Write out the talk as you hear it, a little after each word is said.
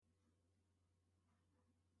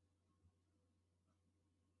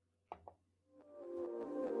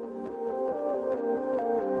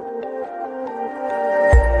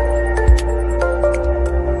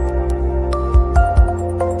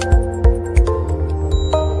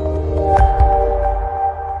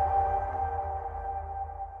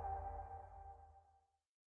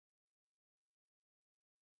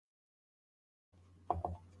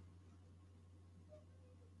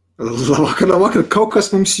Labvakar. Kaut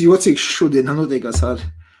kas mums jocīgs šodien notiekās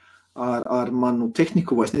ar manu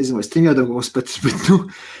tehniku, vai es nezinu, vai streamjādam, bet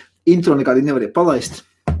intro nekādi nevarēja palaist.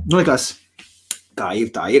 Likās, tā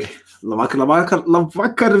ir.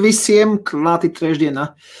 Labvakar visiem, klāt ir trešdienā.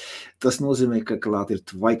 Tas nozīmē, ka klāt ir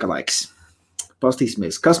tvaika laiks.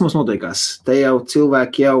 Pastīsimies, kas mums notiekās. Te jau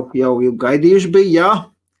cilvēki jau gaidījuši bija, jā.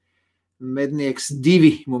 Mednieks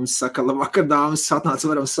 2 mums saka, labvakar, dāmas, atnāc,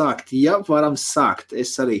 varam sākt. Jā, varam sākt.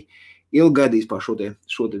 Es arī ilgi gaidīju par šo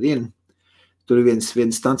dienu. Tur ir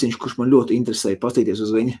viens tanciņš, kurš man ļoti interesēja pastīties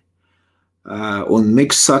uz viņu. Un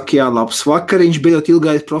Miks saka, jā, labs vakariņš, beidzot ilgi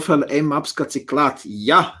gaidīt Profile M apskats ir klāt.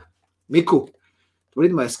 Jā, Miku, tu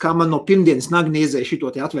ridmēs, kā man no pirmdienas nagni iezēja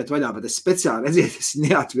šito te atvērt vaļā, bet es speciāli redziet, es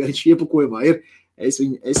neatvēru, viņš iepakojumā ir. Es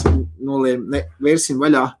viņu nolēmu, vērsim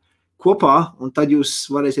vaļā kopā, un tad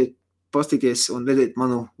jūs varēsiet pastīties un redzēt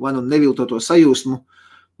manu vai nu neviltoto sajūsmu,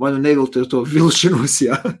 vai nu neviltoto vilšanos,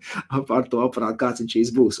 jā, par to aparātu, kāds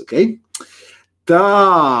viņš būs, ok? Tā,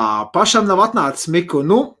 pašam nav atnācis, Miku,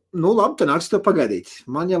 nu labi, te nāks tev pagaidīt,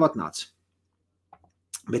 man jau atnāca.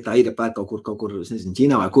 Bet tā ir pēr kaut kur, es nezinu,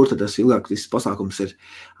 Ķīnā vai kur, tad tas ilgākais pasākums ir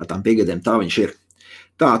ar tām piegadēm, tā viņš ir.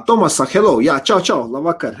 Tā, Tomas saka, hello, jā, čau,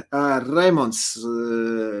 labvakar, Raimonds,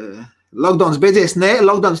 lockdowns beidzies? Nē,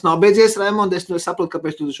 lockdowns nav beidzies, Raimond, es saprotu,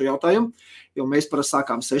 kāpēc tu šo jautājumu, jo mēs parasti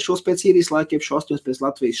sākām 6 pēc īrijas laika, jeb 8 pēc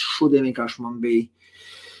Latvijas, šodien vienkārši man bija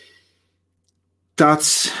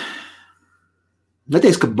tāds,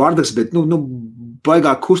 neteiks, ka bardaks, bet,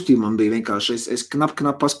 baigā kustība man bija vienkārši, es knap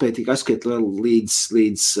paspēju tik aizskiet līdz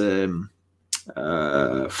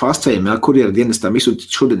fastveiem, ja, kurjera dienestām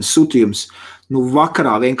izsūtīt šodien sūtījums,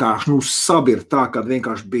 vakarā vienkārši, sabir tā, kad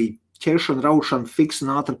vienkārši bija ķeršana, raušana, fiks un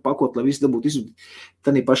ātri pakot, lai viss dabūtu izsūtīt.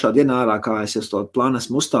 Tanī pašā dienā ārā, kā es to plānu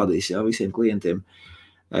esmu uzstādījis, ja, visiem klientiem,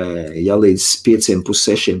 ja līdz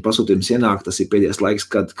 5:30 pasūtījums ienāk, tas ir pēdējais laiks,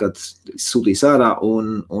 kad sūtīs ārā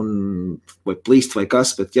un vai plīst vai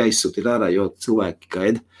kas, bet jāizsūtīt ārā, jo cilvēki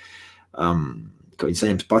gaida, ka viņi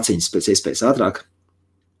saņems paciņas pēc iespējas ātrāk.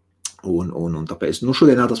 Un tāpēc,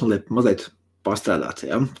 šodien tas mazliet pastrādāt,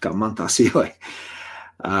 ja, kā man tā sievai.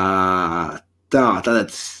 Tātad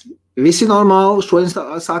visi normāli, šodien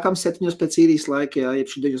sākam 7 pēc īrijas laika, ja, jeb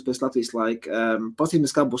 9 pēc Latvijas laika.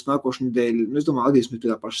 Pastīsimies, kā būs nākošu nedēļu, es domāju, atgriezīsimies pie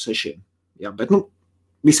tā paša 6. Ja, bet,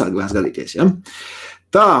 visādi vēlas gadīties, ja.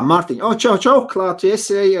 Tā, Mārtiņ, čau, klāt,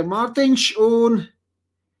 esi Mārtiņš un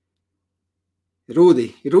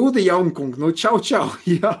Rūdi Jaunkung, čau,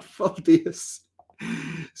 jā, paldies.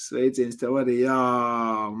 Sveiciens tev arī, jā,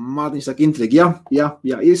 Mārtiņš saka intrigi, jā,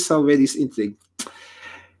 ir savu veidīs intrigi.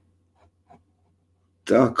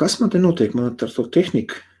 Tā, kas man te notiek, man ar to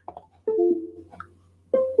tehniku?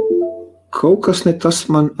 Kaut kas ne tas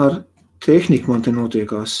man ar tehniku man te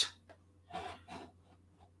notiekās.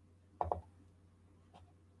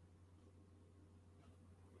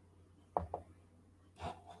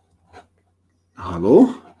 Halo?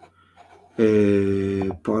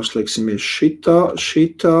 Pārslēgsimies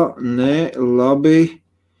šitā, nē, labi.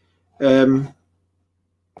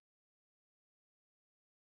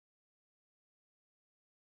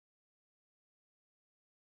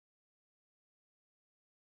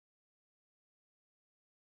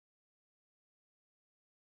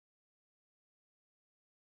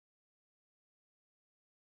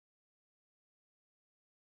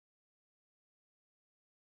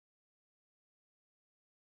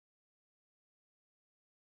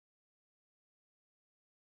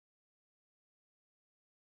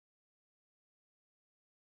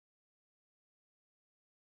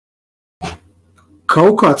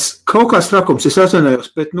 Kaut kāds trakums, es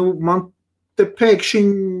atvainojos, bet, man te pēkšņi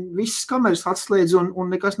visas kameras atslēdz un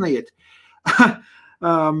nekas neiet.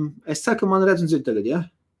 Es ceru, ka man redz un dzird tagad, ja?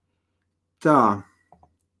 Tā.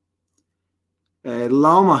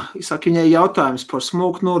 Lauma, saka, viņai jautājums par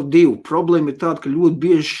Smoke Nord 2. Problēma ir tāda, ka ļoti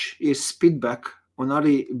bieži ir spitback un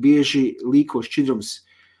arī bieži līko šķidrums.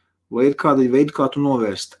 Vai ir kāda veida, kā tu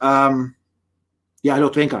novērst? Jā,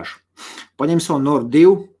 ļoti vienkārši. Paņem savu Nord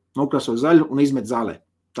 2, nokrāso zaļu un izmet zālē.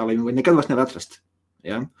 Tā, lai viņu nekad vairs nevar atrast.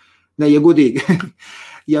 Ja? Ne, ja godīgi.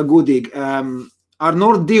 Ar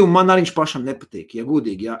Nord 2 man arī viņš pašam nepatīk, ja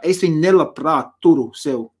godīgi. Ja? Es viņu nelabprāt turu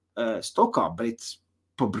sev stokā, bet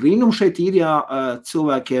pa brīnumu šeit ir, ja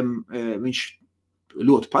cilvēkiem viņš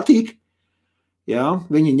ļoti patīk. Ja?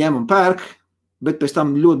 Viņi ņem un pērk, bet pēc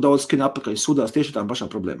tam ļoti daudz skrien atpakaļ sūdās tieši tām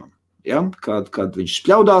pašām problēmām. Ja? Kad viņš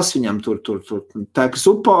spļaudās, viņam tur tek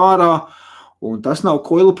zupa ārā, un tas nav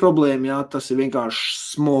koilu problēma, jā, tas ir vienkārši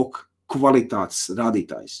smoke kvalitātes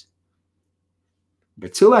rādītājs.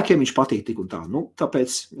 Bet cilvēkiem viņš patīk tik un tā.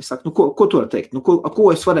 Tāpēc es saku, ko tu vari teikt?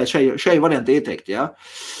 Ko es varētu šai variantē ieteikt, jā?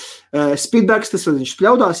 Speedbacks, tas viņš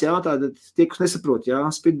spļaudās, jā, tātad tie, kas nesaprot, jā,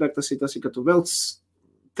 speedback tas ir, ka tu velc,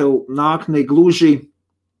 tev nāk ne gluži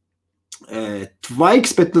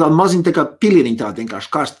tvaiks, bet tā maziņ tā kā pilieniņ tā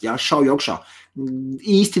vienkārši karst, jā, šauj augšā.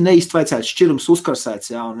 Īsti neiztvaicēts, šķirums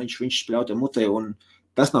uzkarsēts, jā, un viņš spļauj mutē, un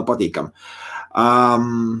tas nav patīkam.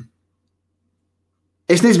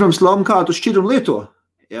 Es nezinu, Lauma, kā tu šķirumu lieto,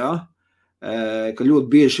 jā, ka ļoti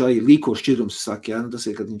bieži arī līko šķirums saka, jā, tas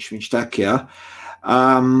ir, kad viņš tek, jā.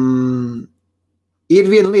 Ir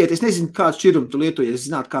viena lieta, es nezinu, kādu šķirumu tu lieto, ja es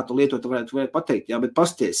zinātu, kā tu lieto, tu varētu pateikt, jā, bet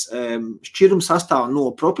pasties, šķirums sastāv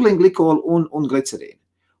no propilenglikolu un glicerīnu.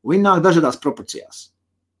 Un viņi nāk dažādās proporcijās.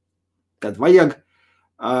 Kad vajag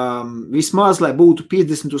vismaz, lai būtu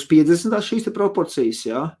 50/50 šīs te proporcijas,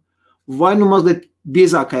 jā, vai nu mazliet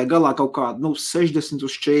biezākajā galā kaut kāda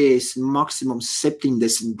 60/40, maksimums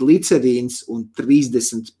 70 glicerīns un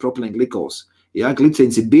 30 propilenglikolu. Jā,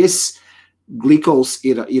 glicerīns ir biezs, glikols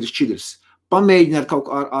ir šķidrs. Pamēģini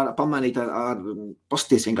pamainīt ar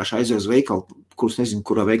pasties vienkārši aiziet uz veikalu, kurus nezinu,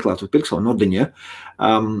 kurā veikalā tu pirks savu nordiņu, ja?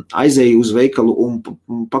 Aizēju uz veikalu un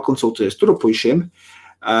pakonsultējies tur puišiem.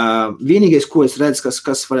 Vienīgais, ko es redzu,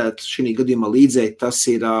 kas varētu šī gadījumā līdzēt, tas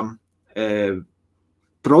ir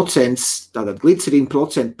procents, tātad glicerīna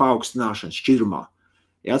procentu paaugstināšana šķidrumā.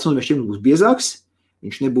 Ja atsimot, šķidrums būs biezāks,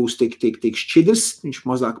 viņš nebūs tik šķidrs, viņš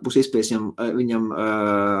mazāk būs iespējas viņam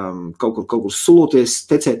kaut kur suloties,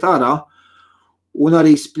 tecēt ārā, un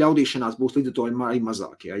arī spļaudīšanās būs līdz ar to arī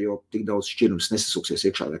mazāk, ja, jo tik daudz šķirums nesasuksies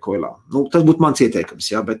iekšā vai koilā. Tas būtu mans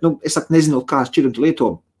ieteikums, ja, bet es nezinu, kā šķirumu tu lieto,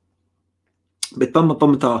 bet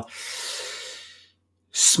pamatā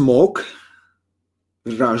smog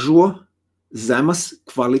ražo zemas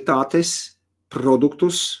kvalitātes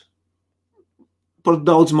produktus par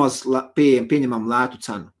daudz maz pieņemam lētu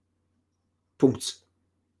cenu. Punkts.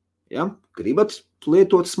 Ja? Gribat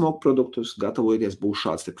lietot smog produktus, gatavojieties, būs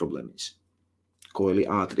šāds te problēmīs. Koili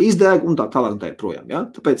ātri izdēg un tā tālāk un tā ir projām. Ja?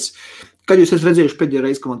 Tāpēc, kad jūs esat redzējuši pēdējo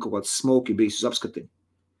reizi, ka man kaut kāds smoki bijis uz apskatiņu,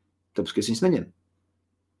 tāpēc, ka es viņas neņemu.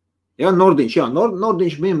 Ja? Nordiņš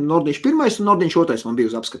pirmais un Nordiņš otrais man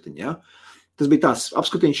bija uz apskatiņu. Ja? Tas bija tās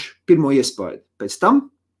apskatiņš pirmo iespēju. Pēc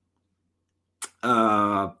tam,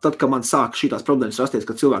 tad, kad man sāk šīs problēmas rasties,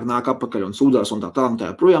 kad cilvēki nāk apakaļ un sūdās un tā tālāk un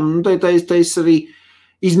tā projām, tā es arī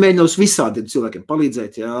izmēģinos visādiem cilvēkiem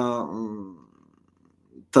palīdzēt, ja?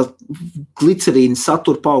 Tā glicerīna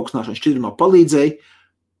satura paaugstināšana šķidrumā palīdzēja,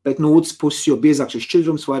 bet no otras puses, jo biezāk šis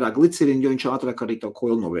šķidrums, vairāk glicerīna, jo viņš ātrāk arī tavu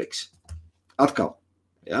koilu noveiks. Atkal,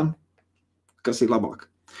 ja? Kas ir labāk.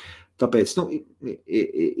 Tāpēc,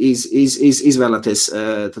 izvēlēties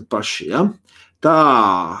tad paši, ja? Tā,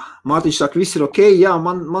 Mārtiņš saka, viss ir ok, jā,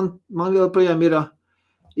 man vēl projām ir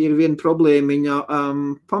viena problēmiņa,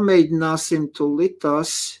 pamēģināsim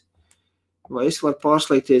tulitās, vai es varu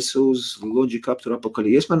pārslēgties uz Logic Capture apakaļ,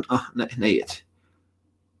 man, neiet.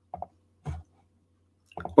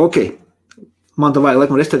 Ok, man tā vajag,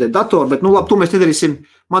 laikam, restartēt datoru, bet, labi, to mēs nedarīsim.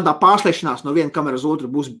 Man tā pārslēgšanās no viena kamera uz otru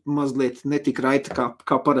būs mazliet netik raita,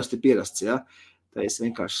 kā parasti pierasts, ja? Tā es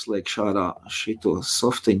vienkārši slēgšu ārā šito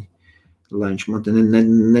softiņu, lai viņš man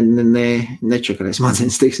nečakarēs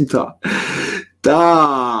madziņas, teiksim tā. Tā,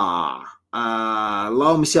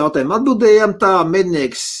 Laumas jautājumu atbildējām, tā,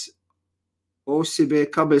 mednieks OCB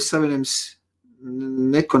kabeļu savienojums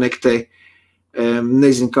nekonektē.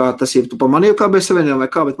 Nezinu, kā tas ir, tu pamanīji kabeļu savienojumu vai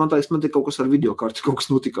kā, bet man te kaut kas ar videokarti, kaut kas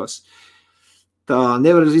notikās. Tā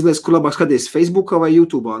nevar izliest, kur labāk skaties Facebookā vai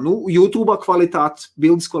YouTube'ā. YouTube'ā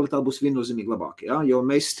bildes kvalitāte būs viennozīmīgi labāk, ja? Jo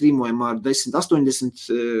mēs streamojam ar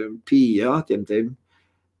 1080p, ja? tiem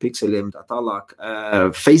pikseļiem tā tālāk.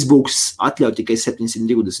 Facebooks atļauj tikai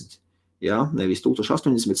 720, ja? Nevis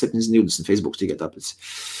 1080, bet 720 Facebooks tikai tāpēc.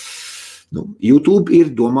 YouTube ir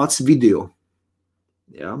domāts video,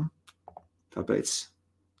 ja? Tāpēc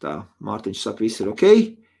tā, Mārtiņš saka, viss ir ok.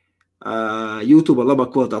 YouTube ir labāk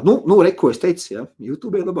kvalitāte. Ko es teicu, ja?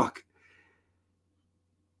 YouTube ir labāk.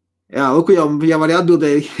 Jā, lūk, jau arī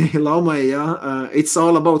atbildēja Laumai, ja? It's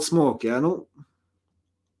all about smoke, ja?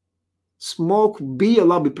 Smoke bija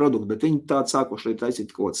labi produkti, bet viņi tādi sākoši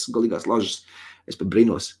taisīt kaut kādas galīgās lažas. Es pat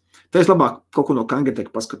brīnos. Tā es labāk kaut ko no Kangerteka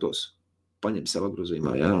paskatos. Paņem sev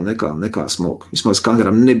apgrozījumā, ja? Nekā smoke. Vismaz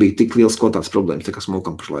Kangeram nebija tik liels kvalitātes problēmas, tā kā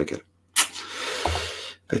smokam pašlaik ir.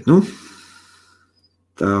 Bet,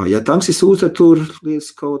 tā, ja tanks ir sūta, tur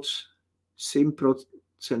lietas kaut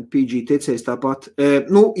 100% PG tecējs tāpat.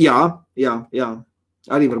 Jā,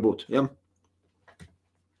 arī varbūt, jā.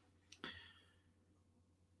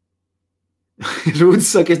 Rūdis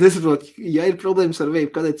saka, es nesaprotu, ja ir problēmas ar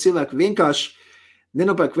vape, kādēļ cilvēki vienkārši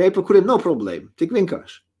nenopērk vape, kuriem nav problēma. Tik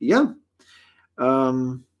vienkārši, jā.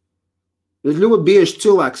 Ļoti bieži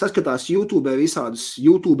cilvēki saskatās YouTube visādus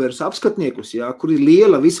YouTuberus apskatniekus, ja, kur ir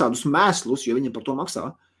liela visādus mēslus, jo viņiem par to maksā.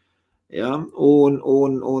 Ja, un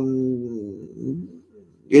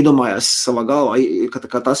iedomājās savā galvā,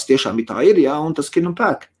 ka tas tiešām tā ir, ja, un tas skrien un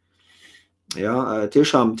pērk. Ja,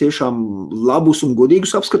 tiešām labus un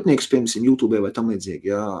godīgus apskatniekus, piemēram, YouTube vai tam līdzīgi,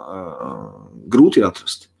 ja, grūti ir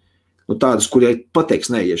atrast. Nu, tādus, kurie pateiks,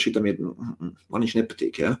 nē, ja šitam ir, man viņš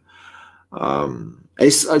nepatīk, ja.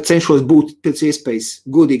 Es cenšos būt pēc iespējas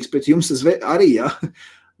godīgs pret jums arī, ja,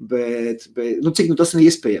 bet nu, cik nu tas ir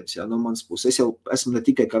iespējams, ja, no manas puses. Es jau esmu ne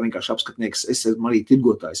tikai kā vienkārši apskatnieks, es esmu arī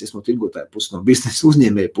tirgotājs, es no tirgotāja puses, no biznesa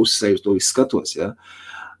uzņēmēja puses, uz to visu skatos, ja.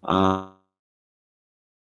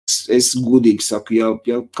 Es godīgi saku, ja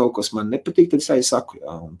kaut kas man nepatīk, tad es arī saku,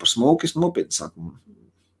 ja, un par smoku es nopietni saku.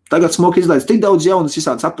 Tagad smoki izlaiž tik daudz jaunas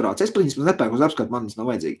visādas aparāts. Es, principā, nepērku uz apskatu, man tas nav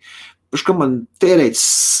vajadzīgi. Paši, ka man tērēt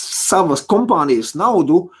savas kompānijas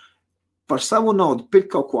naudu, par savu naudu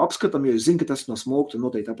pirkt kaut ko apskatam, jo es zinu, ka tas no smoku, tad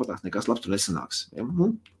noteikti tāpatās nekas labs tur nesanāks. Ja?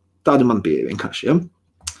 Tāda man pieeja vienkārši. Ja?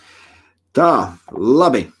 Tā,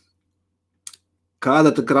 labi.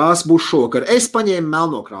 Kāda tad krāsa būs šokar? Es paņēmu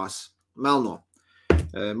melno krāsu. Melno.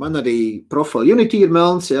 Man arī Profile Unity ir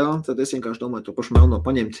melns, ja? Tad es vienkārši domāju to pašu melno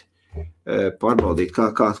paņemt. Pārbaudīt,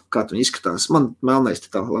 kā tu izskatās. Man melnais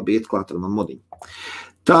tā labi iet klāt ar man modiņu.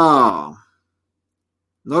 Tā.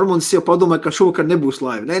 Normunds jau padomāja, ka šovakar nebūs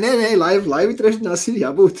laiva. Nē, laivi trešdienās ir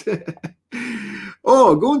jābūt.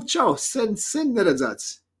 Gunt, čau, sen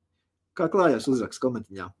neredzēts. Kā klājās uzraksts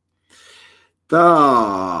komentiņā. Tā.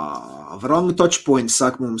 Wrong touch point,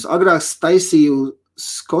 saka mums. Agrāk taisīju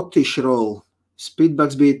Scottish roll.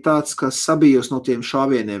 Speedbacks bija tāds, ka sabijos no tiem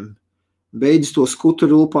šāvieniem. Beidzis to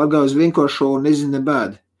skuturu pārgāju uz vienkāršo un nezinu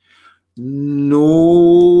nebēdi. Nu,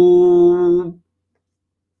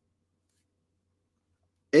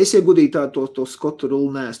 es jau gudīgi to skuturu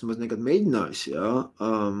neesmu maz nekad mēģinājis, jā.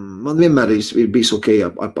 Man vienmēr ir bijis ok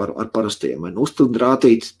ar parastiem, vai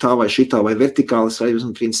uztildrātīt tā vai šitā, vai vertikālas, vai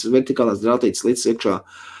vertikālās drātītas līdz iekšā.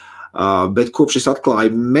 Bet kopš es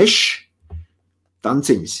atklāju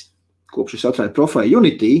tanciņas, kopš es atklāju Profile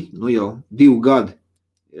Unity, nu jau 2 gadi,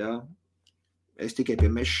 jā. Es tikai pie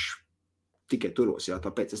tikai turos, jā,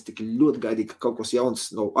 tāpēc es tikai ļoti gaidīju, ka kaut kas jauns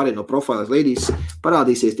arī no Profile ladies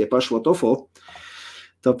parādīsies tie paši WOTOFO,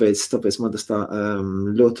 tāpēc man tas tā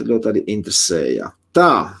ļoti, ļoti arī interesēja.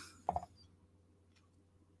 Tā.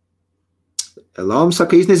 Lama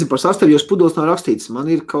saka, es nezinu par sastavu, jo pudos nav rakstīts. Man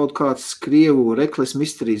ir kaut kāds krievu rekles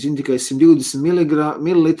mystery, zinu tikai 120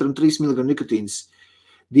 ml un 3 mg nikotīnas.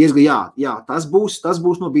 Diezgan, jā, tas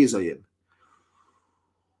būs no biezajiem.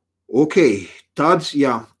 Ok, tad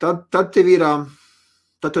tev ir,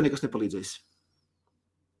 tad tev nekas nepalīdzēs.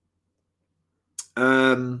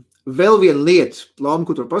 Vēl viena lieta, Lauma,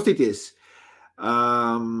 ko tu var pastīties,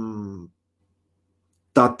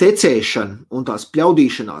 tā tecēšana un tās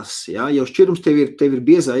pļaudīšanās, ja, jau šķirums tev ir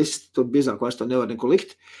biezais, tur biezāk vairs tev nevar neko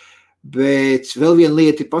likt, bet vēl viena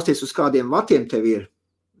lieta ir pasties uz kādiem vatiem tev ir,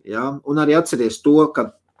 ja, un arī atceries to,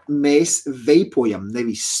 ka mēs veipojam,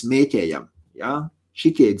 nevis smēķējam, ja.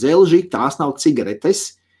 Šitie dzelži, tās nav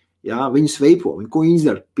cigaretes, jā, viņas veipo. Ko viņas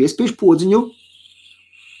dara? Piespiež podziņu.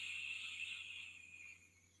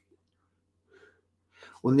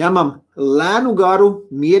 Un ņemam lēnu garu,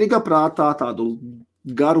 mierīgā prātā, tādu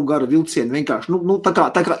garu vilcienu vienkārši,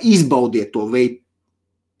 tā kā izbaudiet to veipu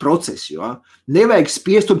procesu, jā. Nevajag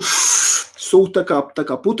spiest un sūt tā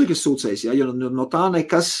kā putekļas sūcējs, jā, jo no tā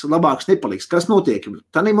nekas labāks nepaliks. Kas notiek?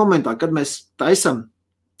 Tādā momentā, kad mēs taisam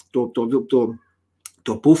to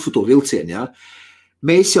pufu, to vilcienu, ja?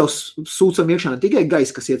 Mēs jau sūcam iekšā ne tikai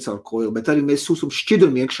gaisa, kas iet caur koilu, bet arī mēs sūcam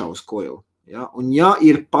šķidrumu iekšā uz koilu. Ja? Un ja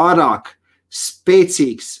ir pārāk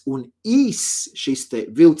spēcīgs un īs šis te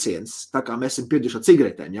vilciens, tā kā mēs esam pieraduši ar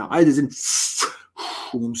cigaretēm, ja? Aizdzin,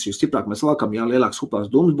 mums jo stiprāk mēs valkam, ja lielāks huplās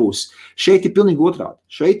dums būs. Šeit ir pilnīgi otrādi.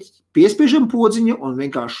 Šeit piespiežam podziņu un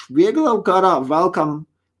vienkārši vieglā garā valkam,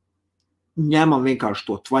 ņemam vienkārši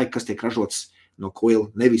to tvaiku, kas tiek ražots no koila,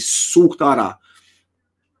 nevis sūkt ārā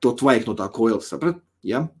to tvaiku no tā koila, saprat?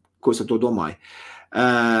 Ja? Ko es ar to domāju?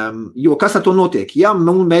 Jo kas ar to notiek? Ja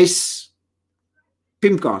mēs,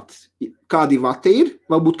 pirmkārt, kādi vati ir,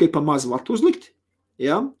 varbūt, ka ir pa maz vatu uzlikt,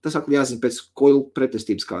 ja? Tas atkal jāzina pēc koila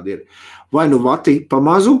pretestības kādi ir. Vai nu vati pa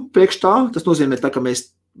mazu priekš tā, tas nozīmē tā, ka mēs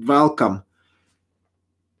velkam,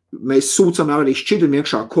 mēs sūcam arī šķidrumu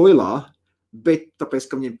iekšā koilā, bet tāpēc,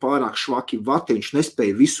 ka viņiem pārāk švaki vati, viņš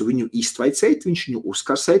nespēja visu viņu iztvaicēt, viņš viņu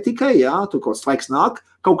uzkarsē tikai, jā, tur kaut kāds tvaiks nāk,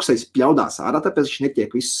 kaut kas pļaudās ārā, tāpēc viņš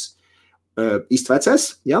netiek viss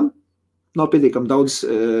iztvaicēs, jā, nav pietiekami daudz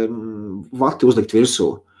vati uzlikt virsū.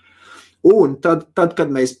 Un tad,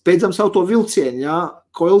 kad mēs beidzam savu to vilcienu, jā,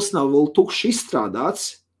 koils nav vēl tukšs izstrādāts,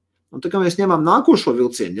 un tā kā mēs ņemam nākošo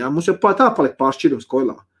vilcienu, jā, mums jau tā paliek pāršķirums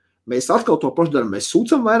koilā. Mēs atkal to pašu daram, mēs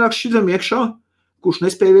sūcam vairāk šķidram iekšā, kurš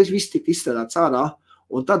nespēja viss tikt izstrādāts ārā,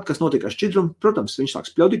 un tad, kas notiek ar šķidrumu, protams, viņš sāk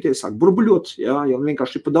spļaudīties, sāk burbuļot, jā, jo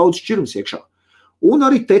vienkārši ir pa daudz šķidrums iekšā. Un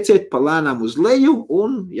arī teciet pa lēnām uz leju,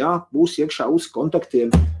 un, jā, būs iekšā uz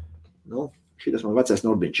kontaktiem, nu, šitas man vecais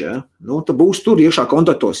Nordiņš, jā, nu, tad būs tur iekšā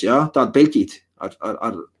kontaktos, jā, tāda peļķīti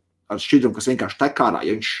ar šķidrumu, kas vienkārši tek ārā,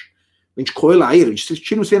 ja viņš koilā ir,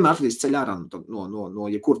 šķidrums vienmēr atradīs ceļ ārā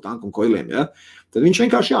no jebkura tanka un koiliem, jā, tad viņš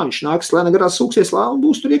vienkārši, jā, viņš nāks lēna garā sūksies lā un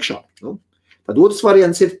būs tur iekšā, nu. Tad otrs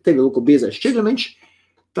variants ir, tevi lūko biezais šķidrumiņš,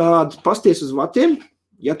 tad pasties uz vatiem,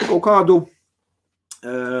 ja tu kaut kādu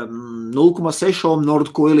 0,6 ohm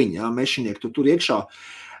Nord koiliņu, jā, mešinieki, tu tur iekšā,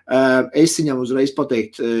 es viņam uzreiz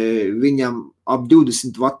pateikt, viņam ap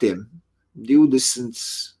 20 vatiem, 20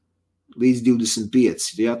 līdz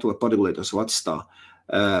 25, jā, to paregulēt tos vatus tā,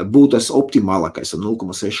 būtu tas optimālākais ar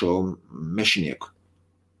 0,6 ohm mešinieku.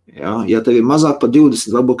 Jā, ja tev ir mazāk par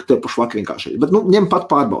 20, varbūt, ka tev pašvak vienkārši. Bet, nu, ņem pat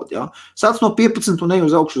pārbaudi, jā. Sāc no 15 un ne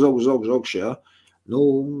uz augšu, jā. Nu,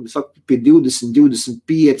 saku, pie 20,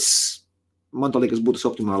 25, man tā liekas būtu tas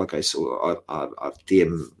optimālākais ar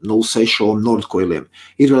tiem 0,6 ohm Nord koiliem.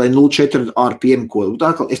 Ir vēl 0,4 RPM koili.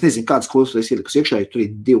 Tā kā, es nezinu, kādas koilis es ielikus iekšā, ja tur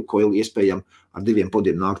ir 2 koili iespējami ar 2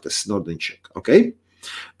 podiem nāk tas Nordiņš, ok?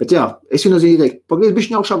 Bet jā, es viennozīmīgi ieteiktu, pagriez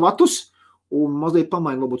bišķiņ augšā vatus, un mazliet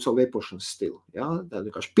pamaina varbūt savu veipošanas stilu. Ja? Tā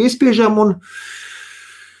vienkārši piespiežam un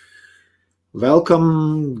velkam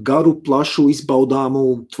garu, plašu,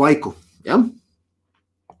 izbaudāmu tvaiku. Ja?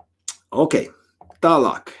 Ok,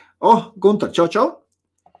 tālāk. Guntar, čau.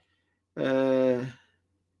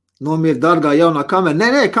 Nomier, dārgā jaunā kamera.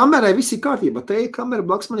 Nē, kamerai viss ir kārtībā. Te ir kamera,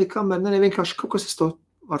 blaks man ir kamera. Nē, vienkārši kaut kas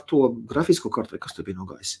ar to grafisko kartu, vai kas tur bija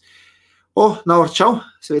nogājis. Naur, čau,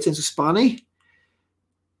 sveiciens uz Spāniju.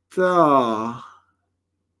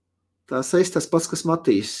 Tā saist tas pats, kas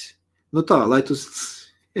Matīs. Nu tā, lai tu...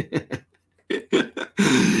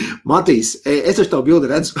 Matīs, es taču tavu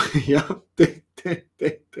bildi redzu. Jā, te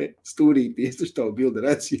stūrītī, es taču tavu bildi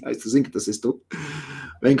redzu. Jā, es zinu, ka tas esi tu.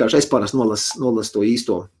 Vienkārši es pārās nolas to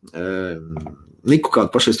īsto Niku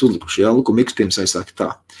kādu pašais uzlikuši. Jā, Luku Miks pirms aizsāki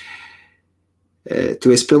tā.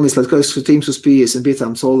 Tu esi pilnīgs, lai kāds tīms uz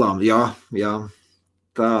 55 solām. Jā,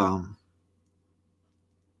 tā...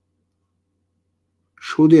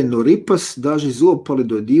 Šodien no ripas daži zobi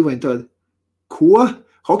palidoja dīvaini tādi. Ko?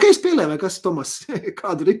 Hokej spēlē vai kas, Tomas?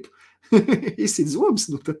 Kādu ripu? Izsit zobs?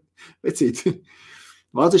 Nu, tad vecīt.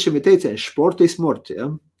 Vāciešiem ir teiciens, športi ir smorti, ja?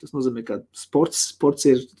 Tas nozīmē, ka sports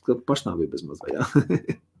ir pašnāvība bez mazvai, ja?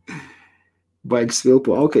 Baigas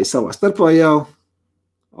vilpo. Ok, savā starpā jau.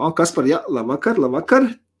 Kaspar, jā, labvakar.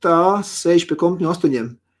 Tā, sēž pie kompņu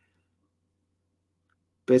 8.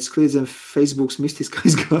 Pēc kliedziem Facebooks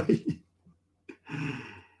mistiskais gāja.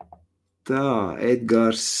 Tā,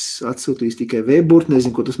 Edgars atsūtīs tikai V-burt,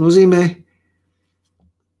 nezinu, ko tas nozīmē.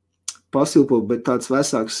 Pasilpo, bet tāds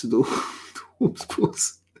vesāks dūms būs.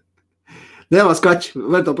 Nelās kaķi,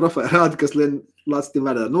 var to profēru rādi, kas lāc tiem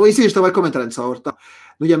vērdā. Nu, izieši tev vai komentāriem cauri. Tā.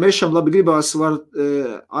 Nu, ja mešam labi gribās,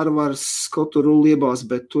 var skotu rulli iebās,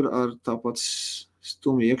 bet tur ar tāpat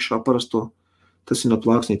stumi iekšā parasto. Tas ir no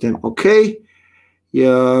plāksnītiem. Ok.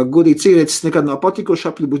 Ja godīgi cigaretes nekad nav patikuši,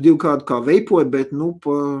 apli būs 2 kādu kā veipoja, bet, nu,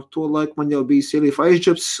 par to laiku man jau bijis Ielīfa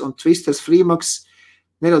Aizģeps un Twisters Freemax.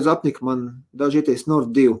 Nedaudz apnika man daži ieties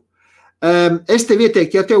Nord 2. Es tev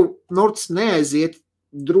ieteiktu, ja tev Nords neaiziet,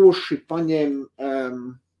 droši paņem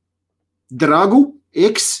Dragu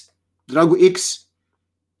X.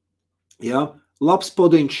 Jā, labs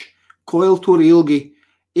podiņš, koil tur ilgi.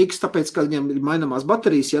 X, tāpēc, kad viņam ir mainamās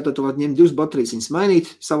baterijas, ja, tad tu var ņemt 2 baterijas viņas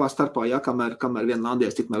mainīt savā starpā, ja, kamēr viena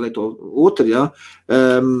nādījās, tikmēr lieto otru, ja.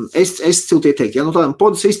 Es cilti ieteiktu, ja, no tādām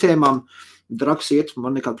podu sistēmām drags iet,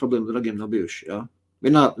 man nekāda problēma dragiem nav bijuši, ja.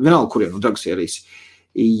 Vienalga, kuriem no drags ierīs.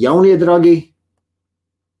 Jaunie dragi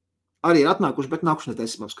arī ir atnākuši, bet nākuši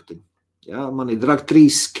netaisim apskatiņu. Ja, man ir drag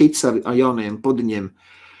 3 kits ar jaunajiem podiņiem.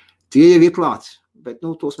 Tie jau ir klāts, bet,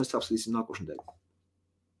 nu, tos mēs apskatīsim nākošu nedēļu.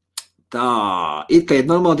 Tā, it kā ir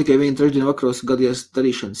normāli, tikai 1 trešdienu vakaros gadījās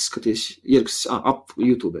darīšanas, skaties ieraksts ap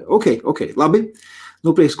YouTube. Ok, labi.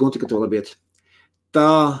 Nu, prieks, Gunti, ka tev labi iet. Tā,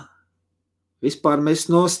 vispār mēs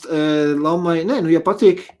nost laumai, ja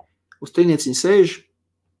patīk, uz trīnieciņu sēž.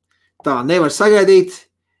 Tā, nevar sagaidīt,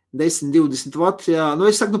 10-20 vati, jā.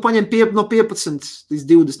 Nu, es saku, paņem no 15 līdz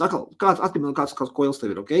 20. Atkrīt, kāds koils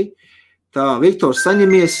tev ir, ok? Tā, Viktors,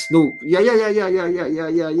 saņemies. Nu, jā.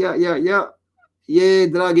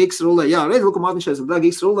 Dragi X rulē. Jā, redz, Luka Mātiņšais ar Dragi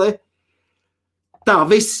X rulē. Tā,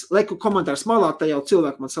 viss, lieku komentārs malā, tā jau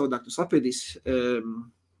cilvēku man savādāk tu sapiedīs.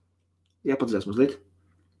 Jāpadzēs mazliet.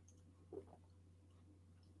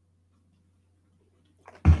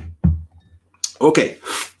 Ok.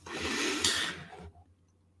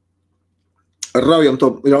 Raujam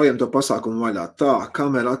to pasākumu vaļā. Tā,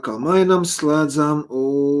 kamera atkal mainam, slēdzam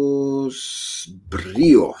uz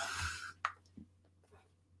brīvo.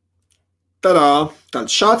 Tadā, tad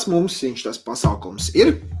šāds mums viņš tas pasākums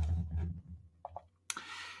ir.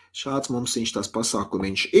 Šodien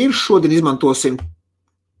izmantosim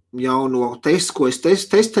jauno testu, ko es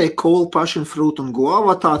testēju, Cold Passion Fruit un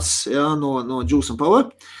Guava tāds, jā, no Juice and Power.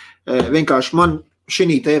 Vienkārši man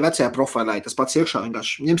šī te vecajā profilē tas pats iekšā,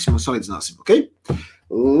 vienkārši ņemsim un salīdzināsim, ok?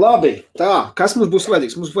 Labi, tā, kas mums būs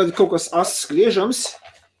vajadzīgs? Mums vajadzīgs kaut kas asts griežams.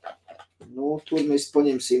 Nu, tur mēs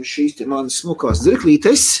paņemsim šīs te manas smukās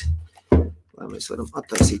dzirklītes, lai mēs varam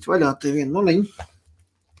attaisīt vaļā te vienu maliņu.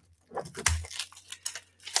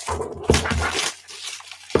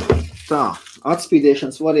 Tā,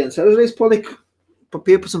 atspīdēšanas variants uzreiz palika pa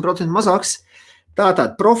 15% mazāks.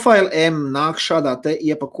 Tātad Profile M nāk šādā te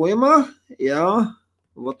iepakojumā, jā,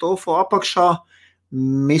 WOTOFO apakšā,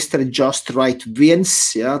 Mr. Just Right 1,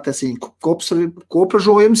 jā, tas viņa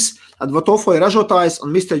kopražojums, tad WOTOFO ir ražotājs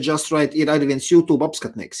un Mr. Just Right ir arī viens YouTube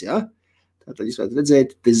apskatnieks, jā. Tātad jūs varat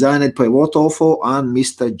redzēt, designed by WOTOFO and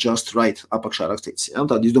Mr. Just Right apakšā rakstīts. Ja?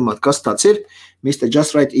 Tātad jūs domājat, kas tāds ir? Mr.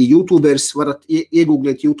 Just Right ir YouTubers, varat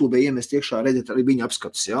iegooglēt YouTube, iemest iekšā, redzēt arī viņa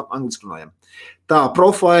apskatus, ja? Angliski runājam. Tā,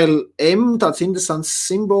 Profile M, tāds interesants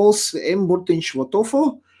simbols, M burtiņš WOTOFO,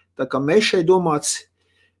 tā kā mēs šeit domāts,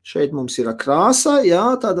 šeit mums ir krāsa,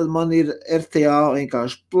 ja? Tātad man ir RTA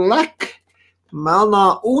vienkārši black,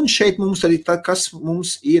 melnā, un šeit mums arī tā, kas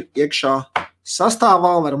mums ir iekšā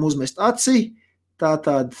sastāvā, varam uzmest aci,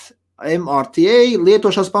 tātad M RTA,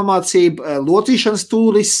 lietošanas pamācība, locīšanas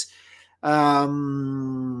tūlis,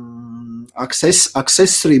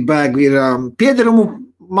 accessory bag ir piederumu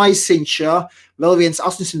maisiņš, jā, vēl viens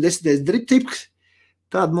 810 drip tips,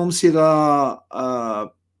 tad mums ir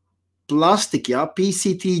plastika, jā,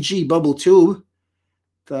 PCTG bubble tube,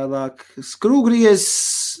 tālāk skrūgriez,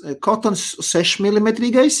 kotons 6 mm,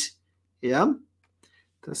 jā.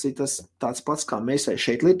 Tas ir tāds pats, kā mēs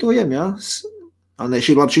šeit lietojam, jā. Nē,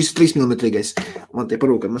 šis ir 3 mm. Man te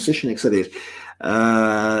parūka, man sešinieks arī ir.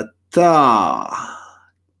 Tā.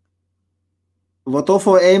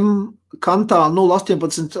 WOTOFO M kantā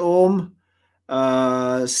 0,18 ohm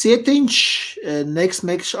sietiņš,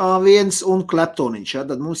 Nexmex A1 un kleptoniņš. Jā.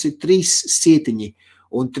 Tad mums ir 3 sietiņi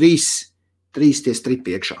un 3 tie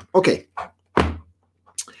stripi iekšā. Ok.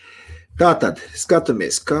 Tātad,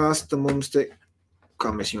 skatāmies, kas tam mums te... kā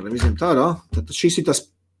mēs viņu izņemt ārā, tad šis ir tas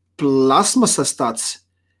plasmasas tāds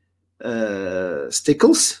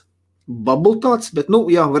stikls, bubble tāds, bet, nu,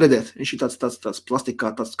 jā, var redzēt, viņš ir tāds plastikā,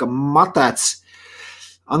 tāds kā matēts,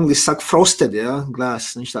 angliski saka frosted, jā,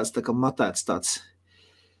 glass, viņš tāds tā kā matēts tāds.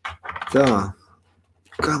 Tā,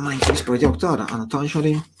 kā man viņš vispār jaukt ārā?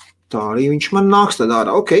 Tā arī viņš man nāks tad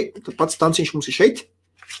ārā. Ok, tad pats tanciņš mums ir šeit.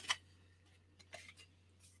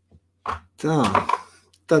 Tā.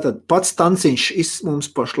 Tātad pats tanciņš mums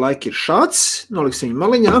pašlaik ir šāds, noliksim viņu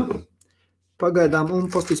maliņā, pagaidām un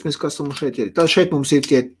paskatīsimies, kas mums šeit ir. Tātad šeit mums ir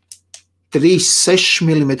tie 3,6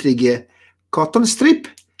 mm cotton strip,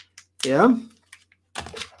 jā.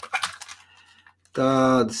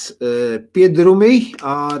 Tāds piederumi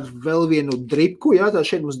ar vēl vienu dripku, jā, tātad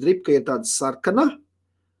šeit mums dripka ir tāda sarkana,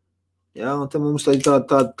 jā, un tad mums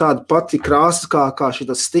tāda pati krāsa kā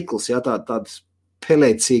šitas stikls, jā, tāda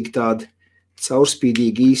pelēcīga tāda,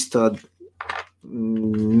 caurspīdīgi īsti tāda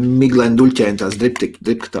miglēna duļķēna tās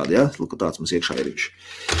dripka tāda, ja? Lūk, tāds mums iekšā ir viņš.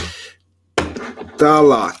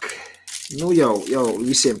 Tālāk, nu jau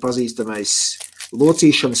visiem pazīstamais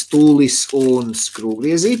locīšanas tūlis un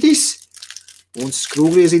skrūgriezītis. Un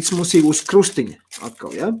skrūgriezītis mums ir uz krustiņa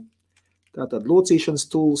atkal, ja? Tātad locīšanas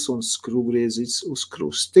tūlis un skrūgriezītis uz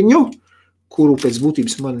krustiņu, kuru pēc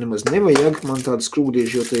būtības man nemaz nevajag. Man tāda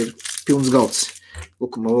skrūgrieži, jo te ir pilns galds.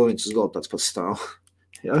 Lūk, man vēl viens uz galda tāds pats stāv.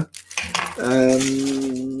 Ja?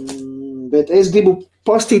 Bet es gribu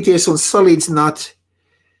pastīties un salīdzināt.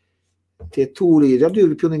 Tie tūri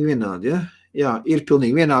ir pilnīgi vienādi. Ja? Jā, ir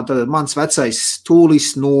pilnīgi vienādi. Tad mans vecais tūlis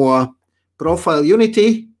no Profile Unity.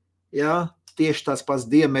 Ja? Tieši tās pats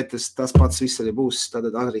diametrs, tas pats viss arī būs.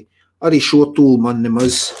 Tad arī šo tūlu man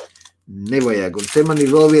nemaz nevajag. Un te man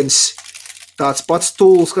ir vēl viens tāds pats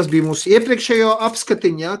tūls, kas bija mūsu iepriekšējo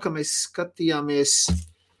apskatiņā, ka mēs skatījāmies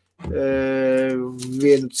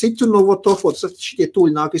vienu citu no WOTOFO. Šitie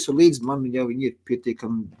tūļi nāk visur līdz, man jau viņi ir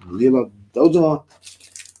pietiekami lielā daudzumā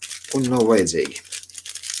un nav vajadzīgi.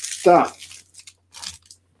 Tā.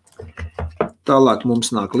 Tālāk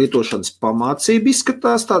mums nāk lietošanas pamācība,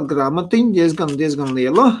 izskatās tāda grāmatiņa, diezgan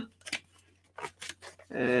liela.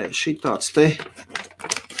 Šī tāds te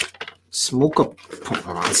smuka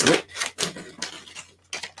pamācība.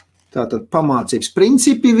 Tātad pamācības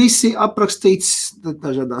principi visi aprakstīts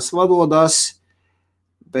dažādās valodās,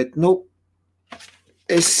 bet,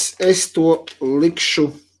 es to likšu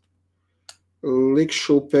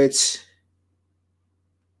pēc,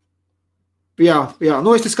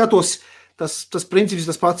 es te skatos, tas princips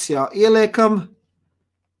tas pats, ieliekam,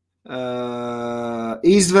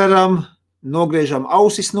 izveram, nogriežam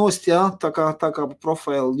ausis nost, tā kā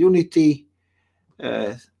Profile Unity,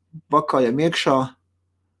 bakājam iekšā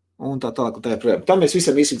un tā tālāk. Tā mēs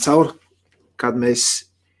visam iesim cauri, kad mēs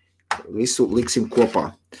visu liksim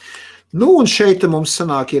kopā. Un šeit mums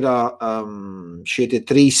sanāk ir šie tie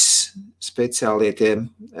 3 speciālie tie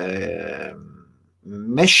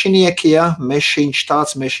mešinieki, mešiņš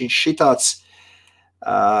tāds, mešiņš šitāds.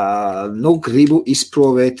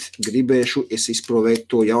 Gribēšu es izprovēt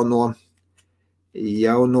to jauno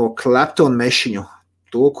Clapton mešiņu.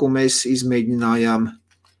 To, ko mēs izmēģinājām,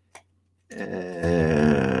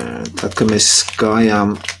 tad, kad mēs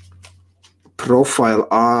gājām Profile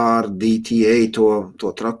RTA,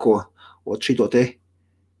 to trako,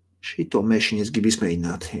 šito mešiņu es gribu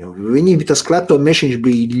izmēģināt. Tas Clapton mešiņš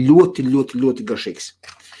bija ļoti, ļoti, ļoti garšīgs.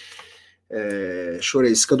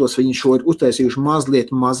 Šoreiz skatos, viņi šo ir uztaisījuši mazliet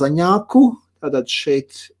mazaņāku, tātad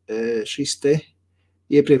šeit šis te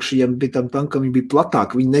iepriekšējiem bija tam tankam, viņi bija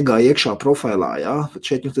platāk, viņi negāja iekšā profilā,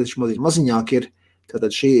 šeit jums taču mazliet maziņāk ir,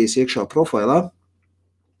 tātad šī ies iekšā profilā,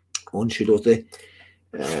 un šito te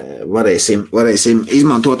varēsim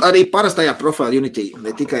izmantot arī parastajā Profile Unity,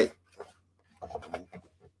 ne tikai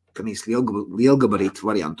lielgabarītu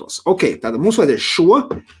variantos. Ok, tātad mums vajadzēs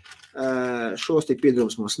šos te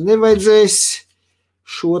piedarums mums nevajadzēs,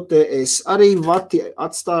 šo te es arī vati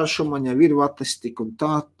atstāšu, man jau ir vates tik un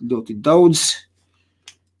tā ļoti daudz.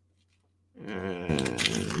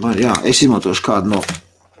 Es izmantošu kādu no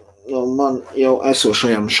man jau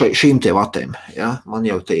esošajām šīm te vatēm, man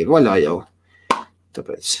jau te ir vaļā jau,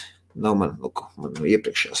 tāpēc nav man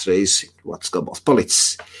iepriekšējās reizes vatas gabals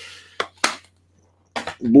palicis.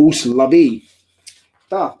 Būs labi.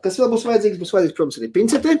 Tā, kas vēl būs vajadzīgs? Būs vajadzīgs, protams, arī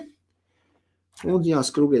pincete. Un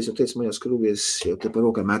skrūvies, jau teicu, man jau skrūvies, jau te par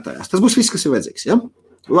rokām mētājās. Tas būs viss, kas ir vajadzīgs,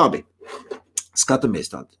 Labi. Skatāmies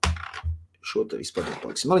tādu. Šo te vispār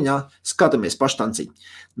paliksim maliņā. Skatāmies pašu tanciņu.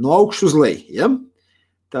 No augšu uz leju,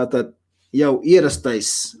 Tātad jau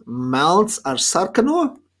ierastais melns ar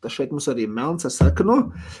sarkano. Tas šeit mums arī melns ar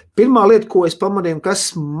sarkano. Pirmā lieta, ko es pamanīju,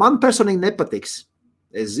 kas man personīgi nepatiks.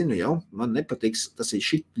 Es zinu jau, man nepatiks. Tas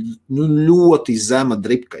ir ļoti zema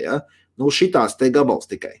dripka, šitās te gabals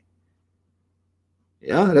tikai.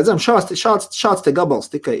 Redzam, šāds te gabals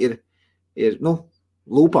tikai ir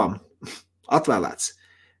lūpām atvēlēts.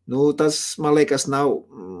 Tas, man liekas, nav...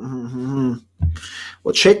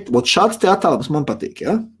 Šāds te attēlums man patīk,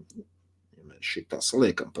 Šitā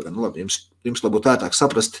saliekam, labi, jums labi ērtāk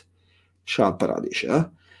saprast, šādi parādīšu,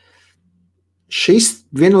 Šis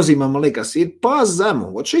viennozīmē, man liekas, ir pa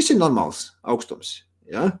zemu. Šis ir normāls augstums,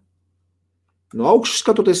 No augšas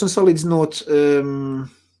skatoties un salīdzinot...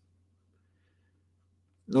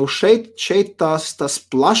 šeit tas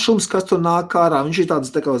plašums, kas tur nāk ārā, viņš ir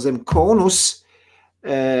tāds tā kā zem konus,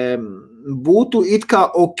 būtu it kā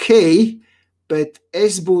ok, bet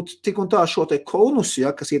es būtu tik un tā šo te konus,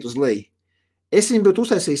 kas iet uz leju. Es viņu būtu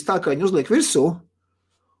uztaisījis tā, kā viņu uzliek virsū,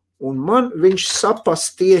 un man viņš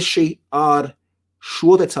sapas tieši ar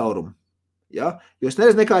šo te caurumu. Jo es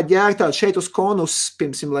neredzu nekādu jēgu tādu šeit uz konus,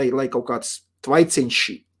 pirmsim, lai kaut kāds tvaiciņš,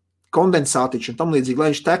 kondensātiņš un tam līdzīgi,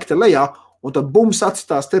 lai viņš tekte lejā, un tad bums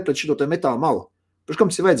atstās te pret šito te metāla malu. Pirms kam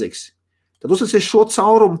tas ir vajadzīgs? Tad uztaisies šo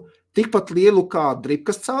caurumu tikpat lielu kā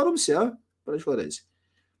dripkas caurums, Pareiz vēlreiz.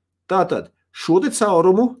 Tātad, šo te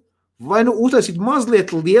caurumu vai uztaisīt mazliet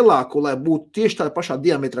lielāku, lai būtu tieši tā pašā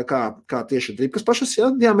diametrā kā tieši dripkas pašas,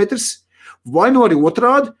 diametrs, vai arī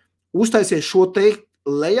otrādi uztaisies šo te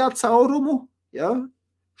lejā caurumu,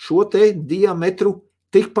 šo te diametru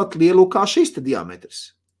tikpat lielu kā šis te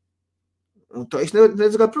diametrs. Un tā es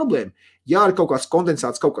neredzu kādu problēmu. Ja ir kaut kāds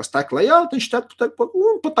kondensāts, kaut kas tek lejā, tad viņš tek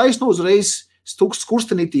pa taisno uzreiz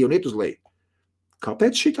skurstenītī un iet uz leju.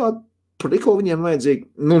 Kāpēc šitā priko viņiem vajadzīgi?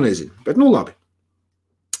 Nezinu, bet labi.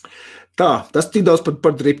 Tā, tas tik daudz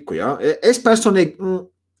par dripku, Es personīgi,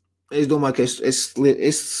 es domāju, ka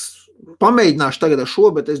es pamēģināšu tagad ar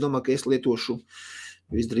šo, bet es domāju, ka es lietošu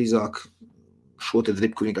visdrīzāk šo te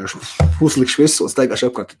dripku vienkārši uzlikšu visu un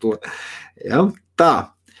staigāšu apkārt to. Tā.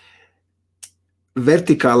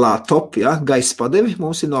 Vertikālā top, gaisa padevi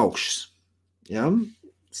mums ir no augšas.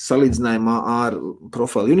 Salīdzinājumā ar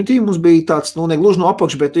Profile Unity mums bija tāds, ne gluži no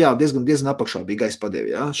apakšas, bet diezgan apakšā bija gaisa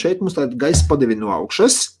padevi. Šeit mums tāda gaisa padevi no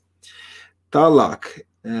augšas. Tālāk,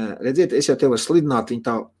 redziet, es jau te varu slidināt viņu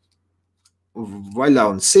tā vaļā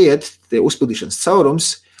un ciet, tie uzpildīšanas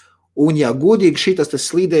caurums, un, ja godīgi šitas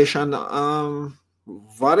slīdēšana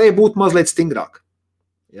varēja būt mazliet stingrāk.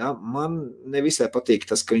 Ja, man nevisai patīk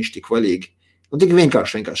tas, ka viņš tik vaļīgi. Un tik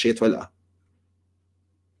vienkārši iet vaļā.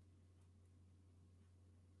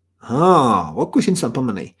 Ko es interesanti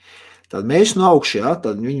pamanīju. Tad mēs no augšu, ja,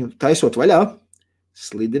 tad viņu taisot vaļā,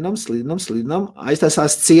 slidinam,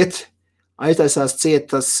 aiztaisās ciet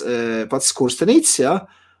tas pats skurstenīts, ja,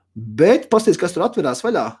 bet pasties, kas tur atverās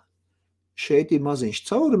vaļā. Šeit ir maziņš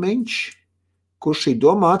caurumiņš, kurš ir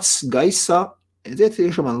domāts gaisā,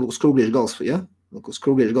 iekšā man skrūviešu gals, ja,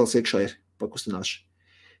 skrūviešu gals iekšā ir pakustināšu.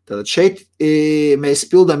 Tātad šeit mēs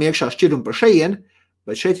pildām iekšā šķirumu par šeien,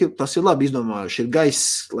 bet šeit tas ir labi izdomājuši, ir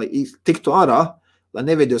gaiss, lai tiktu ārā, lai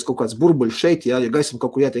neveidos kaut kāds burbuļs šeit, ja gaisam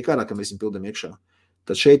kaut kur jātiek ārā, ka mēs viņu pildam iekšā.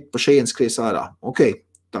 Tad šeit pa šeien skries ārā. Ok,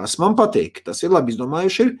 tas man patīk, tas ir labi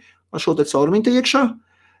izdomājuši ir, ar šo te caurumiņu te iekšā.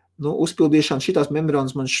 Nu, uzpildīšana šitās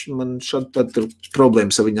membrānas man šādi tad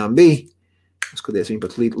problēmas ar viņām bija. Skaties, viņi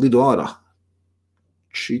pat lido ārā.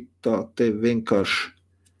 Šitā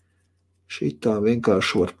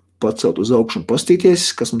vienkārši var pacelt uz augšu un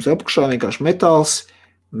pastīties, kas mums apakšā, vienkārši metāls,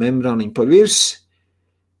 membrāniņa pa virs.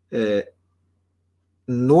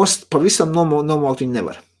 Pavisam nomaukt viņu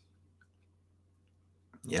nevar.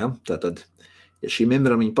 Ja, tātad, ja šī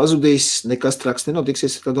membrāniņa pazudīs, nekas traks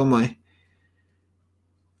nenotiksies, tā domāju.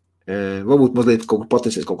 Varbūt mazliet kaut kur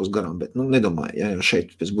patesies kaut kas garām, bet nedomāju, ja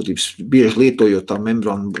šeit pēc būtības bieži lietojot tā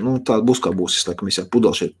membrāna, tā būs kā būs, es laikam mēs jau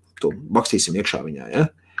pudeli šeit to bakstīsim iekšā viņā, ja.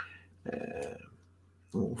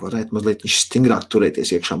 Varētu mazliet viņš stingrāk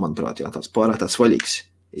turēties iekšā, manuprāt, jā, tāds pārāk tāds vaļīgs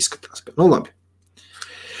izskatās, bet labi.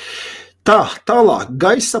 Tālāk,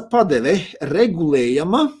 gaisa padeve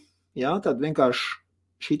regulējama, jā, tad vienkārši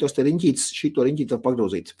šito riņķīti var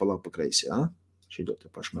pagrozīt pa labi pa kreisi, jā, šito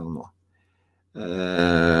te pašu melno.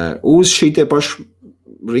 Uz šī te pašu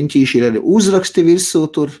riņķīši ir arī uzraksti virsū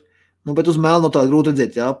tur, bet uz melno tā grūti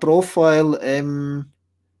redzēt, jā, Profile M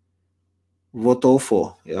WOTOFO,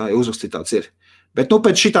 jā, uzraksti tāds ir. Bet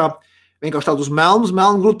pēc šitā vienkārši tādu uz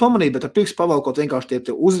melnu grūti pamanīt, bet ar pirkstu pavalkot vienkārši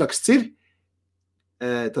tie uzraksts ir,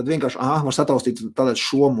 tad vienkārši, var sataustīt tādēt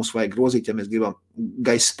šo mums vajag grozīt, ja mēs gribam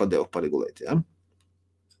gaisa padevu paregulēt, jā.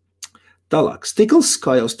 Tālāk, stikls,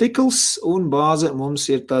 kā jau stikls, un bāze mums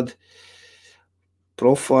ir tad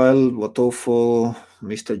Profile, WOTOFO,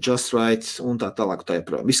 Mr. Just Right, un tā tālāk, tā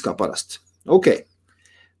joprojām, viss kā parasti. Ok,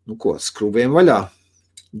 skrūvējam vaļā,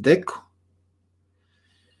 deku.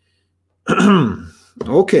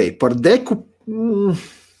 Ok, par deku,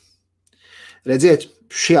 redziet,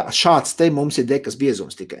 šāds te mums ir dekas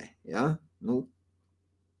biezums tikai, ja,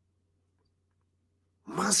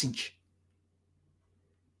 maziņš,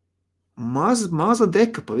 maza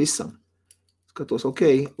deka pavisam, skatos, ok,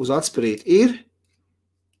 uz atspērīt ir,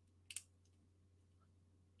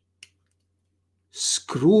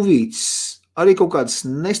 skrūvīts, arī kaut kādas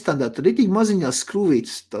nestandarta, ritīgi maziņās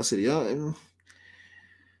skrūvītas, tas ir, jā,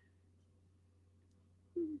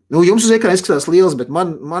 jums uz ekrāna izskatās liels, bet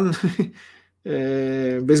man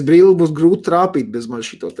bez brīli būs grūti trāpīt bez man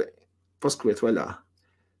šito te paskrūvēt vaļā.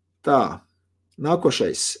 Tā,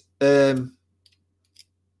 nākošais.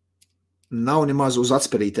 Nav nemaz uz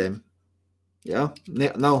atspērītēm. Ja?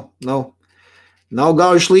 Nav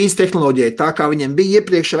gājuši līdz tehnoloģijai. Tā kā viņiem bija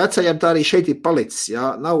iepriekš vecajām, tā arī šeit ir palicis.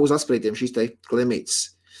 Ja? Nav uz atspērītēm šīs te klemītes.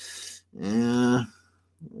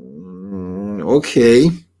 Ok.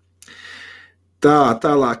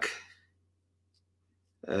 Tālāk.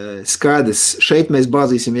 Skaidrs, šeit mēs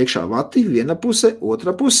bāzīsim iekšā vati, viena puse,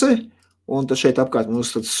 otra puse, un tad šeit apkārt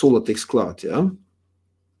mums tad sula tiks klāt, ja?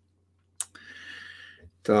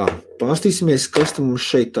 Tā, pārstīsimies, kas tam mums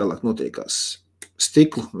šeit tālāk notiekās.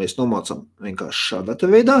 Stiklu mēs nomācam vienkārši šādā te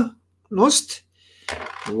veidā nost.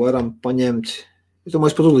 Varam paņemt, es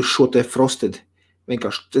domāju, es pat uzliku šo te frosted.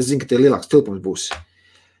 Vienkārši, es zinu, ka te lielāks tilpums būs.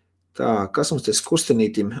 Tā, kas mums te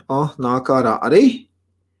skurstenītim? Nāk ārā arī.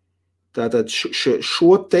 Tātad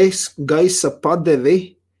šo te gaisa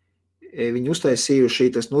padevi viņi uztaisījuši,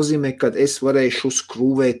 tas nozīmē, ka es varēšu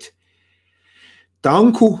skrūvēt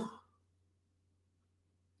tanku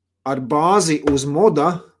ar bāzi uz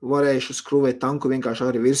moda, varēšu skrūvēt tanku vienkārši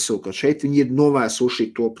arī virsū, ka šeit viņi ir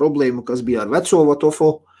novēsuši to problēmu, kas bija ar veco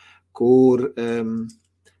WOTOFO, kur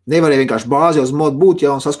nevarēja vienkārši bāzi uz modu būt,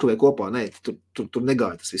 ja un saskrūvē kopā. Nē, tur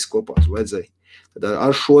negāja tas viss kopā, tur vajadzēja. Tad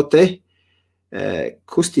ar šo te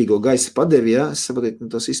kustīgo gaisa padevi, ja, es saprotu,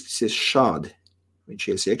 tas izskatīsies šādi. Viņš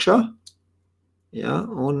ies iekšā, ja,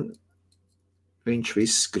 un viņš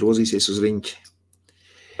viss grozīsies uz riņķi.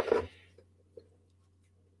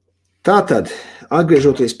 Tātad,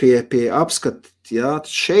 atgriežoties pie apskata jā,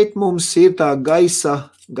 šeit mums ir tā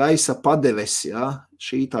gaisa padeves, jā,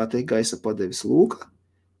 šī tā te gaisa padeves lūka,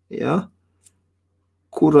 jā,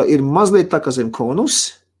 kura ir mazliet tā kā zem konus,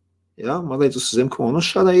 jā, mazliet uz zem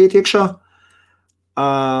konus šādā iet iekšā,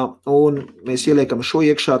 un mēs ieliekam šo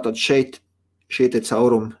iekšā, tad šeit šie te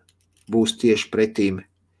caurumi būs tieši pretīm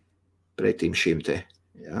šīm te,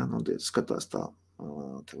 jā, nu, skatās tā,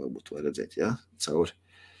 te varbūt var redzēt, jā, cauri.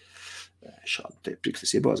 Šādu te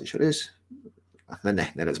prikstas iebāzīšu reiz.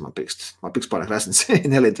 Neredz man prikst pārāk resnes,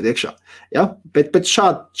 neliet tur iekšā. Ja? Bet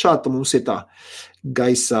šāda mums ir tā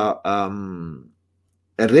gaisa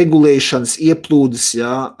regulēšanas ieplūdes,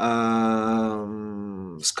 ja?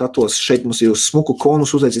 Skatos, šeit mums ir uz smuku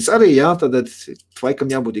konus uzliecīts arī, ja? Tad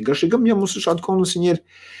vaikam jābūt garšīgam, ja mums šādu konusiņi ir.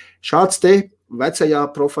 Šāds te vecajā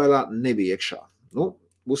profilā nebija iekšā. Nu,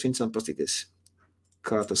 būs interesanti pastīties,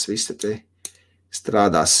 kā tas viss te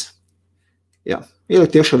strādās. Jā,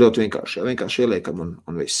 ielikt iekšā ļoti vienkārši, jā, vienkārši ieliekam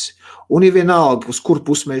un viss. Un ir vienalga, uz kur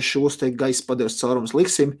pus mēs šos te gaisa padeves caurumus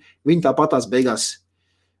liksim, viņi tāpatās beigās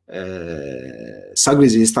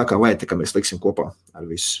sagriezīs tā kā vajag, ka mēs liksim kopā ar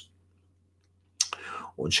visu.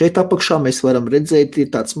 Un šeit apakšā mēs varam redzēt,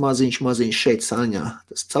 ir tāds maziņš šeit saņā.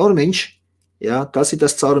 Tas caurumiņš, jā, tas ir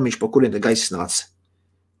tas caurumiņš, pa kuriem te gaisa nāca.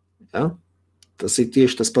 Jā, tas ir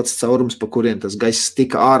tieši tas pats caurums, pa kuriem tas gaisa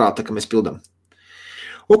tika ārā, tā kā mēs pildam.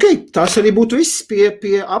 Ok, tas arī būtu viss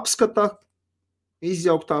pie apskata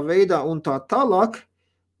izjauktā veidā un tā tālāk.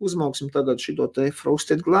 Uzmauksim tagad šito te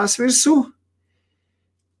frosted glass virsū.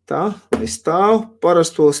 Tā, mēs stāv,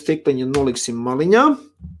 parasto stikliņu noliksim maliņā.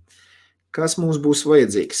 Kas mums būs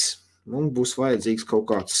vajadzīgs? Mums būs vajadzīgs kaut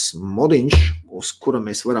kāds modiņš, uz kura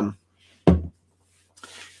mēs varam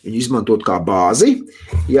viņu izmantot kā bāzi.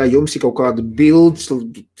 Ja jums ir kaut kāda bildes,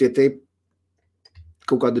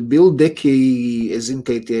 kaut kāda bildeki, es zinu,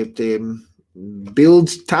 ka tie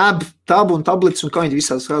build tab un tablets un kā viņi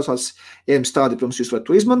visās jums tādi, protams, jūs varat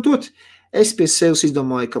to izmantot. Es pie sevis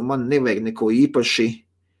izdomāju, ka man nevajag neko īpaši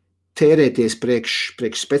tērēties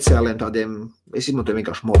priekš speciāliem tādiem, es izmantoju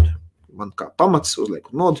vienkārši modu. Man kā pamats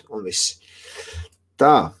uzlieku modu un viss.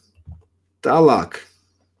 Tā, tālāk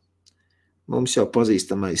mums jau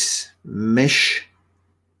pazīstamais mesh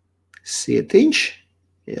sietiņš,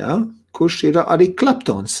 jā, kurš ir arī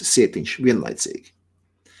kleptons sietiņš vienlaicīgi.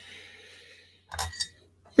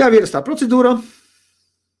 Jā, ierastā procedūra.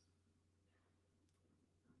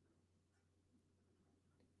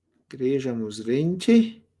 Griežam uz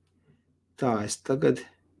riņķi. Tā, es tagad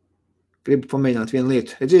gribu pamēģināt vienu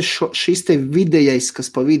lietu. Redzies, šis te vidējais,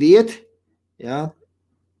 kas pa vidi iet, jā,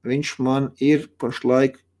 viņš man ir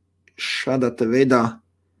pašlaik šādā te veidā.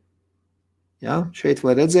 Ja, šeit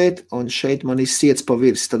var redzēt, un šeit man ir siets pa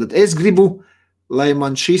virs. Tad es gribu, lai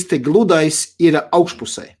man šis te gludais ir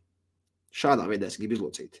augšpusē. Šādā veidā es gribu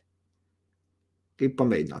izlocīt. Gribu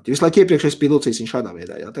pamēģināt. Visu laiku iepriekš es biju locījis viņu šādā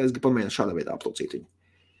veidā. Ja? Tad es gribu pamēģināt šādā veidā aplocīt viņu.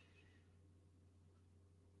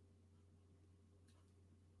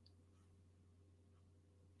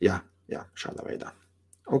 Jā, šādā veidā.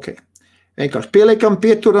 Ok. Vienkārši pieliekam,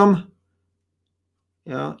 pieturam,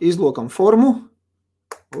 jā, izlokam formu.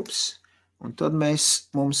 Ups. Un tad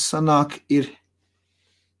mums sanāk ir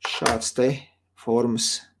šāds te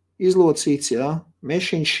formas izlocīts, jā,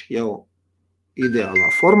 mešiņš jau ideālā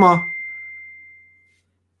formā.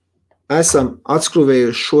 Esam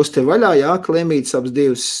atskruvējuši šos te vaļā, jā, klemītas abas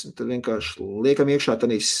divas, tad vienkārši liekam iekšā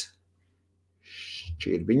tanīs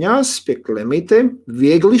šķirbiņās pie klemītēm,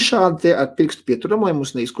 viegli šādi te ar pirkstu pieturam, lai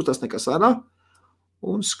mums neizkutās nekas ārā,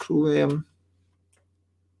 un skrūvējam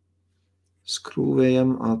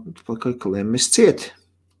atpakaļ klemes ciet.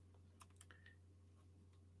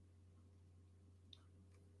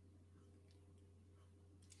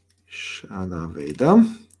 Šādā veidā.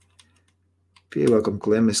 Pievelkam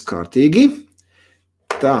klemes kārtīgi.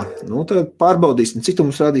 Tā, nu tad pārbaudīsim, cik tu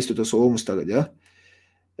mums rādīs tos olmus tagad, ja?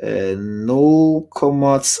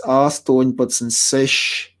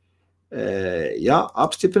 0,186. Jā,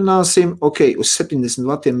 apstiprināsim. Ok, uz 70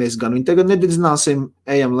 vatiem mēs gan viņu tagad nededzināsim,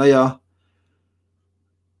 ejam lejā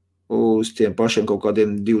uz tiem pašiem kaut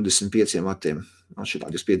kādiem 25 vatiem. Šitā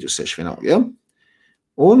 25, 26 vienalga, ja?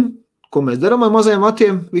 Un, ko mēs darām ar mazajiem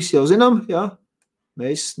vatiem, visi jau zinām, ja?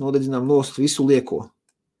 Mēs nodedzinām nost visu lieko.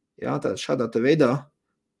 Ja? Tātad šādā te veidā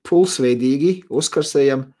pulsveidīgi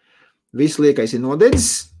uzkarsējam, viss liekais ir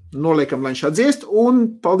nodedzis, noliekam, lai viņš atdziest,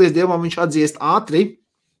 un, paldies Dievam, viņš atdziest ātri,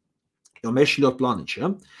 jo mēs šī ļoti plāniņš, ja?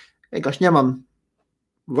 Vienkārši ņemam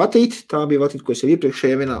vatīti, tā bija vatīti, ko es jau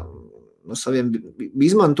iepriekšējā vienā no saviem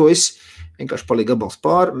izmantojis, vienkārši palīga gabals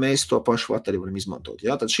pār, mēs to pašu vatu arī varam izmantot.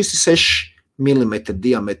 Ja? Tad šis ir 6 mm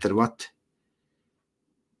diametra vati.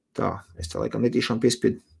 Tā, es tā laikam netīšām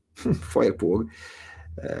piespiedu. Firepoga.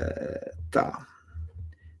 Tā.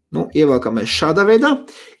 Nu, ievelkamies šādā veidā.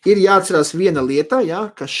 Ir jāatcerās viena lieta, ja,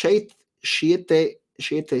 ka šeit šie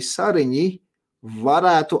te sariņi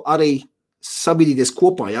varētu arī sabīdīties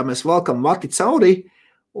kopā. Ja. Mēs valkam vati cauri,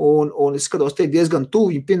 un es skatos, te diezgan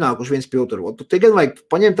tuvi viņi pienākuši viens pie otru. Te gan vajag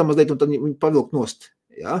paņemt tam mazliet un tad viņi pavilkt nost.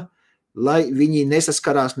 Ja. Lai viņi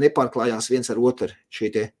nesaskarās, nepārklājās viens ar otru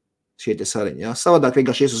šie te sariņi. Ja. Savādāk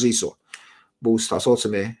vienkārši ies uz īso. Būs tā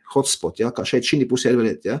saucamie hotspot, ja, kā šeit šī pusē ir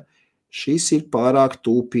vērēt, ja. Šis ir pārāk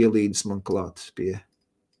tūp pielīdis man klāt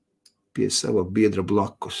pie sava biedra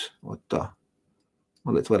blakus. Ot tā.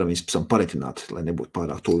 Man liet varam viņus pēc paretināt, lai nebūtu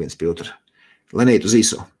pārāk tūp viens pie otra. Lai neiet uz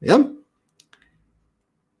īso, ja.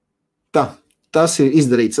 Tā, tas ir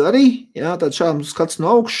izdarīts arī, ja, tad šādi skats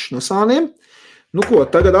no augšas, no sāniem. Nu ko,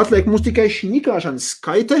 tagad atliek mums tikai šī nikāšanas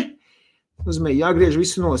skaite. Uzmē, jāgriež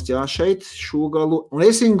visu nost, jā, šeit šo galu, un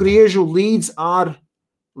es viņu griežu līdz ar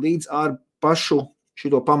pašu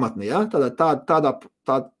šito pamatni, jā, tādā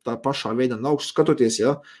pašā veidā no augšas skatoties,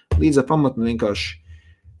 jā, līdz ar pamatni vienkārši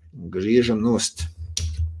griežam nost.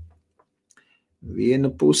 Vienu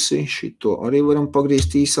pusi, šito arī varam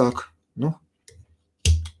pagriezt īsāk, nu,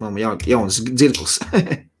 man jauns dzirklis.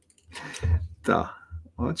 Tā,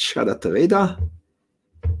 šādā tā veidā,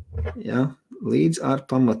 jā. Līdz ar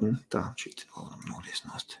pamatni. Tā, šeit varam nogriezt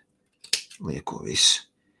nost. Lieko visu.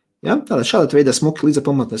 Ja? Tātad šādā veidā smuki līdz ar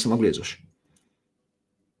pamatni esam apgriezuši.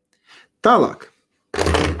 Tālāk.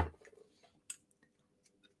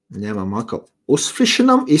 Ņemam atkal,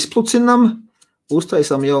 uzfrišinam, izplucinam,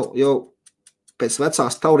 uztaisam jau pēc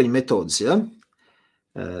vecās tauriņa metodas. Ja?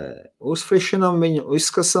 Uzfrišinam viņu,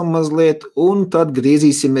 izskasam mazliet un tad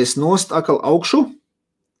griezīsimies nost atkal augšu.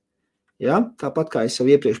 Ja? Tāpat kā es jau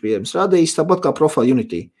iepriekš biju jums rādījis, tāpat kā Profile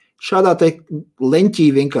Unity. Šādā te leņķī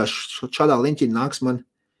vienkārši, šādā leņķī nāks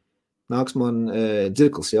man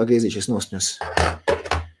dzirklis, ja, griezīšies nostņus.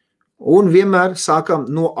 Un vienmēr sākam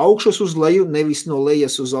no augšas uz leju, nevis no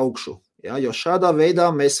lejas uz augšu. Ja? Jo šādā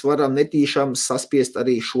veidā mēs varam netīšām saspiest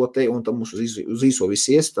arī šo te, un tam mums uz īso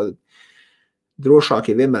visies, tad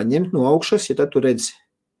drošāk ir vienmēr ņemt no augšas, ja tad tu redzi,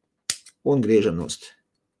 un griežam nost.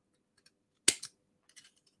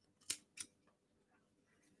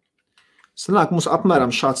 Sanāk mums apmēram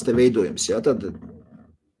šāds te veidojums, ja, tad,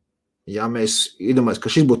 ja mēs iedomājas, ka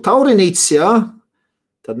šis būtu taurinītis, ja,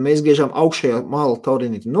 tad mēs griežam augšējā māla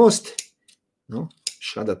taurinīti nost, nu,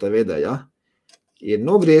 šādā tā veidā, ja, ir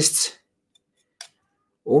nogriezts,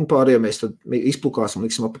 un pārējo mēs tad izplukāsim un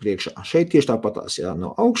liksim apapriekšā. Šeit tieši tāpatās, ja,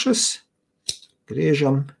 no augšas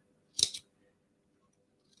griežam,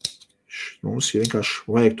 mums vienkārši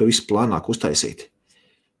vajag to visu plānāk uztaisīt,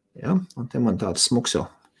 ja, un te man tāds smuks jau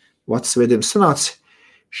vats veidiem sanāca.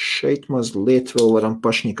 Šeit mazliet vēl varam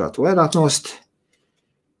pašņikāt vairāk nost.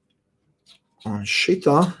 Un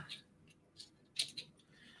šitā.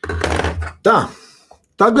 Tā.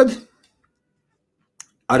 Tagad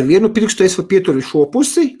ar vienu pirkstu es pieturu šo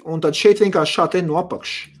pusi, un tad šeit vienkārši šā te no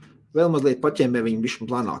apakš. Vēl mazliet paķēmē viņu bišķi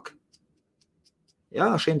plānāk.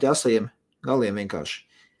 Jā, šiem te asajiem galiem vienkārši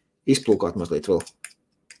izplūkāt mazliet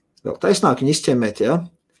vēl taisnāk viņu izķēmēt, jā.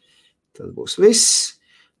 Tad būs viss.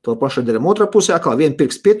 To pašu daram otrā pusē, kā vienu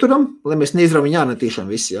pirkstu pieturam, lai mēs neizram viņu ārnetīšam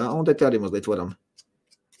visi, jā, un te arī mazliet varam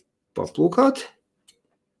paplūkāt.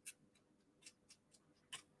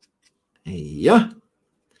 Jā.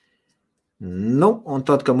 Nu, un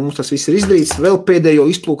tad, kad mums tas viss ir izdarīts, vēl pēdējo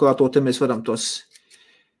izplūkāto, te mēs varam tos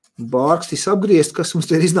bārkstis apgriezt, kas mums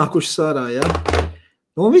te ir iznākuši sārā, jā.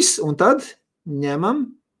 Nu, viss, un tad ņemam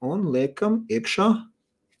un liekam iekšā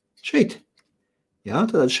šeit. Jā,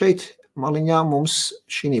 tad šeit maliņā mums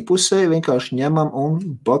šī pusē vienkārši ņemam un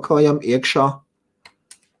bakājam iekšā.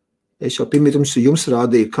 Es jau pirmīt jums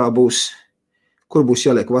rādīju, kā būs, kur būs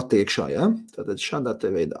jāliek vati iekšā, ja? Tātad šādā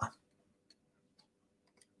te veidā.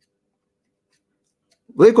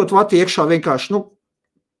 Liekot vati iekšā vienkārši, nu,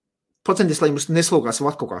 pacenties, lai jums neslokās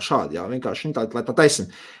vati kaut kā šādi, jā? Vienkārši tā, lai taisni,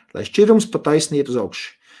 lai šķirums pa taisni iet uz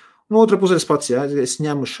augšu. Un otra pusē pats, jā? Es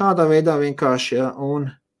ņemu šādā veidā vienkārši, jā,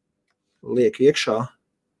 un lieku iekšā,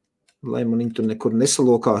 lai man viņi tur nekur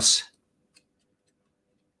nesalokās.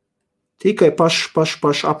 Tikai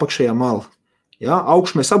paši apakšējā mala. Ja,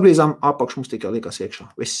 augšu mēs apgriezām, apakš mums tikai liekas iekšā.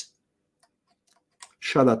 Viss.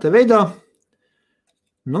 Šādā te veidā.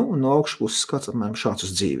 Nu, un no augšu puses skats apmēram šāds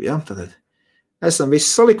uz dzīvi. Ja? Tad esam visi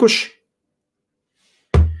salikuši.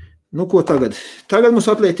 Nu, ko tagad? Tagad mums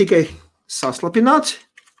atliek tikai saslapināt,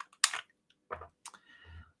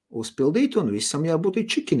 uzpildīt un visam jābūt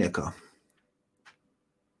čikiniekā.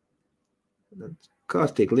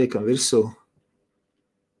 Kārtīgi liekam virsū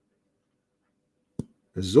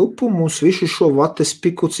zupu, mums visu šo vates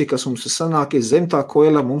pikuci, kas mums sanāk, ir zem tā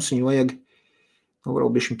koelā, mums viņu vajag,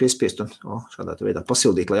 varbūt bišķi piespiest un šādā veidā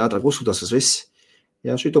pasildīt, lai ātrāk uzsūtās tas viss.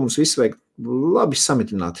 Jā, šito mums visu vajag labi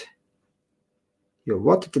samitināt. Jo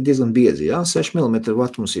vati tad diezgan biezi, jā, 6 mm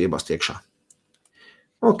vati mums ir iebāzt iekšā.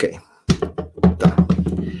 Ok, tā.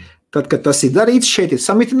 Tad, kad tas ir darīts, šeit ir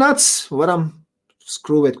samitināts, varam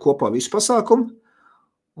skrūvēt kopā visu pasākumu.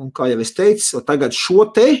 Un kā jau es teicu, tagad šo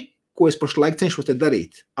te, ko es pašlaik cenšos te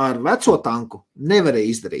darīt, ar veco tanku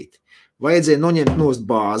nevarēju izdarīt. Vajadzēja noņemt nost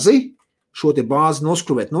bāzi, šo te bāzi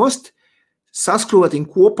noskrūvēt nost, saskrūvēt viņu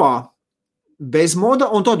kopā bez moda,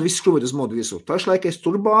 un tad visu skrūvēt uz modu virsū. Pašlaik es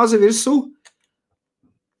tur bāzi virsū,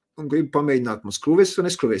 un gribu pamēģināt, man skrūvēsies vai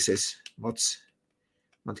neskrūvēsies.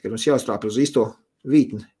 Man tikai mums jāuztrāpj uz īsto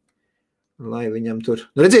vītni. Lai viņam tur...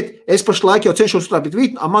 Nu, redziet, es pašlaik jau cenšos uztrāpīt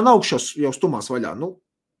vītni, man augšas jau stumās vaļā. Nu,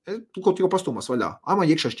 kaut jau pastumās vaļā. Man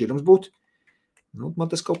iekšā šķirums būt. Nu, man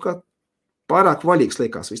tas kaut kā pārāk vaļīgs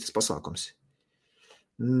liekas, viss tas pasākums.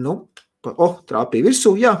 Nu, trāpīja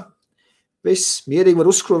virsū, jā. Viss mierīgi var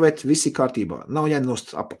uzskrūvēt, viss ir kārtībā. Nav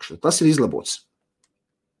jānost apakšu. Tas ir izlabots.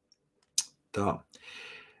 Tā.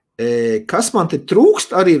 Kas man te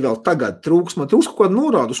trūkst, arī vēl tagad trūkst. Man trūkst kaut kādu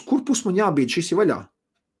norādu, uz kur pus man jābīd šis ir vaļā.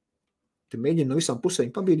 Te mēģinu no visām pusēm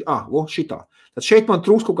pabīdi. Šitā. Tad šeit man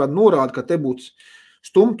trūks kaut kāda norāda, ka te būtu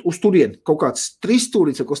stumt uz turien. Kaut kāds 3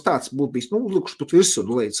 stūrīts, kaut tāds būtu bijis, uzlikuši pat virsū,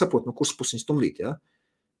 lai sapot, no kuras puses stumdīt, jā.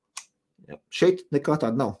 Šeit nekā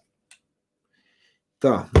tāda nav.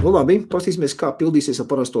 Tā, labi, pastīsimies, kā pildīsies ar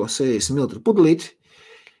parasto 60 ml pudelīti.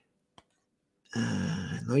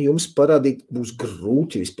 Jums parādīt būs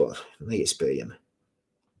grūti vispār, neiespējami.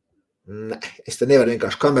 Nē, es te nevaru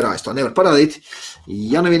vienkārši kamerā, es to nevaru parādīt.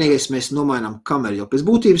 Ja nevienīgais mēs nomainām kameru, jo pēc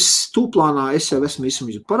būtības tūplānā es jau esmu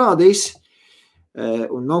visu parādījis,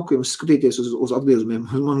 un nav, ka jums skatīties uz atgriezumiem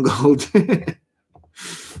uz manu galdu.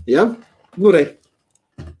 Ja? Nu, re.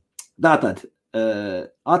 Tātad,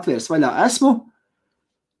 atvērs vaļā esmu,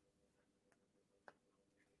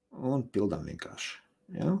 un pildām vienkārši.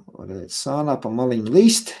 Ja? Varētu sānā pa maliņu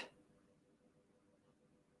līst.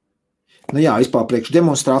 Nu jā, vispār priekš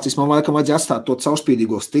demonstrācijas man laikam vajadzēja atstāt to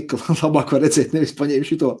caurspīdīgo stiklu. Labāk var redzēt, nevis paņēmu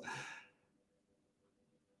šito.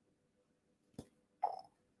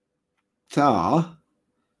 Tā.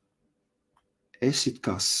 Es it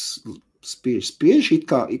kā spiež, it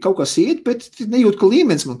kā kaut kas iet, bet nejūt, ka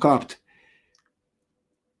līmenis man kāpt.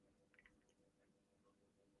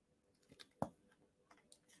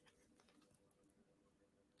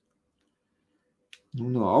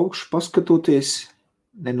 No augšu paskatoties...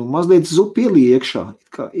 mazliet zupi ielīja iekšā.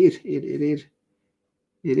 Kā ir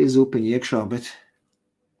zupiņa iekšā, bet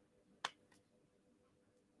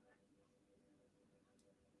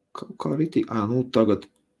kaut kā ritīgi. Tagad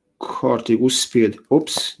kārtīgi uzspied.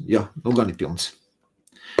 Jā, gan ir pilns.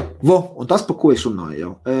 Un tas, pa ko es runāju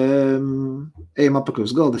jau. Ejam apakaļ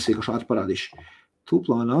uz galda, es vienkārši ātri parādīšu.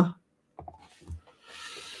 Tūplānā.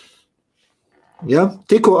 Ja,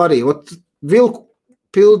 tikko arī, vilku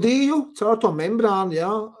pildīju caur to membrānu,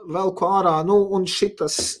 jā, velku ārā, un šis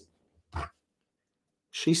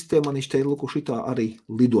te man te luku šitā arī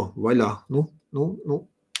lido vaļā.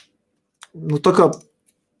 Tā kā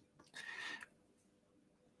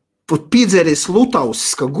pat piedzēries lutaus,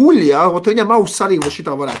 ka guļ, jā, viņam auss arī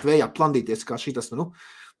šitā varētu vējā plandīties, kā šitas,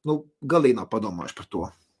 galīnā padomājuši par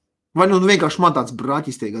to. Vai vienkārši man tāds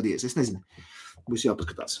brāķis tie gadies, es nezinu, būs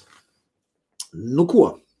jāpaskatās.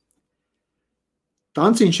 Ko?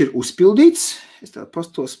 Tanciņš ir uzpildīts. Es tā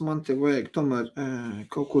pastos, man te vajag tomēr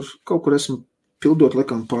kaut kur esmu pildot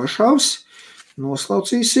laikam pāršāvs.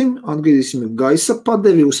 Noslaucīsim, atgriezīsim gaisa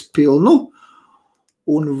padevi uz pilnu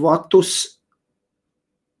un vatus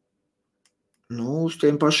uz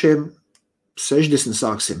tiem pašiem 60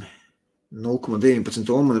 sāksim. 0,19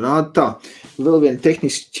 ohm man rāda tā. Vēl viena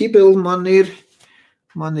tehniska ķibela man ir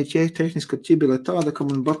tehniska ķibela tāda, ka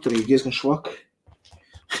man baterija diezgan švaka.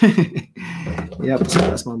 Jā,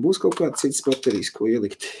 paskatās, man būs kaut kāds cits baterijas, ko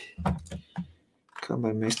ielikt.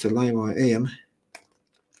 Kamēr mēs te laivā ejam.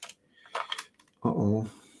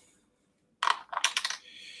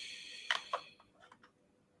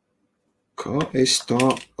 Kā es tā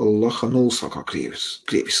laha nulsā, kā krievis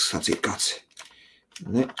sacīt kāds.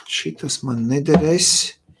 Ne, šitas man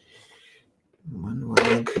nederēs. Man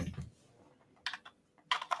vajag...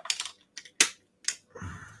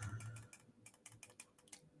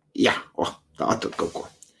 Jā, tā tad kaut ko.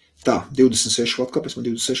 Tā, 26 vati, kāpēc man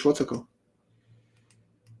 26 vati atkal?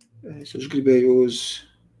 Es gribēju uz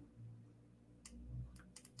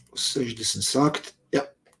 60 sākt. Jā,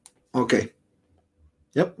 ok.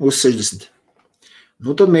 Jā, uz 60.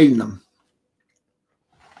 Tad mēģinām.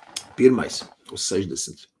 Pirmais. uz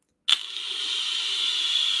 60.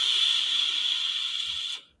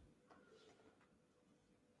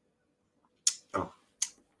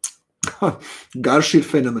 Garš ir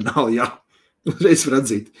fenomenāli, jā. Uzreiz var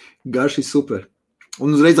atzīt. Garš ir super.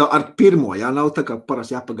 Un uzreiz ar pirmo, jā, nav tā kā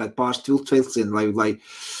parasti jāpagaida pāris vilcieni, lai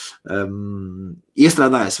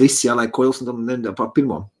iestrādājas viss, jā, lai koils un tam nedara pār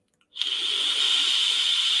pirmo.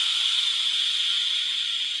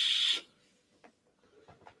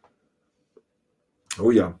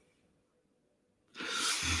 Jā.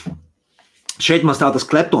 Šeit man stāv tas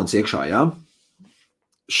kleptons iekšā, jā.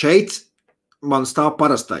 Šeit man stāv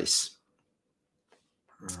parastais.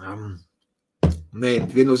 Nē,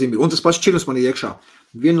 viennozīmīgi. Un tas pats čirums man ir iekšā.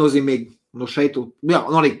 Viennozīmīgi, nu šeit, jā,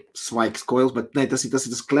 un arī svaigs koils, bet nē, tas ir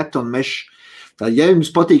tas klepton mešs. Tā, ja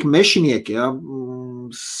jums patīk mešinieki, jā,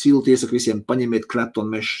 silti iesaku visiem, paņemiet klepton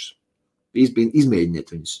mešus.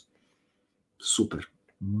 Izmēģiniet viņus. Super.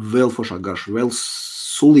 Vēl foršāk garš, vēl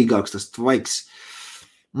sulīgāks tas tvaiks.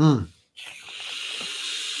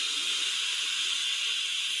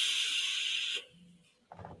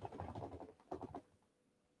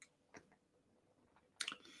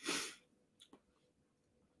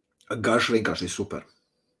 Garš vienkārši ir super.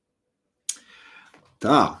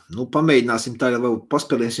 Tā, nu pamēģināsim tagad vēl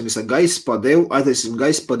paspēlēsim visā gaisa padevu, aiztaisim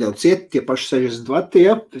gaisa padevu ciet, tie paši 60 vati,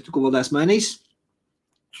 ja, tad tu ko vēl neesmu mainījis.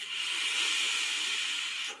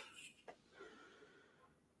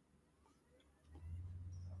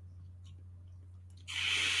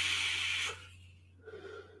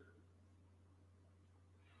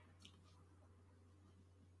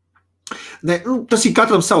 Ne, nu, tas ir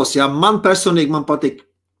katram savs, jā, man personīgi man patīk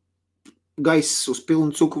gaiss uz pilnu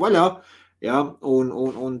cuku vaļā, jā,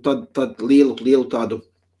 un tad lielu tādu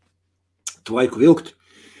tvaiku vilkt.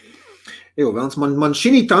 Jo, vēlams, man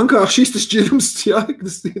šī tankā šis tas šķirums, jā,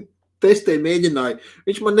 tas testē mēģināja.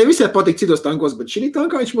 Viņš man nevisai patīk citos tankos, bet šī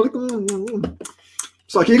tankā viņš man lika,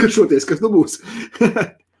 sāk iekaršoties, kas nu būs.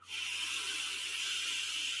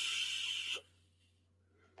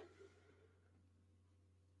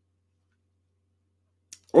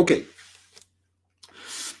 Ok.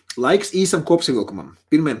 Laiks īsam kopsavilkumam.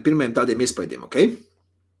 Pirmajiem tādiem iespaidiem, ok?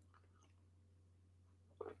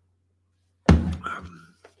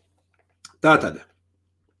 Tātad.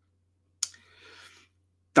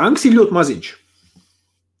 Tanks ir ļoti maziņš.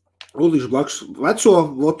 Uldīšu blakus veco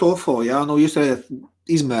WOTOFO, jā, nu jūs redzat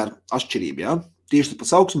izmēra atšķirību, jā. Tieši tas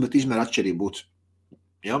pats augsts, bet izmēra atšķirība būtu,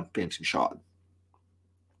 jā, piemēram šādi.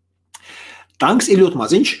 Tanks ir ļoti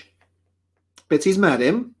maziņš. Pēc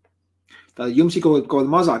izmēriem. Tad jums ir kaut kāda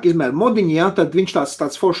mazāk izmēra modiņa, ja, tad viņš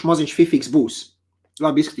tāds foršs maziņš fifīgs būs.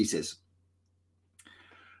 Labi izskatīsies.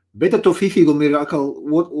 Bet ar to fifīgumu ir atkal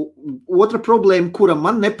otra problēma, kura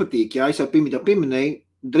man nepatīk, ja, es jau pieminēju,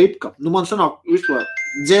 dripka. Nu, man sanāk vispār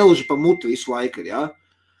dzelži pa mutu visu laiku, ja.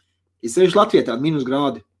 Es sevišķi Latvijā tādi minus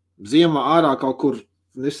grādi. Ziemā ārā kaut kur,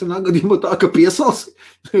 nesanāk gadījumā tā, ka piesals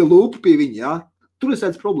lūpu pie viņa, ja. Tur es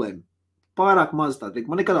redzu problēmu. Pārāk maz tā dripka.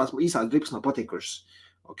 Man nekādās īsās dripas nav patikušas.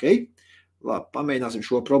 Ok? Labi, pamēģināsim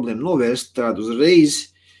šo problēmu novērst tādu uzreiz.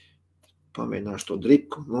 Pamēģināšu to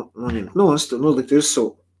dripku noņemt nost un uzlikt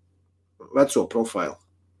virsū veco profilu.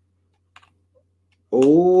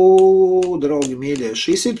 Draugi mīļie,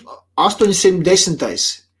 šis ir 810.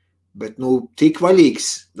 Bet, nu, tik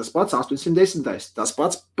vaļīgs. Tas pats 810. Tas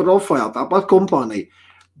pats profile, tāpat kompānija.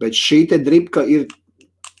 Bet šī te dripka ir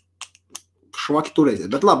švaki turēties.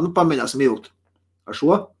 Bet labi, nu, pamēģināsim ilgt ar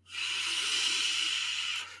šo.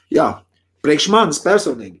 Jā. Priekš manis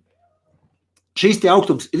personīgi. Šīs te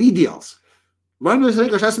augstums ir ideāls. Vai nu es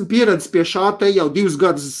vienkārši esmu pieredzis pie šā te jau 2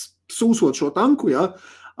 gadus sūsot šo tanku, jā,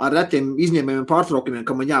 ar retiem izņēmējiem pārtraukumiem,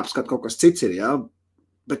 ka man jāapskat kaut kas cits ir, jā.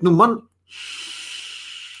 Bet, nu, man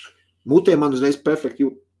mutē man uzreiz perfekts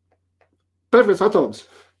atoms.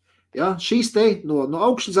 Jā, šīs te no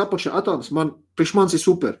augšas apakšā atoms priekš manis ir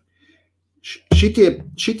super.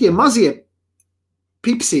 Šitie mazie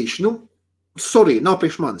pipsīši, nu, sorry, nav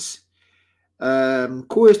priekš manis.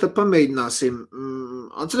 Ko es tad pamēģināsim?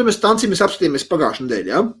 Atceramies, tanciņu mēs apskatījāmies pagājušajā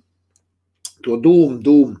nedēļā, ja? To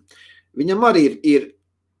dūmu. Viņam arī ir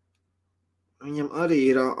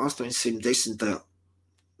 810.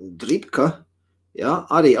 dripka, ja?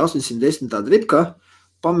 Arī 810. dripka.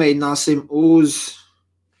 Pamēģināsim uz,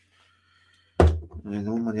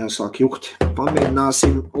 nu, man jāsāk jukt,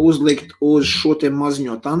 pamēģināsim uzlikt uz šo te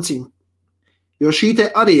maziņo tanciņu, jo šī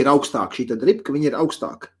te arī ir augstāka, šī te dripka, viņa ir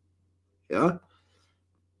augstāka. Ja?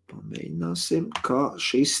 Pamēģināsim, kā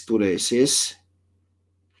šis turēsies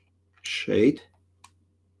šeit.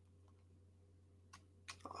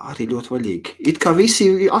 Arī ļoti vaļīgi. It kā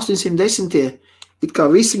visi 810. it kā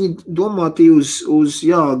visi viņi domāti uz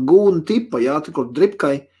gūnu tipa, jā, tā kaut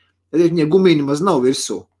dripkai, tad viņai gumija maz nav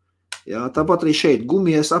virsū. Jā, tāpat arī šeit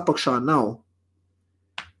gumijas apakšā nav.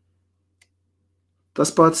 Tas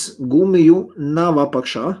pats gumiju nav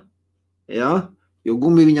apakšā, jā, jo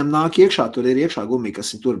gumija viņam nāk iekšā, tur ir iekšā gumija,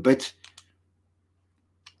 kas ir tur, bet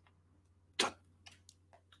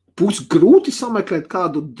būs grūti sameklēt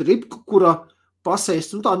kādu dripku, kurā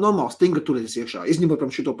pasēst, tā normāli stinga turēties iekšā, izņemot,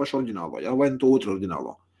 protams, šito pašu oriģinālo, jā, vai to otru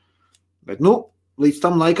oriģinālo. Bet, līdz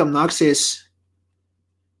tam laikam nāksies,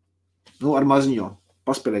 ar maziņo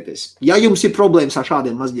paspēlēties. Ja jums ir problēmas ar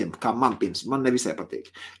šādiem mazņiem, kā man nevisai patīk.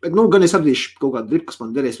 Bet, gan es atradīšu kaut kādu dripu, kas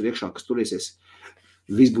man derēs tur iekšā, kas turēsies,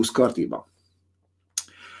 viss būs kārtībā.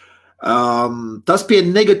 Tas pie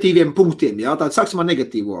negatīviem punktiem, jā, tātad sāksim ar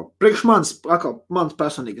negatīvo. Priekš mans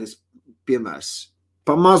personīgais piemērs.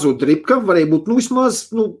 Pa mazu dripka varēja būt, vismaz,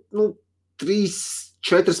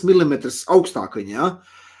 3-4 mm augstāk viņa, jā.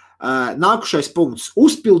 Nākušais punkts.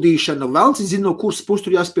 Uzpildīšana, velns, zinu, no kuras puses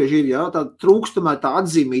tur jāspiež ir, jā, tā trūkstumē tā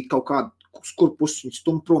atzīmīt kaut kādu, kur puses viņi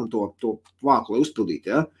stum prom to vāku, lai uzpildīt,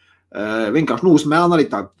 jā. Vienkārši, uz melna arī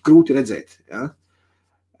tā grūti redzēt, jā.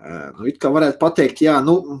 It kā varētu pateikt, jā,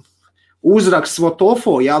 uzraksts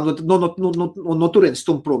WOTOFO, jā, no turienes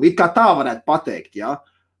stum prom. It kā tā varētu pateikt, jā.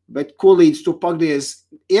 Bet ko līdz tu pagriez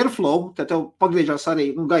airflow, tad tev pagriežās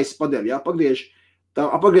arī, gaisa padēļ, jā,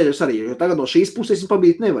 pagriežas arī, jo tagad no šīs puses viņi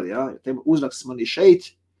pabīt nevar, jā, te uzraksts man ir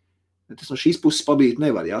šeit, tas no šīs puses pabīt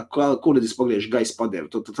nevar, jā, kur līdz es pagriežu gaisa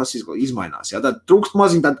padēļ, tas izmainās, jā, tad trūkst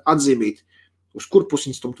maziņ tad atzīmīt, uz kur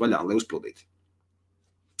pusi viņi stumt vaļā, lai uzpildītu.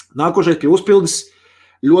 Nākošais pie uzpildes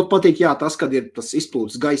ļoti patīk, jā, tas, kad ir tas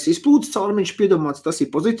izplūdes, gaisa izplūdes caurumiņš piedomāts, tas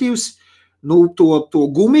ir pozitīvs, to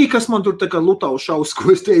gumiju, kas man tur tā kā lutau šaus, ko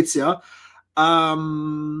es teicu, jā,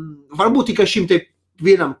 varbūt tikai šim te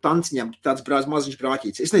vienam tanciņam tāds maziņš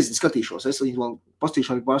brāķīts. Es nezinu, skatīšos, es viņu vēl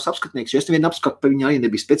pastīšu arī pāris apskatnieks, jo es nevienu apskatu, pa viņu arī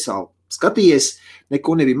nebija speciāli skatījies,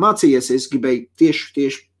 neko nebija mācījies, es gribēju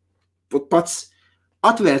tieši pats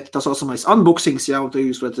atvērt tā saucamais unboxings, jā, un tad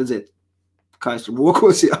jūs varat redzēt, kā es tur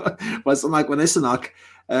mokos, jā, vai sanāk, vai nesanāk,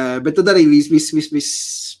 bet tad arī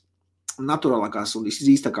viss naturālākās un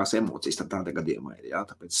īstākās emocijas tādā gadījumā ir, jā,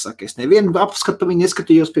 tāpēc es saku, es nevienu apskatu viņu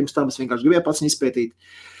neskatījos pirms tam, es vienkārši gribēju pats viņu izpētīt,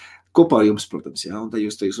 kopā ar jums, protams, jā, un tad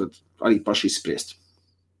jūs varat arī paši izspriest.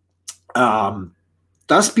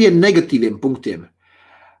 Tas pie negatīviem punktiem.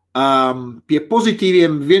 Pie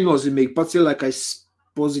pozitīviem viennozīmīgi pats lielākais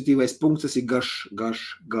pozitīvais punkts, tas ir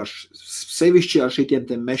garš. Sevišķi ar šitiem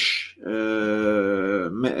te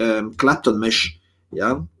Clapton mesh,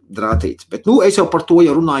 jā, drātīt. Bet, es jau par to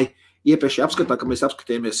jau runāju iepriekšējā apskatā, ka mēs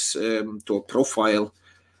apskatījāmies to Profile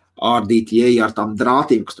RTA ar tām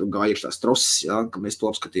drātīm, kas tur gāja iekšā troses, jā, ka mēs to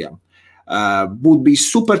apskatījām. Būtu bijis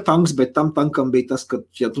super tanks, bet tam tankam bija tas, ka,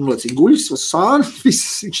 ja tu noliec guļus vai sāni,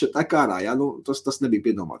 viņš ir tā kārā, jā, tas nebija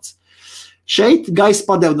piedomāts. Šeit gaisa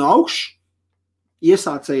padev no augšu,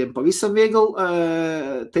 iesācējiem pavisam viegli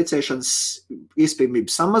tecēšanas iespējamību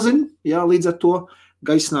samazina, jā, līdz ar to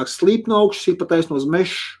gaisa nāk slīp no augšas, ir pataisno uz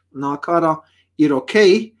mešu, nāk ārā, ir ok.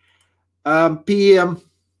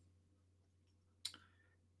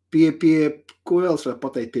 Ko vēl es varu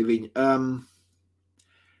pateikt pie viņa?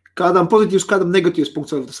 Kādam pozitīvs, kādam negatīvs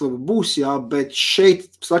punkts vēl tas vēl būs, jā, bet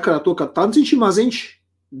šeit sakarā to, ka tanciņš ir maziņš,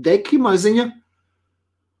 deki maziņa,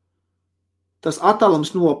 tas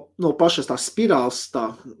attālums no pašas tās spirāls,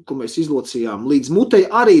 ko mēs izlocījām, līdz mutei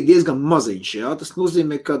arī diezgan maziņš, jā. Tas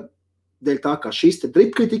nozīmē, ka dēļ tā, ka šis te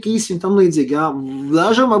dripka ir tik īsi un tam līdzīgi, jā,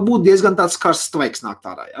 dažam var būt diezgan tāds karsts tvaiks nāk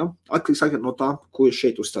tārā, jā. Atklīgi sakot no tā, ko jūs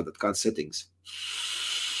šeit uzstādāt, kādas settings.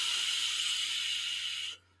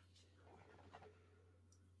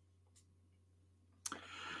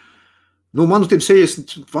 Man uz tiem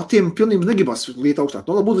 60 vatiem pilnīgi negribas lieta augstāk.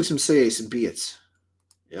 Labi, liksim 65.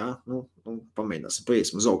 Jā, pamēģināsim,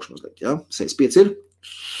 paiesim uz augšu mazliet, jā. 65 ir.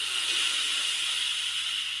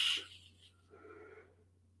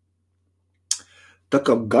 Tā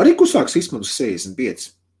kā gariku sāks izsman uz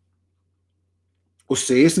 65. Uz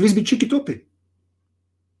 60 viss bija čiki topi.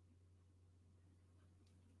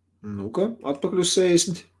 Atpakaļ uz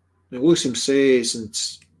 60. Liksim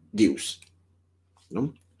 62.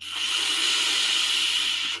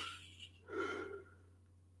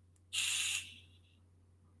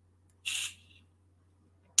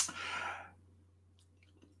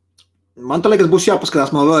 Man tā liekas, būs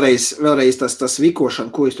jāpaskatās man vēlreiz tas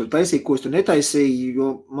vikošana, ko es tur taisīju, ko es tur netaisīju, jo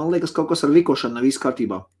man liekas, kaut kas ar vikošanu nav viss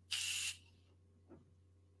kārtībā.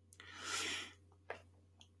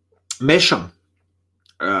 Mešam.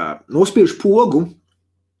 Nospiež pogu,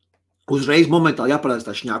 uzreiz momentāli jāparādās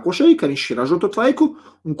tā šņākošai, ka viņš ir ražotot laiku,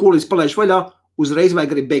 un ko līdz palaiž vaļā, uzreiz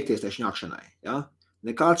vajag arī beigties tai šņākšanai, ja?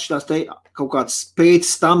 Nekāds šitās te kaut kāds pēc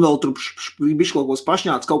tam vēl tur bišķilokos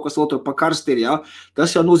pašņāts, kaut kas vēl tur pa karsti ir, ja?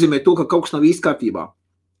 Tas jau nozīmē to, ka kaut kas nav īsti kārtībā.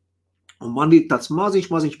 Un man ir tāds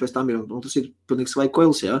maziņš pēc tam ir, un tas ir pilnīgi svaigi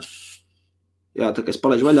koils, ja? Jā, tā kā es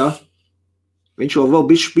palaižu vaļā, viņš vēl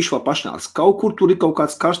bišķi vēl pašņāts. Kaut kur tur ir kaut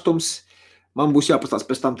kāds karstums, man būs jāpastāst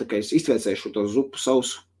pēc tam, tā kā es iztvēcēšu to zupu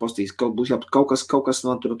sausu, pastīs, kaut kas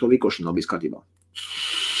man tur to vīkošana nav bijis kārtībā.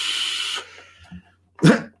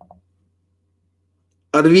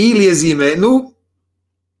 Ar vīli iezīmē,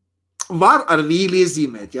 var ar vīli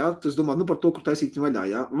iezīmēt, jā, tas domā, par to, kur taisīt vaļā,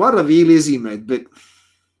 jā, var ar vīli iezīmēt, bet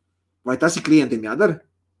vai tas ir klientiem jādara?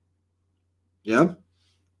 Jā?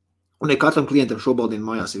 Un ne katram klientam šobrīd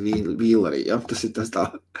mājās ir vīli arī, jā, tas ir tas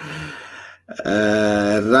tā.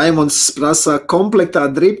 Raimonds prasa, komplektā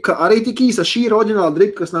dripka arī tik īsa, šī ir oriģināla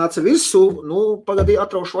dripka, kas nāca virsū, pagadī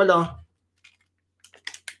atraušu vaļā.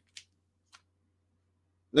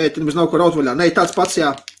 Nē, tad mums nav ko raut vaļā. Nē, tāds pats, jā,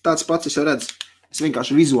 tāds pats es jau redzu. Es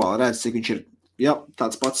vienkārši vizuāli redzu, cik viņš ir. Jā,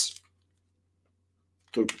 tāds pats.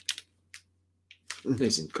 Tur,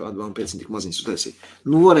 nezinu, kādu vēl pēc tik maziņas uztaisīja.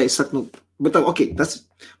 Varēja saku, bet tā, ok, tas,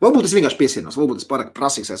 varbūt es vienkārši piesienos, varbūt es pārāk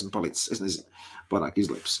prasīgs esmu palicis, es nezinu, pārāk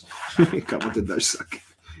izlieps, kā man te daži saka.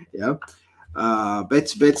 Jā,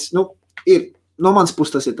 bet, ir, no mans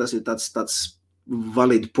puses tas ir tāds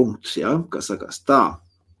valid punkts, jā, kā sakās, tā.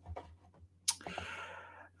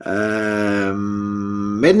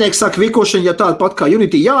 Mednieks saka, vikošana, ja tāda pat kā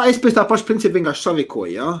Unity. Jā, es pēc tā paša principu vienkārši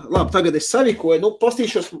savikoju, jā. Labi, tagad es savikoju,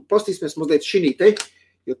 pastīsimies mazliet šinī te,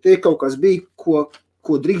 jo te kaut kas bija,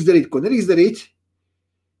 ko drīkst darīt, ko nedrīkst darīt.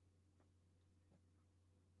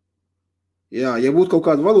 Jā, ja būtu kaut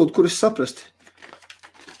kāda valoda, kur es saprast.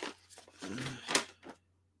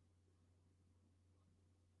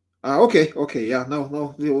 Ok, jā,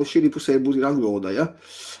 nav, šī pusē būs angļu valodā, jā.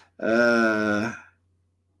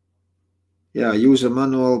 Jā, user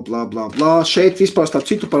manual, blā. Šeit vispār starp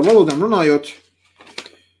citu par valodām runājot,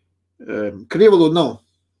 krievu valoda nav.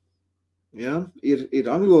 Jā, ir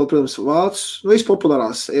angļu valoda, protams, vācu,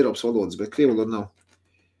 vispopulārās Eiropas valodas, bet krievu valoda nav.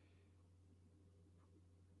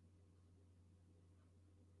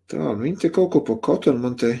 Tā, viņi te kaut ko pa kotonu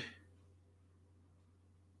man te.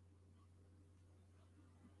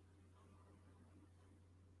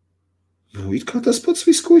 It kā tas pats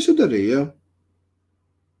viss, ko es jau darīju, jā.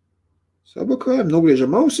 Sabakājam,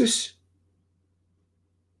 nogriežam ausis.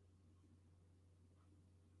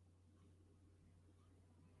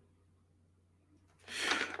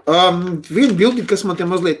 Viena bildi, kas man te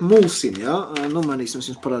mazliet mulsina, jā. Manīsim, es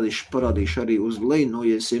jums parādīšu arī uz leju,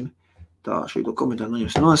 noiesim. Tā, šīto komentāru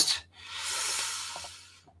noņems nost.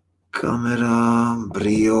 Kamerā,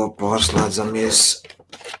 brio, pārslēdzamies.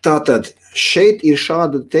 Tātad, šeit ir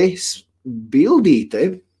šāda te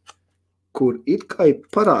bildīte, kur it kā ir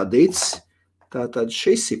parādīts, tātad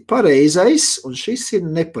šis ir pareizais un šis ir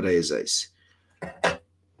nepareizais.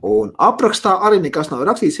 Un aprakstā arī nekas nav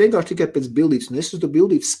rakstīts, vienkārši tikai pēc bildītes. Un es uz to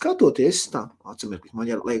bildītes skatoties, tā, atsamirkli, man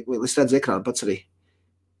lai es redzu ekrānu pats arī.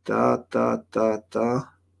 Tā.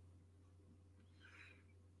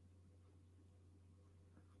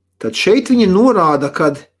 Tad šeit viņi norāda,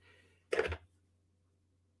 kad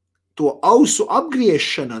to ausu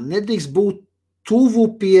apgriešana nedrīkst būt tuvu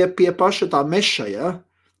pie paša tā meša, ja?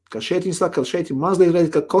 Ka šeit viņi saka, ka šeit ir mazliet redz,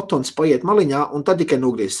 ka kotons paiet maliņā un tad tikai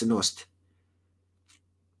nogriezsi nost.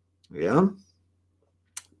 Ja?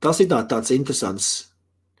 Tas ir tāds interesants.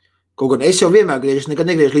 Kaut gan es jau vienmēr griežu, nekad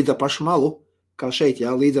negriežu līdz ar pašu malu, kā šeit,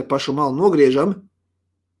 ja? Līdz ar pašu malu nogriežam.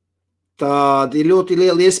 Tad ir ļoti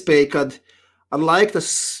liela iespēja, kad ar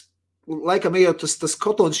laikam ejot tas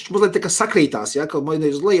kotons, viņš mazliet tā kā sakrītās, ja, kaut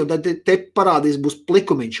mazliet uz leju, un tad te parādīs būs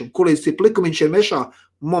plikumiņš, un kur līdz tie plikumiņš ir mešā,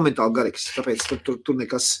 momentāli garīgs, tāpēc tur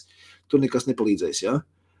nekas nepalīdzēs, ja.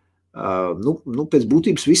 Pēc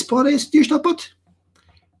būtības vispārējais tieši tāpat.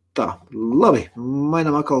 Tā, labi,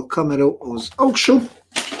 mainām atkal kameru uz augšu.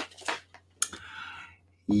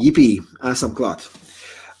 Jipī, esam klāt.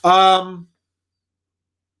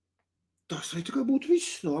 Tas arī tā kā būtu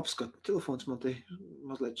viss no apskata. Telefons man te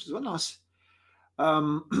mazliet zvanās.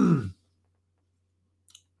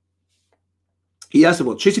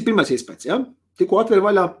 Jāsaprot, šis ir pirmais iespējas, ja? Tikko atvēru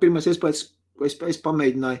vaļā, pirmais iespējas, ko es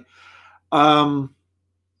pamēģināju.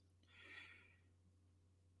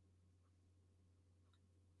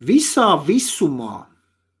 Visā visumā,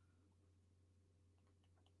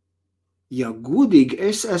 ja godīgi,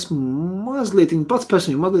 es esmu mazliet, pats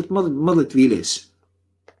personīgi, mazliet vīlies.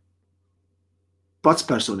 Pats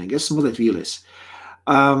personīgi, es esmu mazliet vīlies.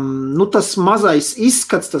 Tas mazais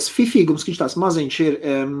izskats, tas fifīgums, viņš tās maziņš ir,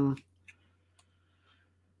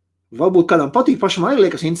 Varbūt kādām patīk, pašam arī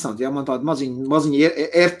liekas interesanti, man tādi maziņi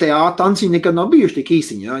RTA tanciņi nekad nav bijuši tik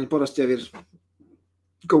īsiņi, viņi parasti jau ir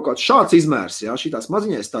kaut kāds šāds izmērs, šitās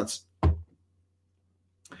maziņais tāds.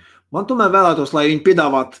 Man tomēr vēlētos, lai viņi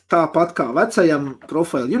piedāvātu tāpat kā vecajam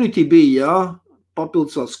Profile Unity bija,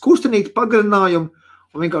 papildus vēl skurstenīti pagarinājumu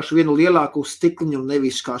un vienkārši vienu lielāku stikliņu,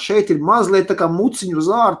 nevis kā šeit ir mazliet tā kā muciņu uz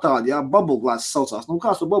āru tādi, bubble glass saucās.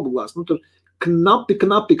 Kāds to bubble glass? Tur knapi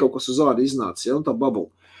kaut kas uz āru iznāca, un tā bubble.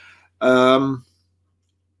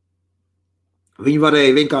 Viņi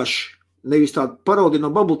varēja vienkārši nevis tādu parodiju no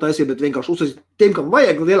bubble taisīt, bet vienkārši uztaisīt tiem, kam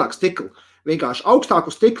vajag lielāku stiklu. Vienkārši augstāku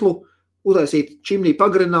stiklu, uztaisīt čimnī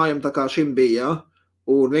pagarinājumu, tā kā šim bija,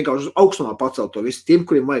 un vienkārši augstumā pacelt to visu tiem,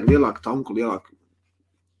 kuriem vajag lielāku tanku, lielāku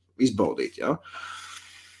izbaudīt,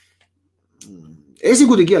 Es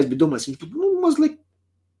godīgi, es biju domājis, viņš būtu mazliet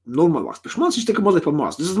normālāks. Priekš man viņš tika mazliet pa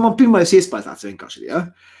maz. Tas man pirmais iespējas tāds vienkārši ir,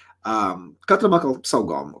 Katram atkal savu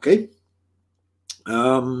galmu, ok?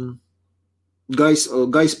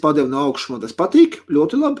 Gaisa padev no augšu, man tas patīk,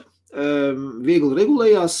 ļoti labi. Viegli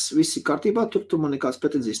regulējās, viss ir kārtībā, tur man nekāds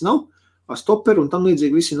pretenzijas nav. Ar stoperu un tam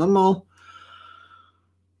līdzīgi viss ir normāli.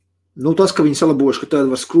 Tas, ka viņi salabojuši, ka tad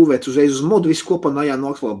var skrūvēt uzreiz uz modu, visu kopā nojāt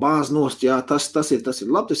vēl bāzi nost, tas ir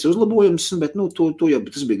labi, tas ir uzlabojums, bet to jau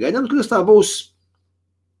tas bija gaidām, ka tas tā būs.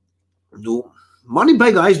 Man ir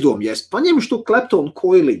baigā aizdoma, ja es paņemšu to kleptonu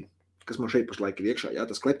koiliņu, kas man šeit pašlaik ir iekšā,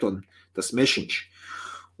 tas kleptonu, tas mešiņš,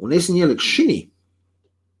 un es viņu ieliku šinī,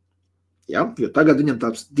 jo tagad viņam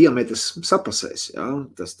tāds diametrs sapasēs,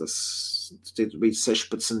 tas bija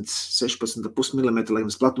 16,5 mm, lai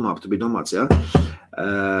mums platumā bija domāts,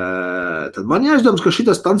 tad man jāizdomas, ka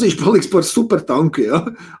šitas tanciņš paliks par super tanku,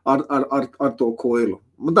 ar to koilu.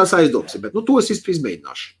 Man tās aizdomas ir, bet to es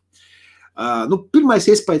izmēģināšu. Pirmais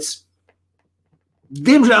iespējas,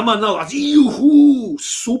 diemžēl man nav tāds,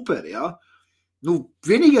 super,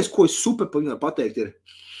 vienīgais, ko es super par viņu pateikt, ir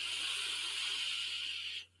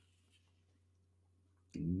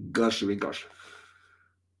garši vienkārši.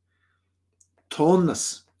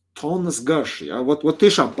 Tonas garši,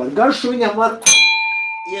 tiešām par garšu viņam var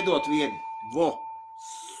iedot vienu.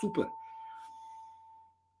 Super.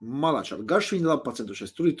 Malāčā, garši viņi labi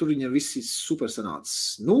pacentušies, tur viņam viss ir super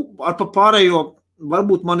sanācis. Ar pārējo,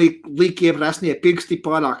 varbūt mani līkie resnie pirksti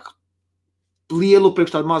pārāk lielu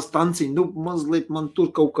priekš tādu mazu tanciņu, mazliet man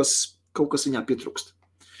tur kaut kas viņā pietrukst.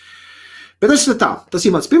 Bet tas ir tā, tas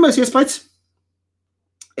ir mans pirmais iespējas.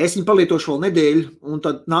 Es viņu palietošu vēl nedēļu, un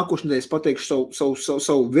tad nākošu nedēļu pateikšu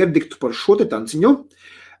savu verdiktu par šo te tanciņu.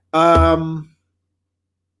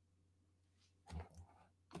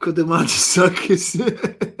 Kad man tas sakas?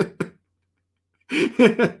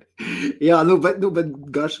 Bet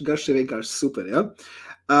garš ir vienkārši super,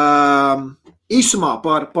 Īsumā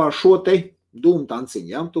par šo te dūmu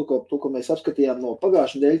tanciņu, To, ko mēs apskatījām no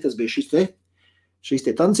pagājušā nedēļa, tas bija šis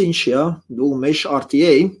te tanciņš, dūmu M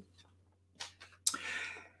RTA.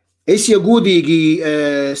 Es, ja godīgi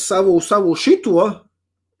savu šito,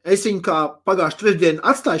 es viņu kā pagājušu trešdienu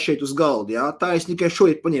atstāju šeit uz galda, tā es tikai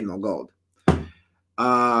šoiet paņēmu no galda.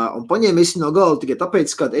 Un paņēmu es viņu no galda tikai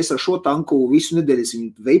tāpēc, ka es ar šo tanku visu nedēļu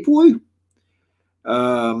viņu veipoju.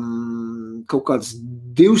 Kaut kāds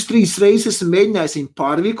 2-3 reizes esmu mēģinājis viņu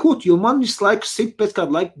pārvikot, jo man visu laiku sit pēc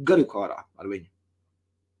kādu laiku garjukārā ar viņu.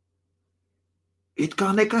 It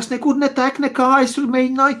kā nekas nekur netek, nekā es tur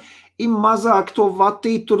mēģināju. Ir mazāk to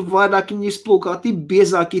vatīt, tur vairāk viņi izplūkāt, ir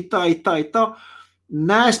biezāk, ir tā.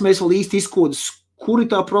 Neesmu es vēl īsti izkodis, kur ir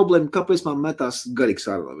tā problēma, kāpēc man metās garīgs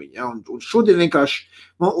ārā viņa. Un šodien vienkārši,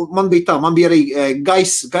 man bija arī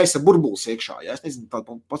gaisa burbulis iekšā. Es nezinu,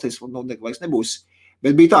 pateicis, vairs nebūs.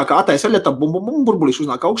 Bet bija tā, ka atais aļa, tā burbulis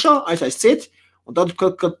uznāk augšā, aizais ciet, un tad,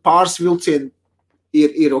 kad pāris vilcieni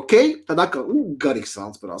ir ok, tad atkal garīgs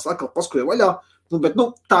sāns parās, atkal paskurie vaļā, bet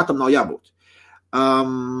tā tam nav jābūt.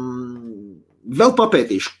 Vēl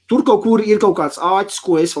papētīšu. Tur kaut kur ir kaut kāds āķis,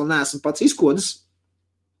 ko es vēl neesmu pats izkodis.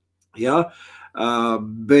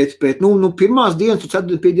 Bet pirmās dienas, tu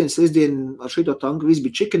ceturtdien, piekdienas, sestdien ar šito tanku viss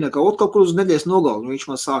bija čikina, kaut kur uz nedēļas nogalu. Viņš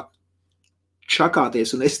man sāk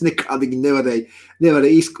čakāties, un es nekādi nevarēju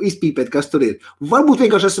izpīpēt, kas tur ir. Varbūt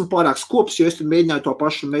vienkārši esmu pārāk skops, jo es tur mēģināju to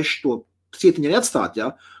pašu mešu, to sietiņu arī atstāt.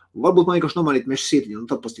 Varbūt man vienkārši nomainīt mešu sietiņu,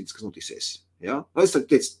 un tad pastīties, kas notiksies. Es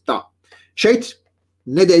teicu tā. Šeit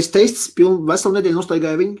nedēļas tests, veselu nedēļu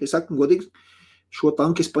nostaigāju viņu, es saku godīgi, šo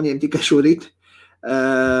tanku es paņēmu tikai šorīt.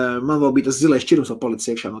 Man vēl bija tas zilais šķirums vēl palicis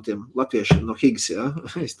iekšā no tiem latviešiem, no Higgs,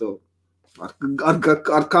 Es to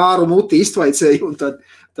ar kāru muti iztvaicēju un tad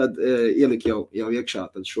ieliku jau iekšā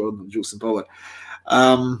tad šo Juice and Power.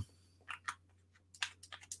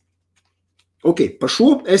 Ok, par šo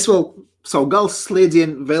es vēl savu gals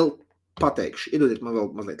slēdzienu vēl pateikšu. Iedodiet man vēl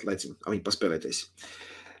mazliet laiciņu, viņi paspēlēties.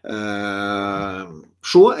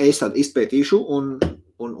 Šo es tad izpētīšu un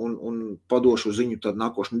padošu ziņu tad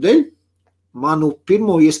nākošu nedēļu. Manu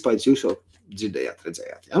pirmo iespējas jūs jau dzirdējāt,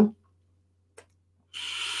 redzējāt, ja?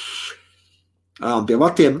 Un pie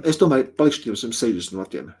vatiem, es tomēr palikšu jums 60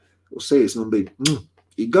 vatiem. Uz 60 man bija,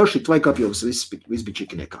 garši tvaik apjoms, viss bija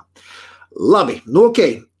čikiniekā. Labi, nu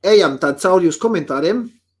okei, ejam tā cauri jūs komentāriem.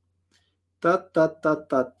 Tā.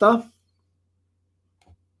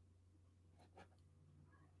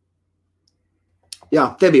 Jā,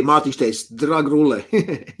 te bija Mārtiņš teicis, drag rulle.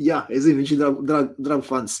 Jā, es zinu, viņš ir drag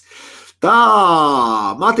fans. Tā,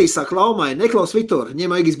 Matīs saka, Laumai, neklaus Viktor,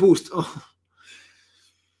 ņem aigis būst.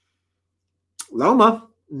 Laumā,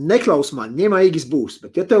 neklaus man, ņem aigis būst,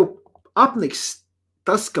 bet ja tev apniks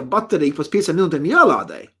tas, ka baterija pēc 5 minūtēm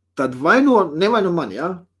jālādē, tad nevaino man, jā?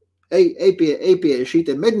 Ej pie šī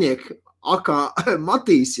te mednieka, akā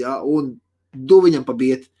Matīs, jā, un do viņam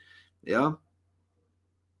pabiet, jā?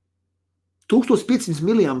 1500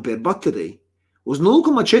 mAh baterija uz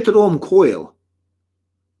 0,4 ohmu koilu,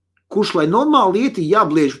 kurš, lai normāli lieti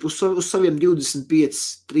jābliež uz saviem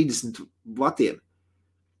 25-30 vatiem,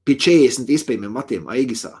 pie 40 iespējamiem vatiem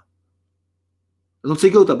aigisā. Nu,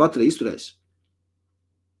 cik ilgi tā baterija izturēs?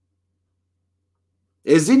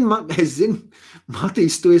 Es zinu,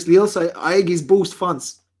 Matīs, tu esi liels aigis boost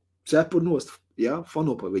fans. Cepur nost, jā,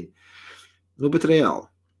 fano pa viņu. Nu, bet reāli.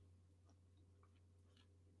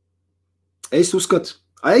 Es uzskatu,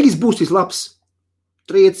 aigis boost ir labs.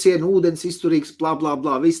 Triecienu, ūdens izturīgs, blā,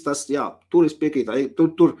 viss tas, jā, tur es piekrītu,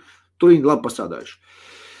 tur viņi labi pastrādājuši.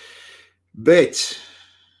 Bet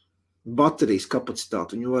baterijas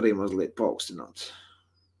kapacitāti viņu arī mazliet paaugstināt.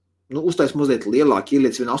 Nu, uztais mazliet lielāk,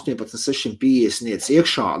 ieliec vien 18650 niec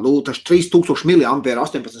iekšā, taču 3000 mAh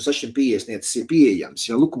 18650 niec ir pieejams,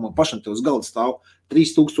 ja, man pašam te uz galda stāv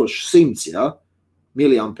 3100, ja,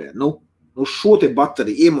 mAh. Nu, šo te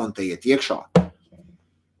bateriju iemontējiet iekšā.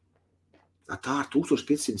 Tā ar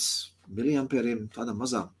 1500 mAh tādām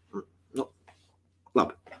mazām. Nu,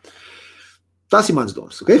 labi. Tas ir mans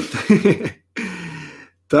domas, ok?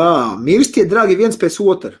 Tā, mirst tie dragi viens pēc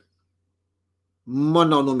otra. Man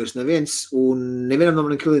nav nomirs neviens, un nevienam no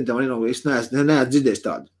maniem klientiem es neesmu dzirdējis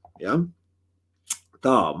tādu. Ja?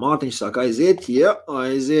 Tā, Mārtiņš sāk aiziet, ja,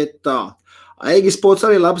 aiziet tā. Aigis pods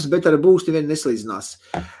arī labs, bet ar būstu nevienu neslīdzinās.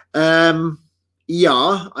 Jā,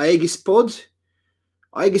 Aigis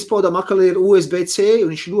podam akali ir USB-C, un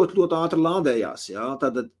viņš ļoti ātri lādējās. Ja?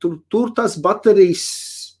 Tātad tur tas baterijas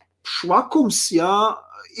švakums, jā,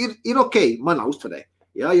 ir ok, manā uztverē.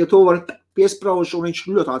 Ja? Jo to var piesprauž, un viņš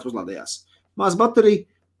ļoti ātri uzlādējās. Mās baterija,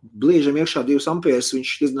 bliežam iekšā 2 amperes, viņš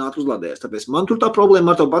diezgan ātri uzlādējās. Tāpēc man tur tā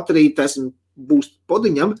problēma ar to bateriju, taisim būst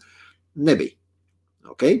podiņam, nebija.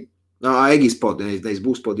 Ok? Aigis pod, nevis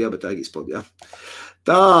būst pod, jā, bet aigis pod, jā.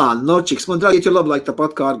 Tā, nočiks, man dragi, ir labi laik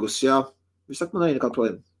tāpat kā Argus, jā. Viņš saka, man arī nekāda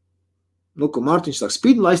problēma. Nu, ko Mārtiņš saka,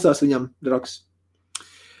 spīdu laistās viņam, drags.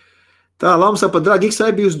 Tā, Lamsā par drag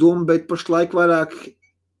XI bija uz domu, bet pašlaik vairāk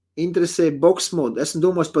interesē box mode. Esmu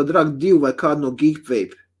domājis par drag 2 vai kādu no Geek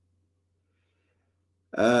Vape.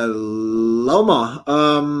 Laumā,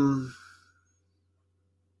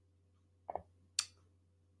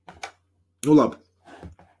 nu labi,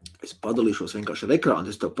 es padalīšos vienkārši ar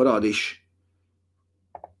ekrānu, es tev parādīšu,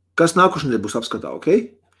 kas nākošanai būs apskatā, ok?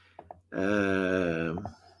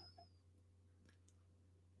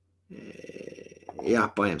 Jā,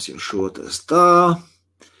 paņemsim šo tas tā.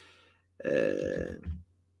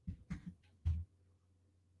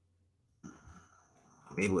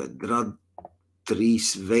 Mīlēt, grad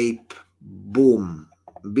 3 vape, boom,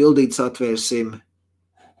 bildītas atvērsim.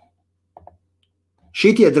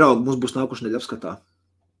 Šitie draugi mums būs nākošanai apskatā.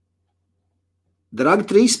 Dragi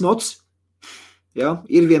 3 mods, jā,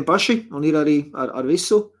 ir vien paši un ir arī ar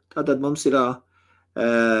visu. Tātad mums ir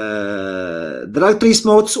drag 3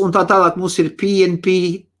 mods un tā tālāk mums ir PNP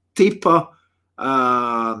tipa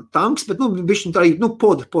tanks, bet, bišķiņ tā arī,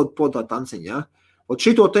 pod tā tanciņa, jā. Un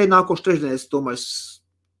šito te nākošu trešdien es domāju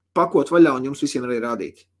pakot vaļā un jums visiem arī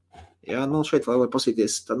rādīt. Jā, šeit vēl var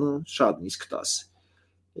pasīties, tā, šādi izskatās.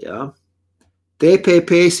 Jā.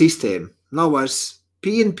 TPP sistēma. Nav vairs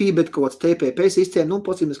PNP, bet kaut kāds TPP sistēma,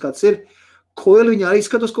 pacīmies kāds ir. Koili viņa arī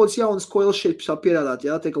skatos kaut kāds jaunas koilas šeit pierādāt,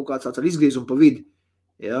 jā, te kaut kāds tāds ar izgriezumu pa vidi.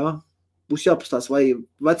 Jā, būs jāpastās, vai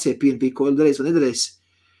vecie PNP koili darēs vai nedarēs.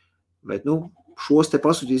 Bet, šos te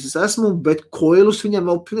pasūtīs es esmu, bet koilus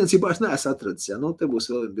viņam vēl principā es neesmu atradis, jā, te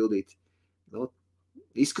būs vēl vien bildīti.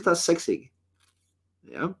 Izskatās seksīgi.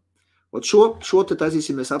 Jā. Un šo te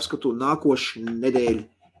taisīsimies apskatu nākošu nedēļu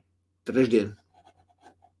trešdien.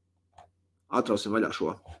 Atrausim vaļā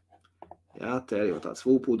šo. Jā, te ir jau tāds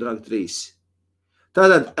WOTOFO drag 3.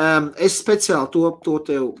 Tātad, es speciāli to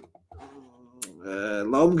tev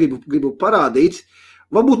laumu gribu parādīt.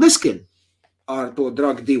 Varbūt neskrien ar to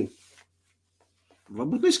drag 2.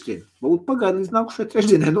 Varbūt neskrien. Varbūt pagaidi līdz nākušajai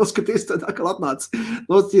trešdienai noskaties, tad atkal atnāc.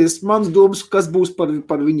 Noskaties mans domas, kas būs par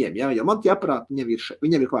viņiem. Jā, jo man tie aparāti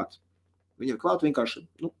viņiem ir klāt. Viņiem ir klāt vienkārši,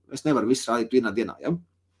 es nevaru visu rādīt vienā dienā, jā.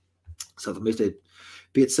 Sātam, mēs te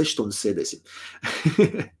 5-6 stundas sēdēsim.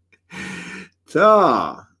 Tā,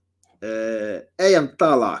 ejam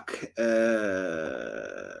tālāk.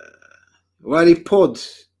 Vai arī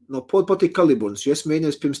no pod patīk kaliburns, jo es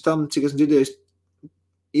mēģinājos pirms tam, cik esmu dzirdējis,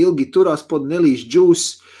 ilgi turās pod nelīšu džūs.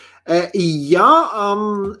 Jā,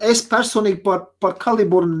 es personīgi par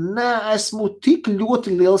kaliburnu neesmu tik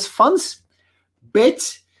ļoti liels fans,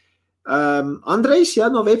 bet Andrejs, jā,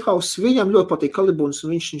 no Vape House, viņam ļoti patīk kaliburns,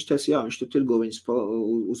 un viņš teica, jā, viņš tur tirgo viņus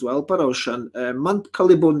uz vēl paraušanu. Man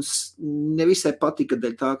kaliburns nevisai patika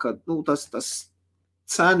dēļ tā, ka, tas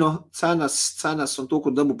cenas un to, ko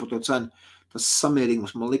dabu par to cenu, tas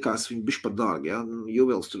samērīgums man likās, viņi bišķi par dārgi, jā,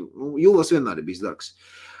 jūvels vienmēr ir bijis dārgs.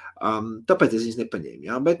 Tāpēc es viņus nepaņēmu,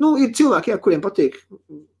 jā, bet, ir cilvēki, jā, kuriem patīk,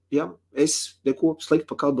 jā, es neko slikti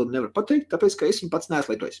par kaliburnu nevaru pateikt, tāpēc, ka es viņu pats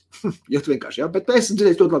neesmu lietojis. Jūt vienkārši, jā, bet es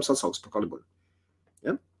dzirdēju ļoti labi sasauks par kaliburnu,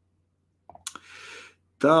 jā.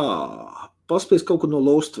 Tā, paspēs kaut ko no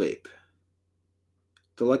Lost Vape.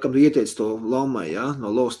 Tā laikam ieteic to laumai, jā,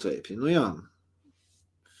 no Lost Vape, jā.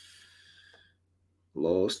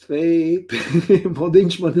 Lost Vape,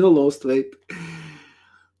 modiņš man ir Lost Vape.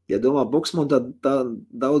 Ja domā boksmon, tā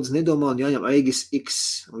daudz nedomā un jāņem Aegis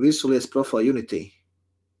X un virsulies Profile Unity.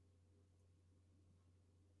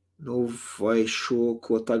 Vai šo,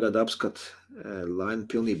 ko tagad apskat laina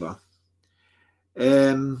pilnībā.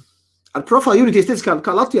 Ar Profile Unity es teicu,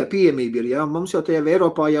 kā Latvijā pieejamība ir, jā, mums jau tajā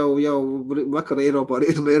Eiropā jau vakar Eiropā,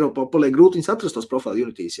 rietumē Eiropā paliek grūti viņas atrast tos Profile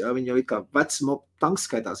Unities, jā, viņi jau ir kā vecs tanks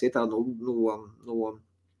skaitās, iet tā no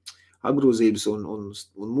apgrūzības un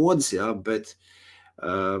modas, jā, bet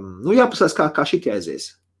jāpasās, kā šitie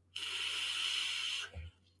aizies.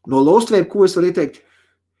 No Lost Vape, ko es varu ieteikt?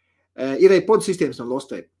 Ir arī podu sistēmas no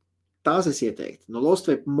Lost Vape. Tās es ieteiktu. No Lost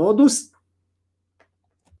Vape modus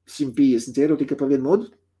 150 € tikai par vienu modu.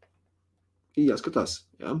 Jāskatās,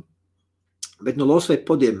 jā. Bet no Lost Vape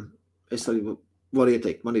podiem es arī varu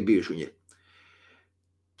ieteikt. Man ir bijuši viņi.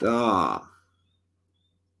 Tā.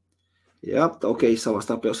 Jā, ok, savā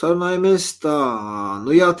starpā jau sarunājamies. Tā,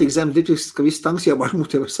 jā, tik zem diptiks, ka viss tanks jau var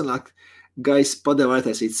mutē var sanākt gaisa padevi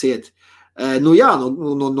aitaisīt ciet. Jā,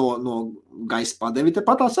 no gaisa padevi te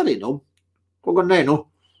patās arī, Kaut gan nē,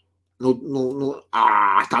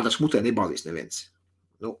 tādas mutē nebāzīs neviens.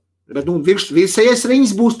 Bet, virsējies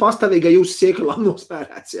riņas būs pastāvīgi, ja jūsu siekalām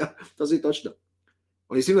nospērēts, jā. Tas ir točno.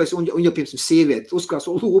 Un jau pirms sievieti uzkās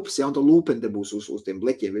lūpas, jā, un to lūpeni te būs uz tiem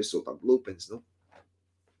bleķiem virsū, tā lūpenis,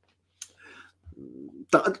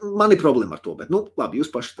 Tā, man ir problēma ar to, bet, labi, jūs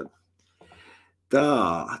paši tad. Tā,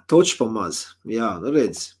 toč pamaz, jā,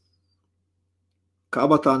 redz.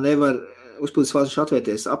 Kabatā nevar uzpildīt fāziņš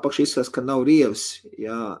atvērties, apakš izskatās, ka nav rievs,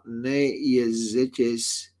 jā, neiezeķies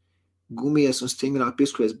gumijas un stingrāk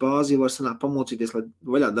pieskuries bāzi, var sanāk pamocīties, lai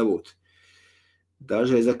vaļā dabūt.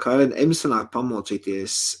 Dažreiz ar Profile M sanāk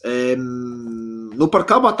pamocīties. Par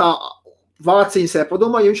kabatā vāciņas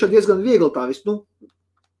padomā, jo viņš ir diezgan viegli tā viss,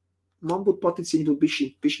 man būtu paticis, viņi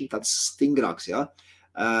būtu bišķiņ tāds stingrāks, jā.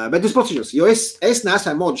 Bet es pacīšos, jo es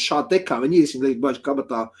neesmu modu šādi tekā, viņi liek baigi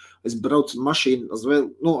kabatā, es braucu mašīnu,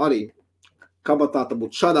 arī kabatā tā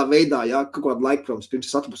būtu šādā veidā, jā, kaut kādu laiku, protams, pirms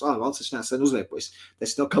es atrapos, valsts es neesmu uzveipojas,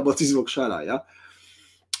 es no kabats izvilku šādā, jā.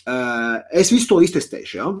 Es visu to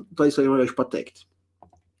iztestēšu, jā, tā es arī varēšu pateikt.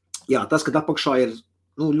 Jā, tas, kad apakšā ir,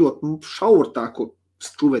 ļoti šaura tā, ko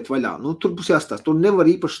skrūvēt vaļā, tur būs jāstāst, tur nevar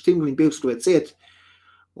īpaši stimuli pieskrūvēt ciet,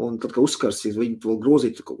 un tad, kad uzskarsīs, viņi vēl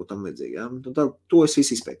grozīt kaut ko tam līdzīgi, ja? To es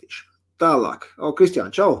visu izpētīšu. Tālāk.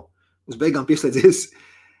 Kristiāna, čau! Uz beigām pieslēdzies.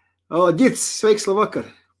 Ģirds, sveiks, labvakar!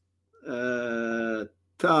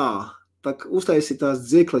 Tā uztaisīt tās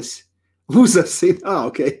dzekles. Uzasīt.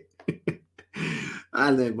 Ok.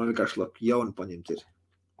 Nē, man vienkārši jauni paņemt ir.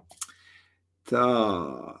 Tā.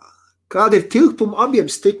 Kāda ir tilpuma abiem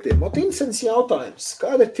stikliem? Interesants jautājums.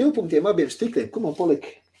 Kāda ir tilpuma tiem abiem stikliem? Kur man palika?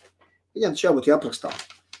 Viņam tas jābūt jāaprakstā.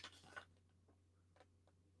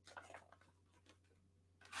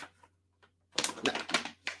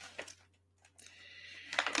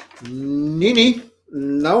 Nini,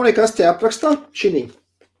 nav nekas te aprakstā, šinī.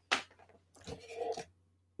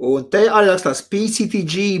 Un te arī rakstās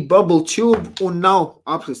PCTG Bubble Tube un nav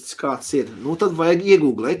apraksts kāds ir. Tad vajag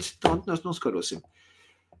iegūglēt, tā mēs noskarosim.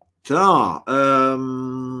 Tā,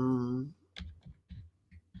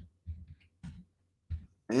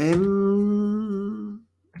 M.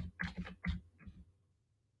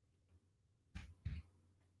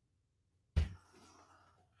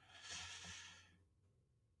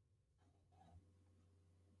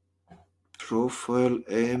 Profile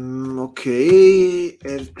M, ok,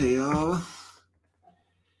 RTA.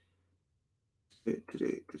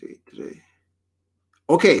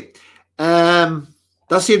 Ok,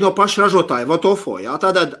 tas ir no paša ražotāja, WOTOFO, jā,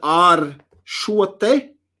 tātad ar šo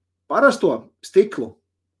te parasto stiklu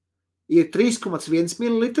ir 3,1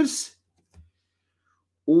 ml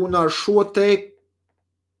un ar šo te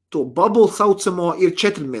to bubble saucamo ir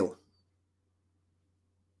 4 ml.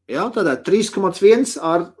 Jā, tātad 3,1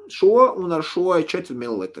 ar šo un ar šo ir 4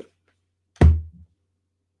 ml.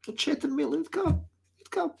 4 ml, kā?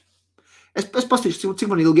 Es pastīšu, cik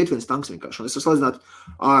man ilgi iet viens tanks vienkārši. Es salīdzināt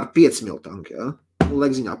ar 5 ml tanku, jā.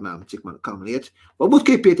 Liek ziņā apmēram, kā man iet. Varbūt,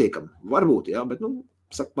 ka ir pietiekami. Varbūt, jā, bet,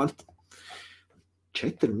 saka man,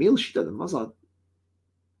 4 ml šitāda mazā.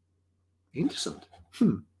 Interesanti.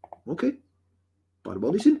 Ok.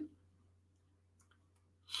 Pārbaudīsim.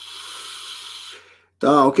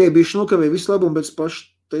 Tā, ok, bišķi nokavēja visu labumu, bet paši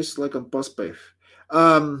tests laikam paspēju.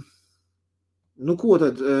 Ko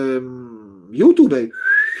tad? YouTube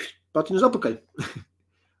patiņu uz apakaļ.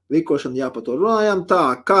 Vikošana, jā, par to runājām. Tā,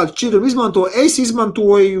 kādu šķidrumu izmanto? Es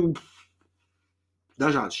izmantoju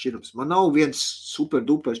dažādas šķidrumus. Man nav viens super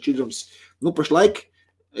duper šķidrums. Pašlaik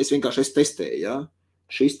es vienkārši testēju, jā.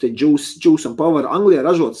 Šis te Juice and Power Anglijā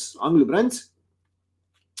ražots, Angļu brands.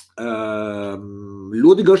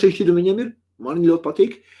 Ļoti garšīgi šķidrumi viņiem ir. Man viņi ļoti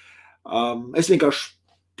patīk. Es vienkārši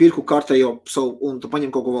pirku kārtējo savu un tu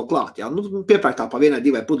paņem kaut ko vēl klāt, jā. Piepērk tā pa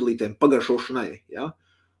 1-2 pudelītēm pagaršošanai, jā.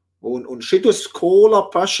 Un šitos kola,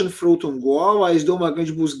 passion fruit un guava, es domāju, ka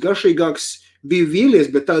viņš būs garšīgāks, bija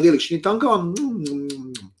vīlies, bet tagad ielikšu viņa tankā.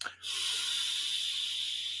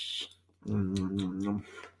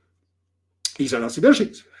 Izrādās ir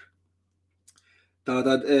garšīgs.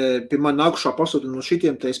 Tātad pie man nākušā pasūta no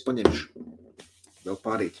šitiem te es paņemšu vēl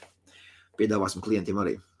pārīt. Piedāvāsim klientiem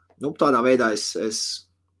arī. Tādā veidā es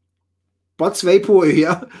pats veipoju,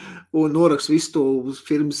 ja, un norakstu visu to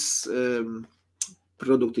firmas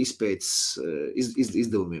produktu izpētes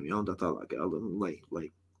izdevumiem, ja, un tā tālāk, ja, lai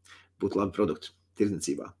būtu labi produkti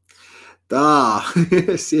tirdzniecībā. Tā,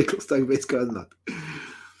 es ieklustāk beidz kādināt.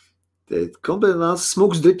 Kombinācijas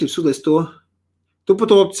smuks driptips sudēs to. Tu pa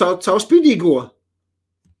to caurspīdīgo?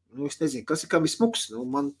 Es nezinu, kas ir kam ir smuks.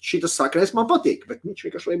 Man šitas sākrēs man patīk, bet viņš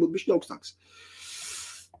vienkārši vai būt bišķi augstāks.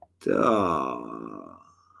 Tā.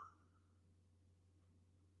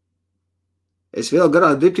 Es vēl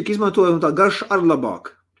garā driptiku izmantoju, un tā garša ar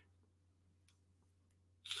labāk.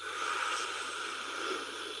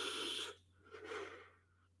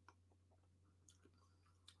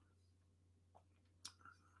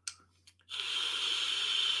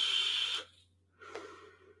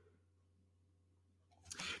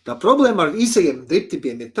 Tā problēma ar īsajiem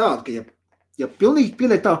driptipiem ir tāda, ka ja pilnīgi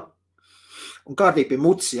pieliek tā un kārtīgi pie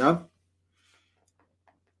mucis, jā,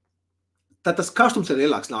 tad tas karstums ir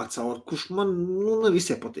lielāks nāk cauri, kurš man ne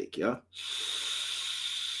visiem patīk, jā.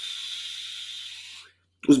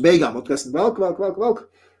 Uz beigām, kas velk,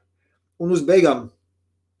 un uz beigām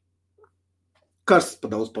karsts pa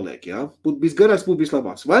daudz paliek, jā. Būtu bijis garāks, būtu bijis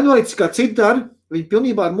labāks. Vai arī kā citi dara, viņi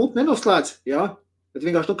pilnībā ar muti nenoslēdz, jā, bet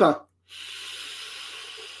vienkārši kā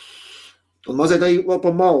un mazliet arī vēl pa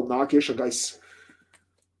malu nāk ieša gaisa.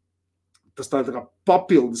 Tas tā kā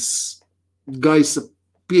papildus gaisa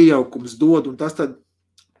piejaukums dod, un tas tad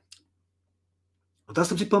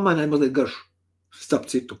ir pamaināja mazliet garšu, starp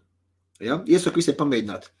citu. Ja? Iesaku visiem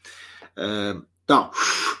pamēģināt. Tā,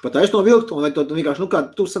 pat aizno vilkt, un vai to vienkārši, kā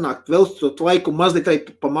tu sanāk, vēl to laiku mazliet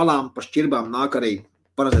arī pa malām, pa šķirbām nāk arī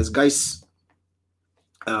parastais gaiss.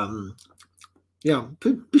 Jā,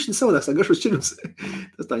 pišķiņ savādāks tā garšos šķirums.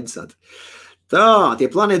 Tas tā interesanti. Tā, tie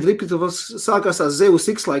planēta driptipi sākās ar Zeus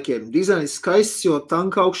X laikiem. Dizainis skaists, jo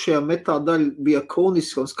tanka augšējā metā daļa bija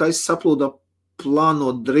koniska un skaists saplūda plāno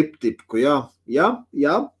driptipu. Jā,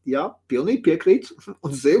 pilnīgi piekrīt. Un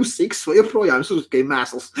Zeus X vai joprojām, es uzskatu, ka ir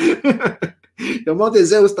mēsls. Jo man tie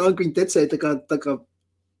Zeus tanki, viņi tecēja tā kā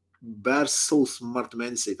bērs suls marta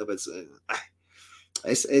mēnesī, tāpēc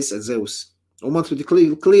es Zeus. Un man tur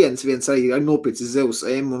klients viens arī nopircis Zeus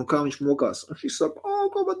M, un kā viņš mokās. Un šis saka,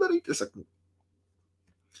 ko man darīt? Es saku,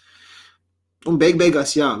 un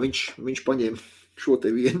beigās, jā, viņš paņēma šo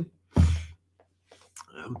te vienu.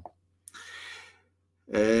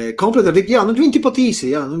 Kompletā, jā, viņi tipat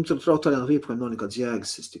īsi, jā, tur frautārā no vīpkojiem nav nekāds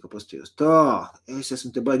jēgas, es tikai pastījos. Tā, es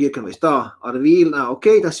esmu te baigi iekanvējis, tā, ar vīli,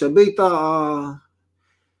 ok, tas jau bija tā,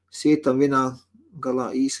 sietam vienā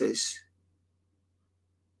galā īsais.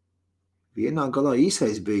 Vienā galā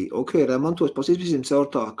īsais bija. Ok, remontos, pasīsim caur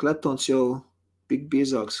tā. Kleptons jau bija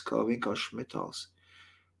biezāks kā vienkārši metāls.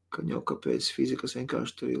 Ka jau kāpēc fizikas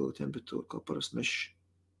vienkārši tur ielu temperatūru, kā parasti mešs.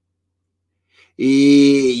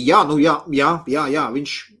 Jā,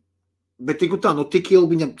 viņš, bet tik un tā, tik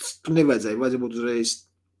ilgi viņam tu nevajadzēja būt uzreiz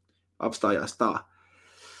apstājās tā.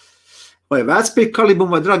 Vai vērts pie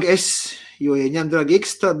kalibuma vai drag S, jo, ja ņem drag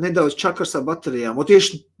X, tad nedaudz čakars ar baterijām. Un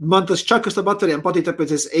tieši man tas čakars ar baterijām patīk, tāpēc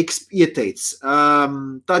es X ieteicu.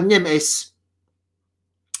 Tad ņem S.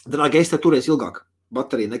 Drag S, tad turēs ilgāk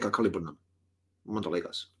baterija nekā kalibrunam. Man tā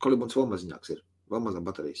liekas. Kalibrons vēl maziņāks ir, vēl mazāk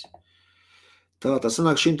baterijas. Tā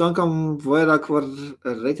sanāk, šim tankam vairāk var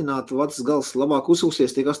retināt vads gals labāk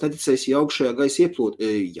uzsūsies, tie kas neticēs, ja augšējā gaisa ieplūt.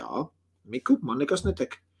 Jā, Miku, man nekas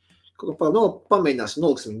netek. Kaut kā pamēģināsim,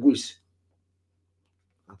 noliksim guļus.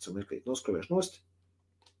 Atsum mirklīt, noskravēšu nost.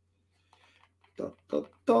 Tā.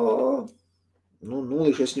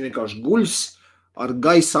 Nolīšies viņu vienkārši guļus ar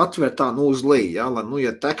gaisa atver tā, uz leju, jā, lai,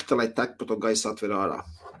 ja tekta, lai tek pa to gaisa atver ārā.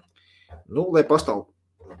 Lai pastāv.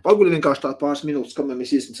 Paguļi vienkārši tā pāris minūtes, kamēr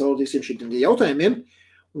mēs iesim caurīsim šitiem jautājumiem,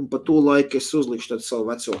 un pa to laiku es uzlikšu tad savu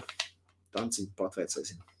veco tanciņu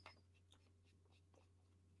patveicēsim.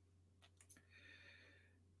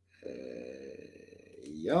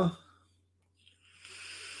 Jā.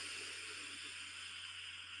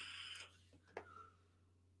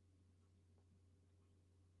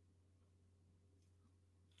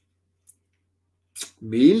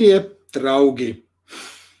 Mīļie draugi,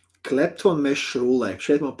 klepton mešs rulē.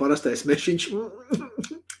 Šeit man parastais mešiņš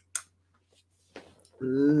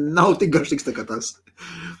nav tik garšīgs tā kā tas.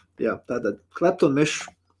 Jā, tātad klepton mešs.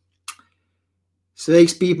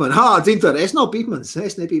 Sveiks, Pīpman. Dzintari, es nav Pīpmanis,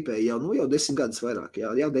 es nepīpēju jau 10 gadus vairāk,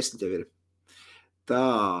 jau 10 jau ir. Tā,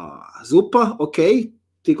 zupa, ok,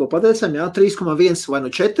 tikko pateicām, 3,1 vai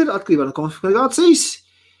 4, atkarībā no konfigurācijas.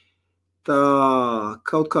 Tā,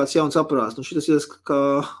 kaut kāds jauns aparāts, šitas ir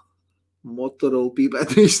kā Motorola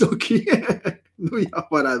pīpētājs Nokia. Jā,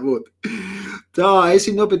 varētu būt. Tā, es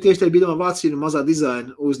viņu nopiet tieši tajā bidamā Vācija mazā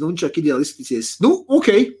dizaina uz nunčak ideāli izskatīsies.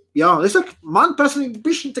 Ok, jā, es saku, man personīgi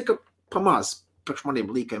bišķiņ tā kā pamāz priekš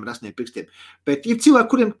maniem līkajiem rasniem pirkstiem. Bet ir cilvēki,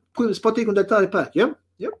 kuriem es patīk un tā arī pērk, ja?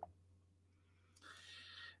 Jā.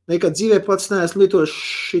 Nekad dzīvē pats neesmu lietojuši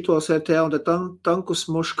šitos RTA un tankus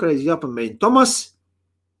mošu kreizi jāpamēģina. Tomas,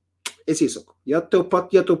 es iesaku, ja tev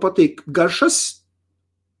patīk garšas,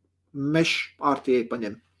 mešs RTA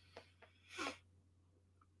paņem.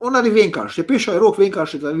 Un arī vienkārši, ja piešāja roku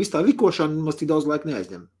vienkārši, viss tā vikošana, mums tik daudz laika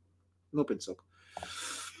neaizņem. Nopietni saku.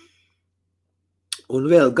 Un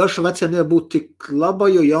vēl, garša veciem nebūt tik laba,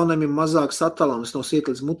 jo jauniem ir mazāks attālums no siet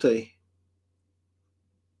līdz mutei.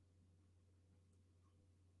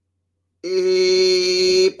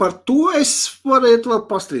 Par to es varētu vēl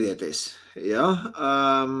pastrīdēties. Ja?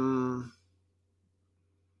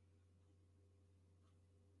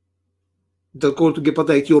 Tad, ko tu gribi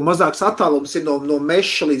pateikt, jo mazāks attālums ir no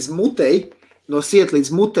meša līdz mutei, no siet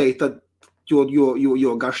līdz mutei, tad,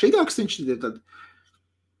 jo garšīgāks viņš ir tad.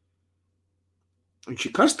 Viņš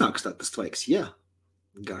ir karstāks, tas tvaiks, jā.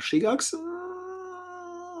 Garšīgāks.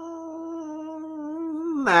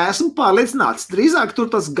 Neesmu pārliecināts. Drīzāk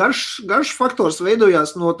tur tas garš faktors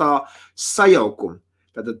veidojās no tā sajaukuma.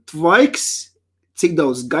 Tātad tvaiks, cik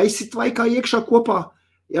daudz gaisi tvaikā iekšā kopā,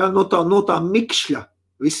 jā, no tā mikšļa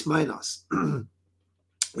viss mainās.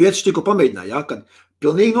 Vietas tikko pamēģināja, jā, kad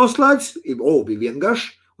pilnīgi noslēdz, bija vien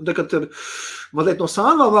garš, un tad, kad mazliet no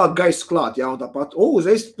sānā vēl gaisu klāt, jā, un tāpat,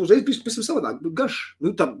 uzreiz pēc savādāk, garš.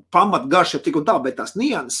 Tā pamat garš ir tik un tā, bet tās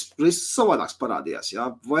nianses savādāks parādījās, jā.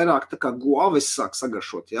 Vairāk tā kā guaves sāk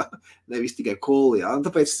sagaršot, jā, nevis tikai koli, jā. Un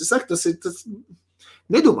tāpēc, es saku, tas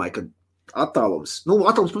nedomāju, ka attālums,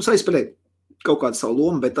 attālums, protams, arī spēlē kaut kādu savu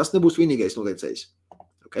lomu, bet tas nebūs vienīgais noteicējs.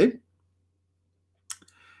 Ok?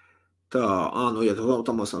 Tā, ja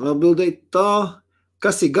tam vēl bildēji, tā.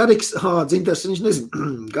 Kas ir garīgs? Dzintars, viņš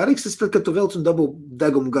nezinu. Garīgs tas tad, kad tu velc un dabū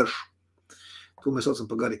degumu garšu. To mēs saucam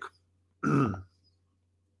par garīgu.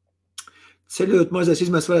 Ceļojot mazais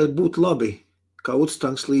izmērs varētu būt labi, kā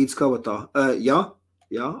utstanks līdz kavatā. Jā,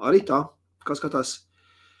 arī tā. Kā skatās?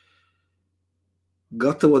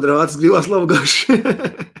 Gatavo drāts, gribās labu garšu.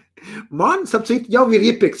 Man, starp citu, jau ir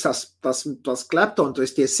iepirkts tas klepton,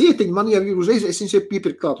 tie sietiņi, man jau ir uzreiz, es viņus jau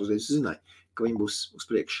iepirkt klāt uzreiz, es zināju, ka viņi būs uz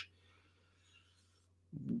priekšu.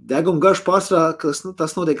 Deguma garš pārsvarā,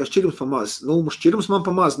 tas notiek, ka šķirums pamaz. Šķirums man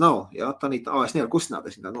pamaz nav. Jā, es nevaru kustināt,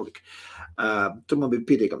 es tā noliku. Tur man bija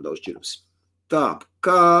pietiekami daudz šķirums. Tā,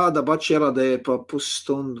 kāda bača ielādēja pa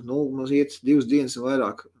pusstundu, mums iet 2 dienas un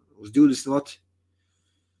vairāk, uz 20 vati.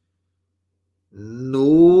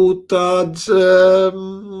 Tad,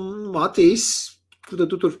 Matīs, tu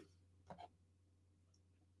tur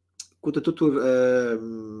ko tu tur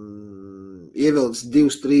ievelc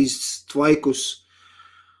 2-3 tvaikus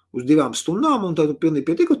uz 2 stundām, un tad tu pilnīgi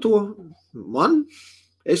pietiek ar to.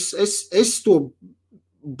 Es to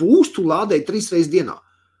būstu lādēju 3 reizes dienā.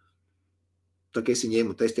 Tā kā es viņu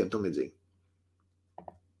ņēmu testiem tam līdzīgi.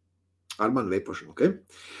 Ar manu veipošanu, ok?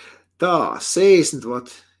 Tā, 60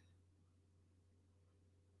 vati.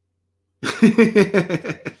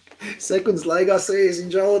 Sekundes laikā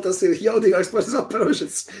 60 džauli, tas ir jaudīgāks par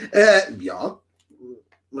zaparošanas. Jā,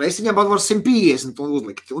 un es viņam pat varu 150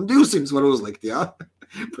 uzlikt, un 200 var uzlikt, jā.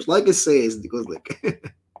 Pašlaik es 60 tik uzliku.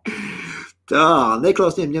 Tā,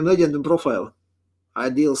 neklausņiem ņem leģendu un profilu.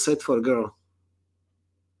 Ideal set for girl.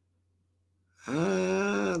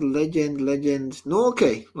 Legend. Nu, ok,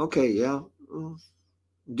 jā.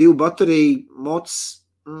 2 bateriju, mods.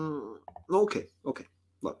 Nu, ok, labi.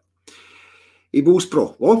 I būs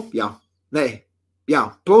pro, jā. Nē, jā,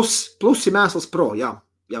 plus ir mēsls pro, jā,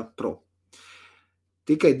 pro.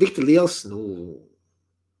 Tikai dikti liels,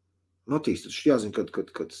 notīstas, jāzina,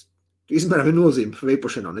 kad izmēram ir nozīme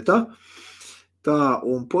veipošanā, ne tā? Tā,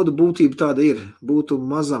 un podu būtība tāda ir, būtu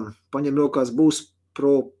mazam, paņem rokās būs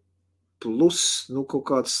pro plus, kaut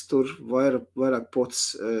kāds tur vairāk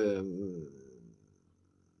pods,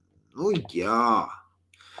 jā.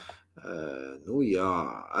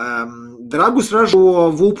 Dragus ražo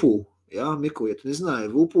vupu, jā, Miku, ja tu nezināji,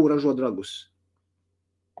 vupu ražo dragus.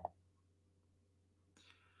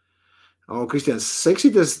 Kristians, seksī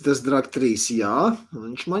tas drag 3, jā,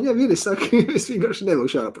 viņš man jau ir, es vienkārši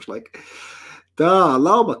nevilkšu ārā pašlaik. Tā,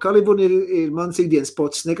 Lauba, Kalibun ir mans ikdienas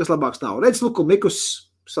pots, nekas labāks nav. Redz, Luku, Mikus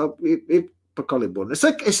ir par Kalibunu.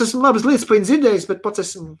 Es esmu labas lietas par viņu dzirdējis, bet pats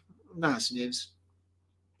esmu ņēmis.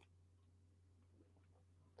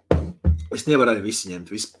 Es nevaru arī visi ņemt,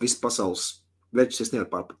 visu pasaules večus es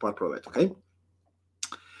nevaru pārprovēt, ok?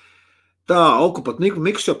 Tā, Okupat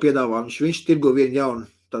Mikus jau piedāvā, viņš tirgo vienu jaunu.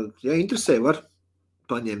 Tad, ja interesē, var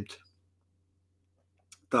paņemt.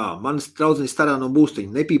 Tā, manas draudzenis starā no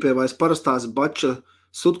būstiņa. Nepīpē vairs parastās bača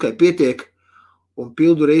sutkai pietiek un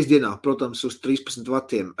pildu reiz dienā, protams, uz 13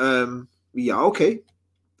 vatiem. Jā, ok.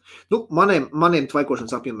 Maniem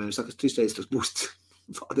tvaikošanas apjomiem, es saku, 3 reizes tas būsts.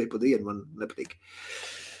 Tādēļ pa dienu man nepatīk.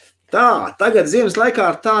 Tā, tagad ziemas laikā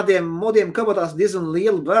ar tādiem modiem kabatās diezgan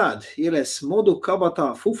lielu bēdu. Ielies modu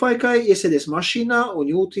kabatā fufaikai, iesēdies mašīnā un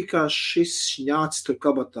jūti, kā šis šņāts tur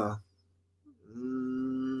kabatā.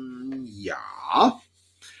 Jā,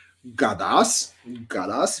 gadās,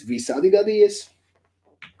 visādi gadījies.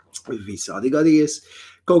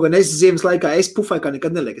 Kaut gan es ziemas laikā, es pufaikā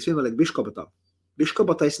nekad nelieku, es vienmēr lieku bišu kabatā. Bišu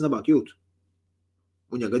kabatā es labāk jūtu.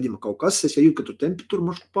 Un ja gadījumā kaut kas, es jūtu, ka tur temperatūra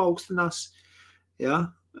mašku paaugstinās,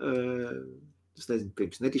 jā. Es nezinu,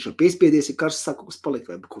 pirms netīšām piespiedies, ja karsts sāk kaut kas palikt,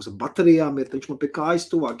 vai kaut kas ar baterijām ir, viņš man pie kājas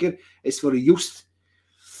tuvāk ir, es varu just,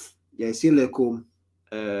 ja es ielieku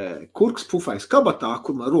kurks pufaiks kabatā,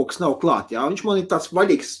 kur man rokas nav klāt, jā, viņš man ir tāds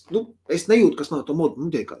vaļīgs, es nejūtu, kas man to modu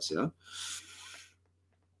notiekās, jā.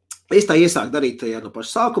 Es tā iesāku darīt tajā no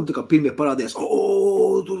paša sākuma, tā kā pirmie parādījās,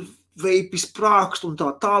 tur veipis prākst un tā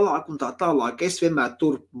tālāk, es vienmēr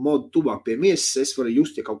tur modu tuvāk pie miesas, es varu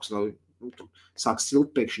just, ja kaut kas nav, sāks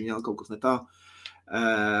silt pēkšņi, jā, kaut kas ne tā,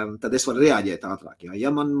 tad es varu reaģēt ātrāk, jā.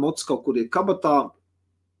 Ja man mods kaut kur ir kabatā,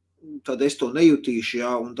 tad es to nejutīšu,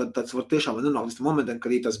 jā, un tad var tiešām nenāk līdz momentam,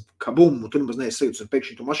 kad ir tas kabum, un tur nemaz neesajūtas, un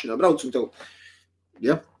pēkšņi tu mašīnā brauc, un tev,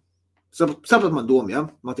 jā, saprat man domu, jā,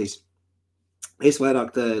 Matīs. Es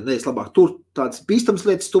vairāk, es labāk tur tādas bīstams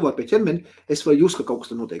lietas tuvāk pie ķermeni, es varu just, ka kaut kas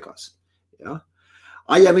tur notiekās, jā.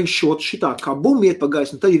 Ja viņš šitā kabum iet pa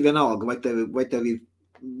gaisu, tad ir vienalga, vai tev ir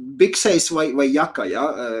biksējs vai jaka,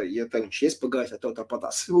 ja tev viņš ies pa gaisu, tev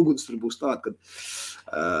tāpatās uguns tur būs tāda, kad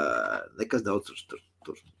nekas daudz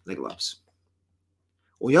tur neglābs.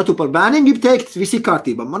 Un ja tu par bērniem gribi teikt, viss ir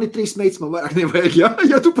kārtībā. Man ir 3 meitas, man vairāk nevajag, jā?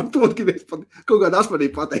 Ja tu par to gribies kaut kādā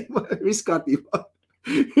asmanību pateikt, viss kārtībā.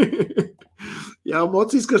 Jā,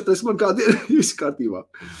 mocīs, kas tas man kādi ir, viss kārtībā.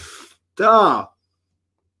 Tā.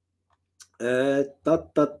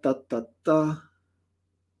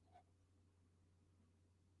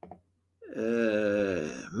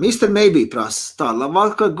 Mr. Maybe prasa, tā,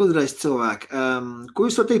 labāk gudrais cilvēki. Ko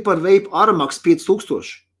jūs varat teikt par vape Aramax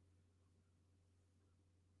 5000?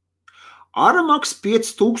 Aramax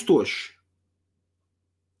 5000.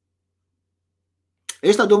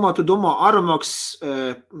 Es tā domāju, tu domā Aramax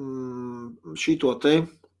šito te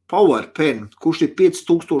Power Pen, kurš ir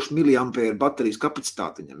 5000 mAh baterijas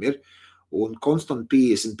kapacitāte viņam ir, un konstant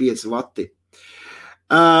 55 vati.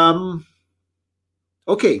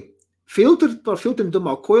 Ok, par filtriem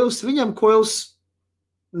domā coils, viņam coils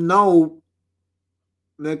nav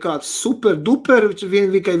nekāds super duper,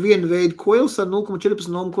 tikai viena veida koils ar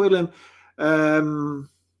 0,14 ohm koiliem.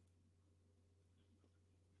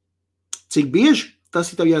 Cik bieži,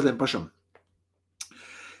 tas ir tev jāizlēm pašam.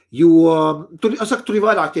 Jo tur ir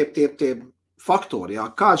vairāk tie faktori, jā,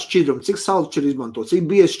 kāds šķidrums, cik saldu šķidrumu izmanto, cik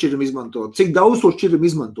bieži šķidrumu izmanto, cik daudz to šķidrumu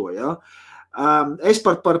izmanto, jā. Es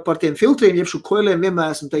par tiem filtriem, jeb šo koiliem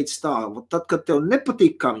vienmēr esmu teicis tā, tad, kad tev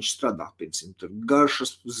nepatīk, kā viņš strādā, piemēram, tur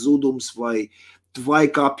garšas zudums vai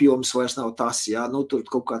tvaika apjoms vairs nav tas, jā, tur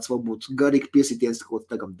kaut kāds varbūt garīgi piesitiens,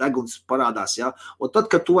 kaut tagad deguns parādās, jā, un tad,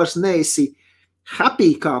 kad tu vairs neesi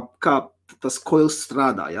happy, kā tas koils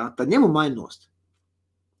strādā, jā, tad ņem un mainnost.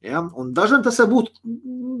 Ja? Un dažam tas var būt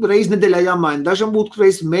reiz nedēļā jāmaina, dažam būtu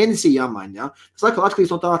reiz mēnesī jāmaina. Ja? Tas laikam atkarīgs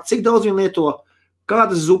no tā, cik daudz viņi lieto,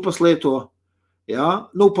 kādas zupas lieto. Ja?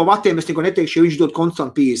 Pa vatiem es neko neteikšu, ja viņš dod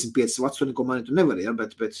konstanti 55 vats, to neko mainīt tu nevar, ja?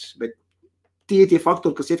 Bet tie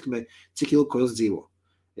faktori, kas ietekmē, cik ilgi koils dzīvo.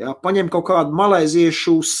 Ja? Paņem kaut kādu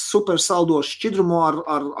malaiziešu super saldošu šķidrumu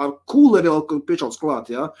ar kūleri, kur piečauts klāt.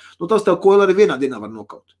 Ja? Tas tev koili arī vienā dienā var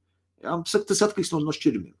nokaut. Ja? Tas atkarīgs no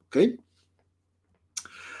šķidrumiem. Okay?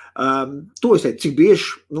 To es teicu, cik bieži,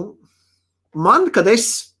 man, kad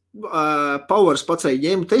es powers pacēju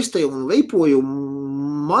ņēmu, testēju un veipoju,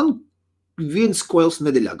 man viens koils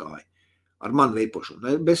nedēļā gāja ar manu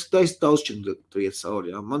veipošanu. Bez daudz šķidru tu iet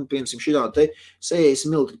cauri, ja. Man, piemēram, šitā te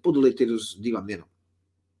 60 ml pudelīti ir uz 2 dienām.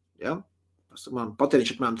 Ja? Man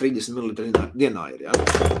patēriņš apmēram 30 ml dienā ir, ja.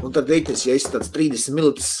 Un tad reiķis, ja es tāds 30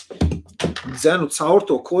 ml dzenu caur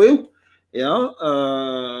to koilu, ja,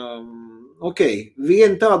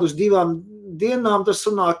 vienu tādu uz 2 dienām, tas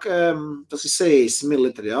sanāk, tas ir 60 ml,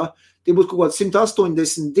 jā. Tie būtu kaut kādi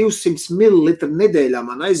 180-200 ml nedēļā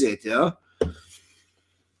man aiziet, jā.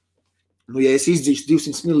 Ja es izdzīšu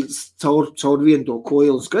 200 ml caur vienu to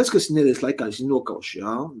koilu, skaidrs, kas ir nedēļas laikā, es viņu nokaušu,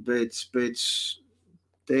 jā. Bet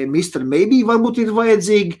te Mr. Maybe varbūt ir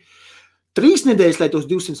vajadzīgi 3 nedēļas, lai tos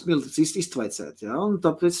 200 ml iztvaicētu, jā. Un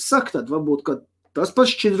tāpēc es saku, tad varbūt, ka tas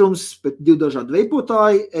pats šķidrums, bet 2 dažādi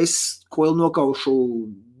veipotāji, es koilu nokaušu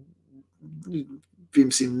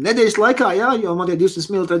nedēļas laikā, jā, jo man tie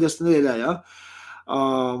 200 ml nedēļā, jā.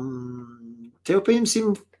 Tev,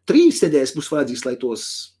 piemēram, 3 nedēļas būs vajadzīgs, lai tos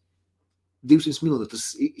 200 ml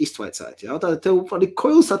iztvaicētu, jā. Tātad tev arī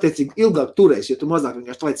koils attiecīgi ilgāk turēs, jo tu mazāk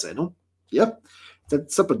vienkārši tvaicē, jā.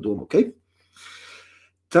 Tad saprat domu,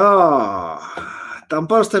 Tā. Tām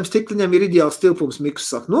parastajām stikliņām ir ideāls tilpums, Mikus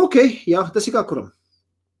saka. Jā, tas ir kā kuram.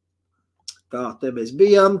 Tā, te mēs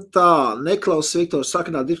bijām. Tā, neklausas Viktors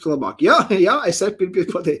saka, dirbt labāk. Jā, es arī pirmie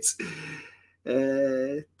pateicu.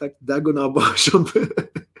 Tā, degunā bāšam.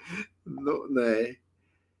 Nē.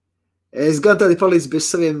 Es gan tādi palīdzu bez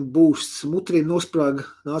saviem boosts. Mutriem nosprāga,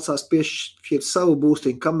 nācās piešķirt savu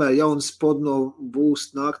boostiņu, kamēr jaunas pod no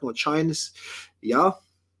boost nāk no Chainas. Jā.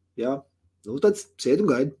 Tad sēd un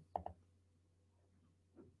gaidi.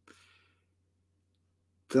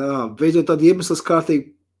 Tā, beidzot tādu iemeslas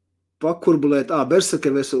kārtīgi pakurbulēt.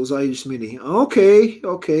 Berserker vēl uz Aļģis mini. Ok.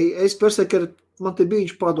 Es Berserker, man te bija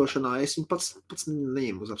viņš pārdošanā. Es viņu pats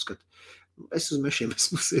neņemu uz apskatu. Es uz mešiem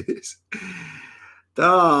esmu sēdies.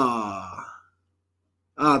 Tā.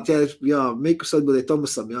 Jā, Mikus atbildēja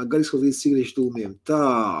Tomasam. Jā, gariskos līdz cigarīšu tūmiem. Tā,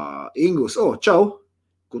 Ingus. Čau.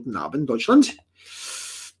 Guten Abend, Deutschland.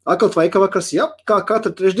 Atkal tvaika vakars. Jā, kā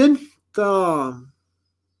katra trešdien. Tā.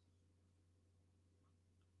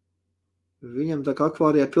 Viņam tā kā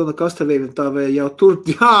akvārijā pilna kastavējuma, tā vēl jau tur,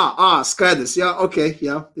 skaidrs, jā,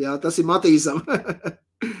 tas ir Matīsam.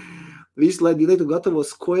 Visu, lai lietu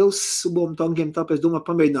gatavos koils subom tankiem, tāpēc domāju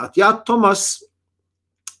pamēģināt. Jā, Tomas,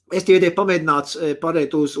 es tie ietēju pamēģināt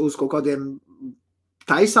pārēt uz kaut kādiem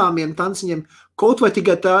taisāmiem tanciņiem, kaut vai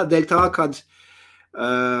tikai dēļ tā, kad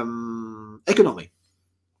ekonomija.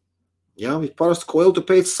 Jā, parasti koilu tu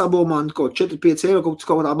pēc sabomā, kaut 4-5 eiro kaut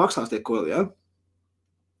kādā maksās tie koili, jā.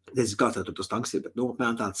 Nezinu, kā tur tas tanks ir, bet,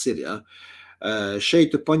 apmēram tāds ir, jā. Šeit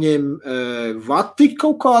tu paņem vati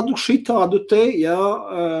kaut kādu šitādu te, jā,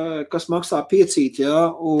 kas maksā 5, jā,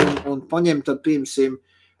 un paņem tad, piemēram,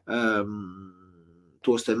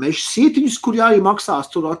 tos te mežu sietiņus, kur jā, arī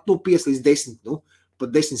maksās tur 5 līdz 10,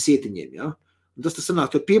 pat 10 sietiņiem, jā. Un tas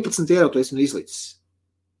sanāk, tur 15 eiro tu esi izlicis.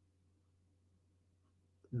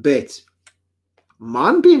 Bet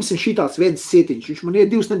man, piemēram, šitāds viens sietiņš, viņš man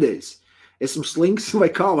ir 2 nedēļas. Esmu slinks vai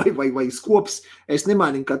kā, vai skops, es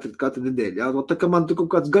nemainīju katru nedēļu, jā. Tā kā man tur kaut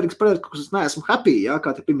kāds garīgs projekts, kas es neesmu happy, jā, kā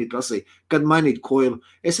te pirmīt prasīja, kad mainīt koilu.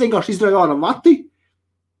 Es vienkārši izdarīju ārā vati,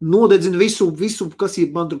 nodedzinu visu, kas ir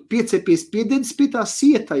man tur piecepies piededzis pie tā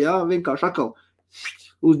sieta, jā, vienkārši atkal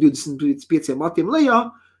uz 25 matiem lejā,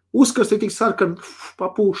 uzkars ir tik sarkan,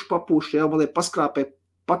 papūš, jā, man paskrāpē,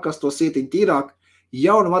 pakas to sietiņu tīrāk,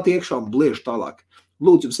 jauna vata iekšā un bliež tālāk.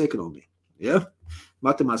 Lūdzu jums ekonomiju. Ja?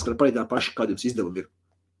 Matemātiski var pareidā paši, kādi jums izdevumi ir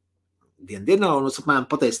dienā, un apmēram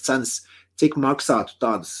pateikt cenas, cik maksātu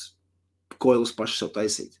tādas koilus paši sev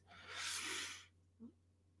taisīt.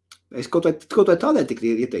 Es kaut vai tādēļ tik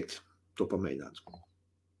ieteikt to pamēģināt.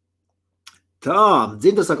 Tā,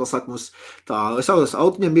 Dzintars atkal saka mums, tā, es saukos,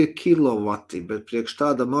 autiņam ir kilovati, bet priekš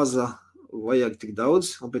tāda maza vajag tik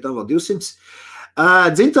daudz, un pie tam vēl 200.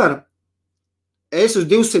 Dzintar, es uz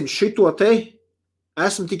 200 šito te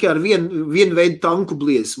esmu tikai ar vienu veidu tanku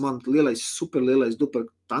bliezis. Man lielais, superlielais duper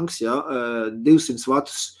tanks, jā, 200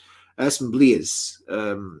 vatus esmu bliezis.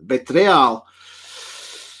 Bet reāli,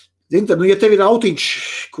 Dzintar, nu, ja tev ir autiņš,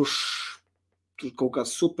 kurš kaut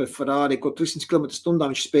kāds super Ferrari, ko 300 km/h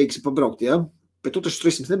viņš spējīgs pabraukt, ja? Bet tu taču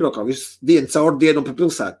 300 nebraukā visu dienu caur dienu un pa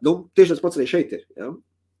pilsētu. Nu, tieši tas pats arī šeit ir, ja?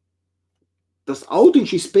 Tas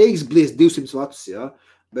autiņš ir spējīgs bliest 200 vatus, ja?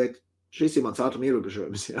 Bet šis ir mans ātruma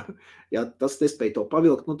ierobežojums, ja? Ja tas nespēja to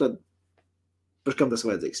pavilkt, nu tad par kam tas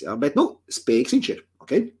vajadzīgs, ja? Bet, nu, spējīgs viņš ir,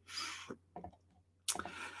 ok?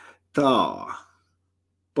 Tā.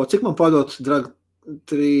 Po cik man padot, drag,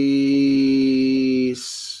 3...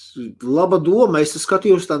 Laba doma, es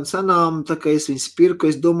skatījos tām cenām, tā kā es viņas pirku,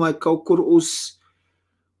 es domāju kaut kur uz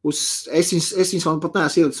es viņas man pat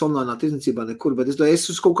neesmu ielicis online tirdzniecībā nekur, bet es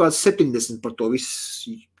uz kaut kāds 70 par to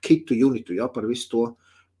visu kitu unitu, ja, par visu to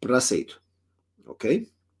prasītu. Ok?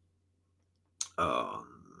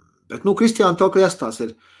 Bet, nu, Kristiāna tā, ka jāstās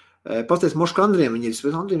ir, pasties Moška Andriem viņi ir,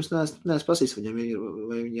 bet Andriem neesmu pasīs, vai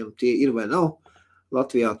viņam tie ir vai nav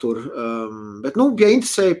Latvijā tur, bet, nu, ja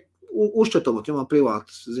interesēja, uzčatomot, jo man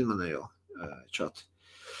privāti zinmanējo čati.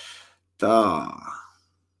 Tā.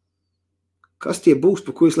 Kas tie būs,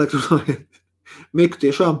 par ko es laiku runāju? Miku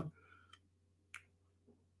tiešām?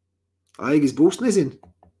 Aigis būs, nezinu.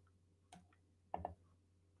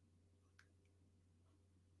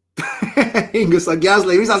 Inga saka,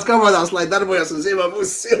 jāzliek visās komandās, lai darbojas un ziemā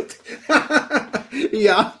būs silti.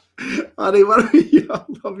 Jā, arī var, jā,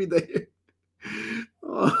 labi ideja.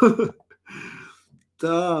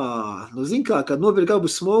 Tā, nu zin kā, kad nopirka abu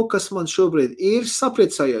smoku, kas man šobrīd ir,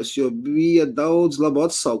 sapriecājos, jo bija daudz labu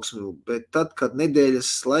atsauksmi, bet tad, kad nedēļas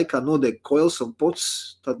laikā nodeg koils un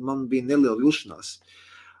pots, tad man bija neliela vilšanās.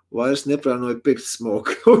 Vairs neplānoju pirkt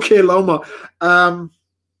smoku. Ok, Laumā.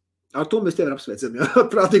 Ar to mēs tevi apsveicam, jā,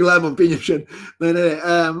 prātīgi lēmumu pieņemšanu. Nē,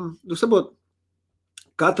 nu sabot,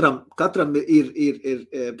 katram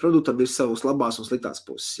produktam ir savas labās un sliktās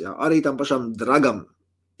puses, jā. Arī tam pašam dragam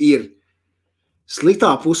ir sliktā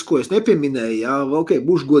puse, ko es nepieminēju, jā, ok,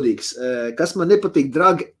 būšu godīgs. Kas man nepatīk,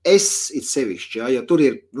 drag, es it sevišķi, jā, jo tur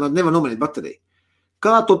ir, nevar nomainīt bateriju.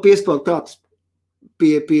 Kā to piespēlēt tāds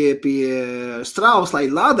pie strāvas, lai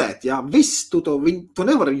lādēt, jā, viss, tu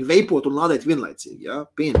nevar viņu veipot un lādēt vienlaicīgi, jā,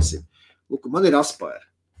 pieņemsim. Lūk, man ir Aspire,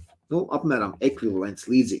 nu, apmēram ekvivalents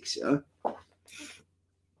līdzīgs, jā.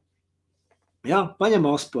 Jā, paņem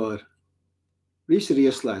Aspire, viss ir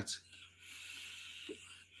ieslēgts.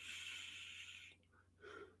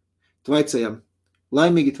 Tvaicējam,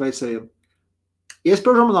 laimīgi tvaicējam.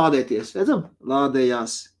 Iespraužam lādēties, redzam?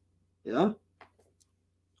 Lādējās, jā.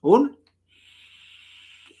 Un?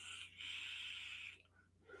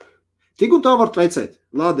 Tik un tā var tvaicēt,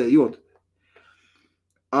 lādējot.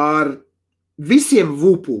 Ar visiem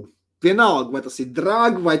vupu, vienalga, vai tas ir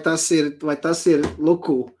drag, vai tas ir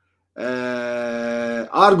luku,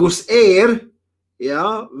 Argus Air,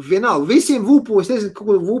 jā, vienalga, visiem vupu, es nezinu, kaut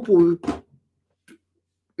ko vupu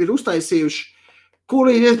ir uztaisījuši,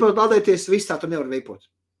 kuri ir iespējot lādēties, viss tā tur nevar veipot.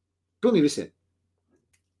 Pilnīgi visiem.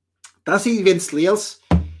 Tas ir viens liels,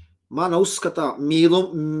 mana uzskatā,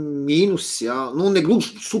 mīnus, jā, nu,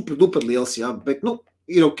 negluži super duper liels, jā, bet, nu,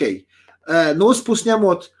 ir ok. Nospus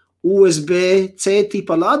ņemot USB-C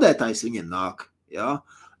tipa lādētājs viņiem nāk, jā.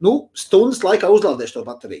 Nu, stundas laikā uzlādēšu to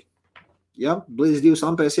bateriju. Jā, blīdz 2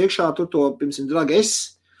 amperes iekšā, tur to, pirmsim, drag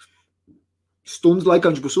S, stundas laikā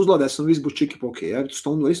viņš būs uzlādēts un viss būs čiki-poki, ja?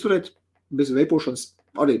 Stundu var izturēt, bez veipošanas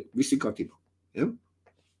arī viss ir kārtībā. Ja?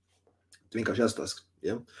 Vienkārši jāstāst.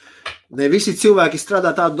 Ja? Ne visi cilvēki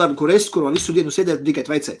strādā tādu darbu, kur visu dienu sēdēt un tikai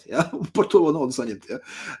tvaicēt. Ja? Un par to naudu saņemt. Ja?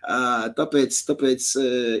 Tāpēc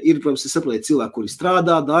ir, protams, es saprotu cilvēki, kuri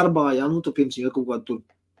strādā darbā, ja? Nu, tu, piemēram, ja kaut kādu tur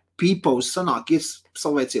pīpaus sanāk,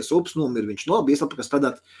 savaicies ups, nomir viņš labi, ieslapakā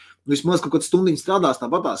strādāt, nu, vismaz kaut kāds stundiņi strādās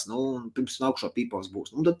tāpatās, nu, un pirms nākušā pīpaus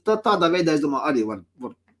būs. Nu, tādā veidā, es domāju, arī var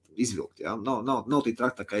izvilkt, jā. Nav tī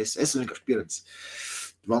traktā, ka es vienkārši pieredzis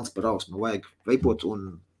vans par ausmu, vajag veipot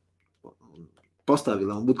un pastāvīgi,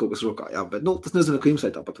 lai man būtu kaut kas rokā, jā. Bet, nu, tas nezinu, ka jums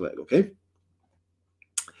tāpat vajag, ok?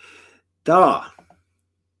 Tā.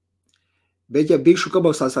 Bet, ja bikšu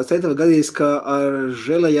kabatos tās centrā gadījis, ka ar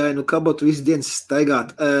želajainu kabatu visu dienas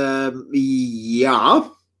staigāt, jā,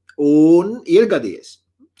 un ir gadījies.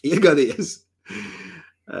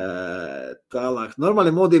 Tālāk,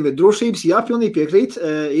 normāli modiem ir drošības, jā, pilnīgi piekrīt,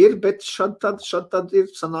 ir, bet šad tad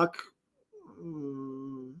ir sanāk,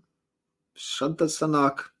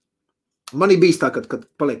 man ir bijis tā, kad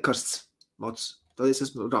paliek karsts mocs, tad es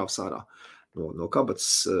esmu rāvs ārā no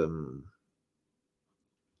kabatas,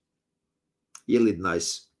 ielidinājis,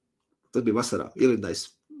 tas bija vasarā, ielidinājis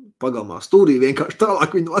pagalmā stūrī, vienkārši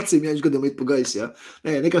tālāk viņu acīm, ja viņš gadam iet pa gaisu, jā.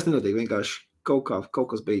 Nē, nekas nenotiek, vienkārši kaut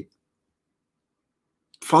kas bija,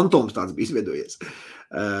 fantoms tāds bija izveidojies.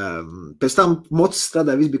 Pēc tam mocs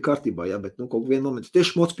strādāja, viss bija kārtībā, jā, bet, kaut vienu momentu,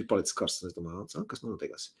 tieši mocs bija palicis karsts, es domāju, kas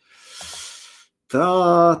notiekās. Tā,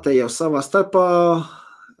 te jau savā starpā,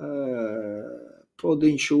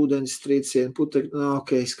 podiņš, ūdens, triecieni, putekļi,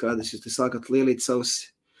 ok, skaidrs, jūs te sākat lielīt savus.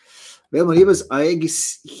 Vēl man iebaz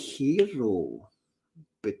Aegis Hero,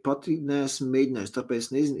 bet pati neesmu mēģinājis,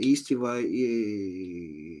 tāpēc nezinu īsti vai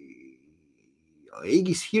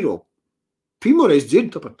Aegis Hero. Pirmoreiz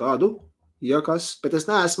dzirdu par tādu, jā, bet es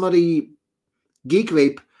neesmu arī Geek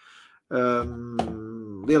Vape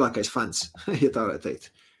lielākais fans, ja tā varētu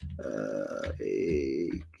teikt.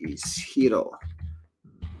 Aegis Hero.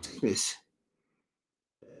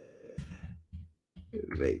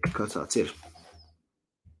 Vape, kāds tāds ir?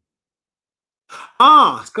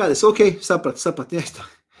 Skaidrs, ok, saprat,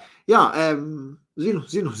 jā,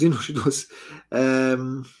 zinu šitos.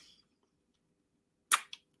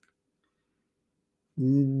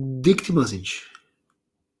 Dikti maziņš.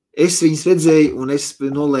 Es viņus redzēju, un es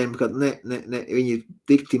nolēmu, ka ne, viņi ir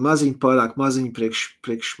dikti maziņi, pārāk maziņi,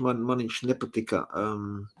 priekš man viņš nepatika.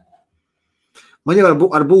 Man jau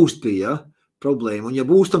ar boost bija, ja, problēma, un ja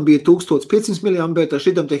boostam bija 1500 mAh, tad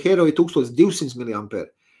šitam te Hero ir 1200 mAh.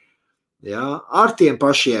 Ja, ar tiem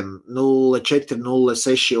pašiem 0,4,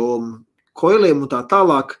 0,6 ohm koiliem un tā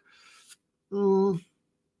tālāk,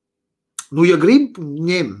 ja grib,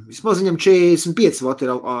 ņem, vismaz viņam 45 W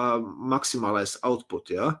ir maksimālais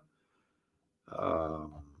output, ja.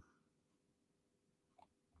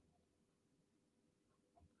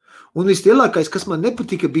 Un vislielākais, kas man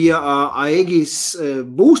nepatika, bija Aegis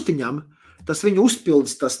būstiņam, tas viņu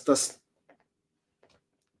uzpildis, tas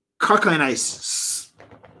kakainais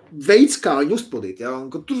veids, kā viņu uzpildīt, ja, un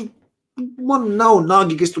ka tur man nav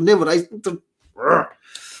nagi, ka es tur nevaru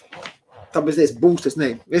tāpēc es boost, es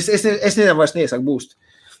nevaru vairs neiesāku boost,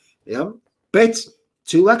 ja, bet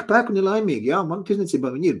cilvēki pērk un ir laimīgi, jā, man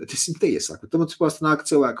tirdzniecībā viņi ir, bet es viņu neiesāku, tad man tas nāk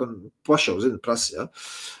cilvēku un pašau, prasa, ja,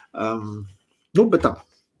 bet tā,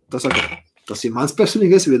 tas ir mans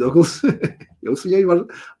personīgais viedoklis, jūs viņai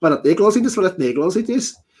varat ieklausīties, varat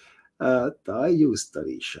neieklausīties, tā ir jūsu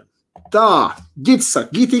darīšana. Tā, Gits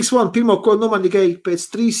saka, GTX1 pirmo ko man tikai pēc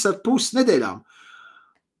 3,5 nedēļām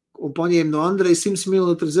un paņēma no Andreja 100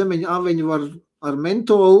 ml zemeņa aveņu ar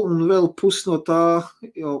mentolu un vēl pusi no tā,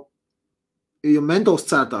 jo mentols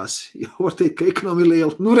cētās, jo var teikt, ka ekonomija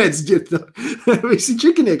liela, redz, Git, visi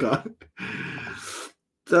čikiniekā.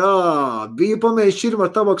 Tā, bija pamēģis šķirma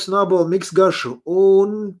ar tabaks un ābolu miks garšu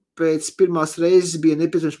un pēc pirmās reizes bija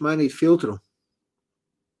nepieciešams mainīt filtru.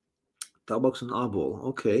 Tabaks un ābolu,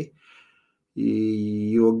 ok.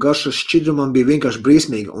 Jo garša šķidrumam bija vienkārši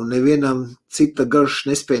briesmīga un nevienam cita garša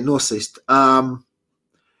nespēja nosist.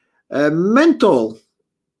 Mentol.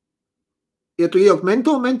 Ja tu iejaukt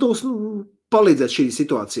mentols palīdzēt šī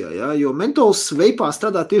situācijā, ja? Jo mentols veipā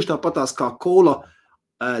strādā tieši tāpatās kā kola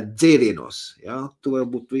dzērienos. Ja? Tu var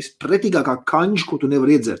būt vispretīgākā kanģa, ko tu nevar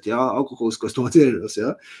iedzert, ja? Alkoholiskos no dzērienos.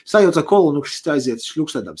 Ja? Sajauc ar kolu, nu šis aiziet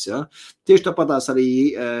šļukstēdams. Ja? Tieši tāpatās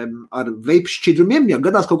arī ar vape šķidrumiem, ja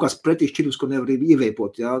gadās kaut kāds pretīgs šķidrums, ko nevar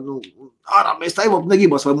ieveipot. Ja? Ārā mēs tā ievopt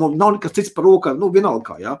negribas, vai nav nekas cits par rokā, vienalga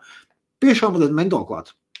kā. Ja? Piešām tad mentolu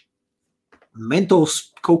klāt.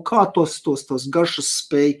 Mentols kaut kā tos garšas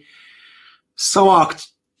spēj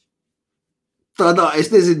savākt tādā,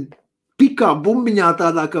 es nezinu, pikā bumbiņā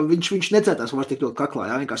tādā, ka viņš necētās vairs tik ļoti kaklā,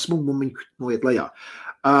 jā, vienkārši smug bumbiņu noiet lejā.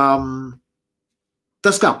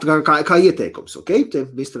 Tas kā ieteikums, ok? Te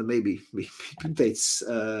Mr. Maybe teicis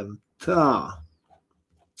tā.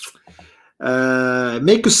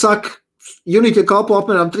 Mikus saka, Unity kalpo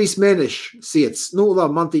apmēram 3 mēneši siets.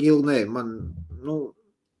 Labi, man tik ilgi nē, man,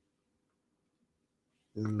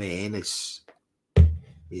 mēnesis.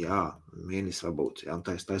 Jā, mēnesis varbūt, jā,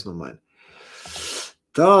 taisno maina.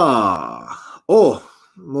 Tā,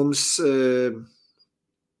 mums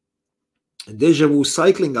Deja Vu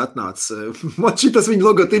Cycling atnāca. Man šitas viņa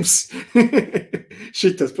logotips.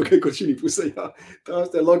 šitas pa kaut kur šī pusē, jā.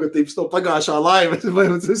 Tās te logotips no pagājušā laivas, vai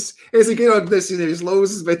es tikai ieraudēs nevis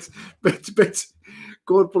lūzes, bet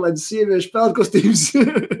korpulētas sieviešu peltkostīms.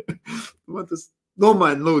 Man tas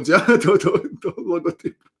nomaina lūdzu, jā, to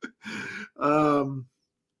logotipu.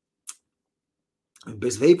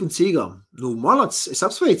 Bez vape un cīgām. Nu, malacis, es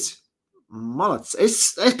apsveicu. Malacis.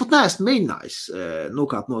 Es pat neesmu mēģinājis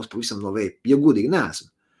nokāpt pavisam no vape, ja godīgi neesmu.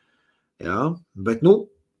 Jā, bet, nu,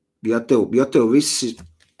 ja tev viss ir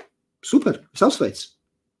super, es apsveicu.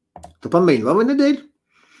 Tu pamēģini vēl vienu nedēļu,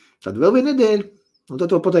 tad vēl vienu nedēļu, un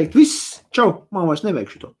tad to pateikt, viss, čau, man vairs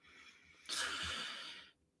neveikšu to.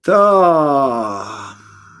 Tā.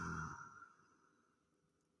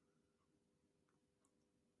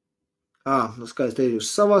 Nu skaidrs, te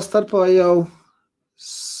jūs savā starpā jau.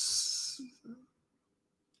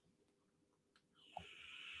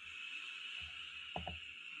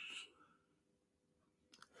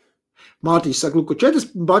 Mārtiņš saka, lūk,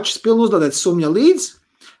 4 bačas pilni uzlādētas sumņa līdz,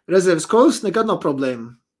 rezerves kodas nekad nav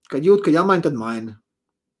problēma. Kad jūt, ka jāmaina, tad maina.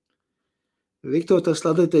 Viktor, tas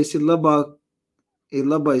lādētais ir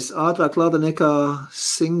labais ātrāk lāda nekā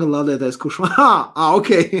single lādētais, kurš...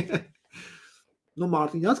 ok. Nu,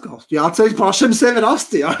 Mārtiņ, atkal. Jāceļ pašam sevi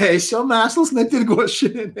rasti, jā. Es jau mēsls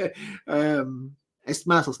netirgošu. Es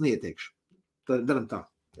mēsls neieteikšu. Tad daram tā,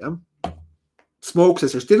 jā. Smoks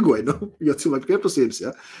es tirgoju, nu, jo cilvēku pieprasības,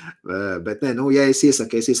 ja. Bet, nē, nu, ja es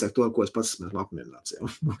iesaku to, ar ko es pats esmu apmierināts, ja.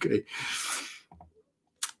 Okay.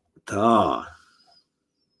 Tā.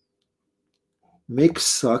 Miks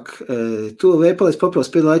saka, to vēpalies papildus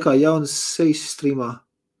pie laikā jaunas sejas streamā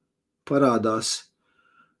parādās.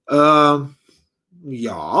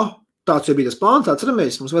 Jā, tāds jau bija tas plāns,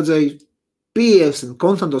 atceramies, mums vajadzēja 50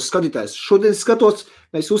 konstantos skatītājs. Šodien skatos,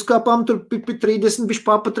 mēs uzkāpām tur 30, bišķi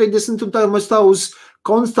papa 30, un tā mēs tā uz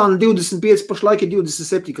konstantu 25, pašlaik ir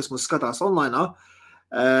 27, kas mums skatās online.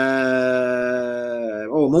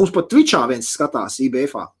 Mums pat Twitchā viens skatās,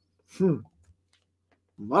 IBF-ā.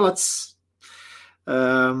 Malacis.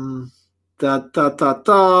 Tā.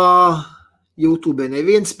 YouTube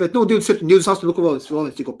neviens, bet, 27, 28,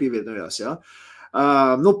 vēl viens tikko pievienojās, jā.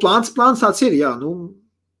 Plāns tāds ir, jā,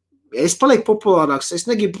 es palieku populārāks, es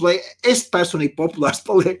negribu, lai es personīgi populārs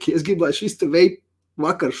palieku, es gribu, lai šis te vape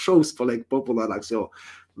vakar šovs paliek populārāks, jo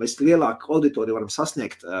mēs lielāku auditoriju varam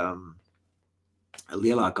sasniegt.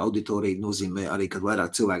 Lielāka auditorija nozīmē arī, kad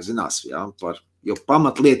vairāk cilvēki zinās, jā, jo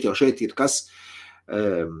pamatlieta jau šeit ir kas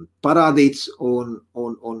parādīts un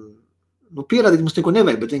pierādīt mums neko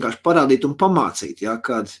nevajag, bet vienkārši parādīt un pamācīt, jā,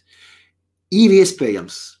 kad ir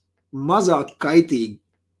iespējams mazāk kaitīgi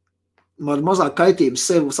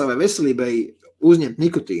sev savai veselībai uzņemt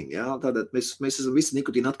nikotīnu, jā, tātad mēs esam visi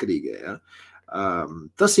nikotīna atkarīgie, jā.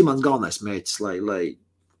 Tas ir mans galvenais mērķis, lai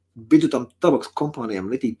bidu tam tabaks kompānijām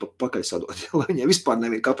netīgi pakaļ sadot, lai viņiem vispār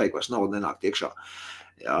neviena kapēka vairs nauda nenāk iekšā,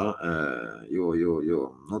 jā, jo,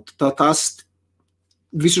 tās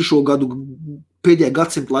visu šo gadu pēdējā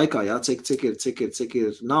gadsimta laikā, jā, cik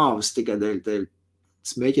ir nāves tikai dēļ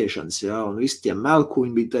smēķēšanas, jā, un visi tie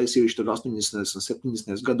melkuņi bija taisījuši tur 80. un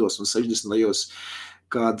 70. gados un 60. gajos,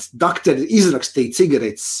 kad dakteri izrakstīja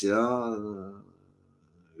cigaretes, jā,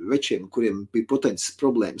 večiem, kuriem bija potences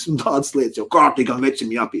problēmas, un tādas lietas jau kārtīgām vecim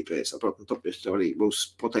jāpīpē, saprot, un tāpēc arī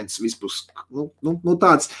būs potences, viss būs,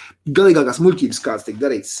 tāds galīgākās muļķības kāds tiek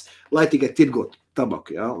darīts, lai tikai tirgot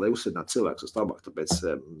tabaku, jā, lai uzsvedinātu cilvēkus uz tabaku, tāpēc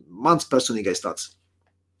mans personīgais tāds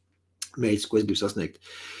mērķis, ko es gribu sasniegt,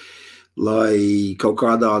 lai kaut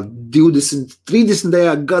kādā 20, 30.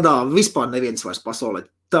 gadā vispār neviens vairs pasaulē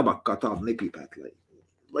tabaku kā tādu nepīpētu,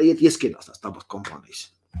 lai iet ieskienās tās tabaku kompānijas.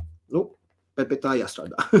 Bet pie tā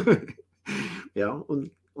jāstrādā. Jā,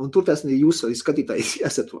 un tur tas jūs arī skatītāji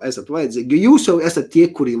esat vajadzīgi, jo jūs jau esat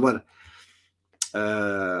tie, kuri var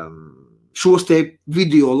šos te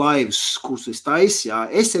video laivus, kurus es taisu, jā,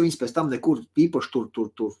 es jau viņus pēc tam nekur īpaši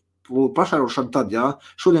tur pašārošanu tad, jā,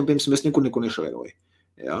 šodien, piemēram, es neko nešavēroju,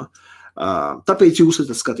 jā. Tāpēc jūs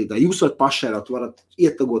esat skatītāji, jūs varat pašērāt, varat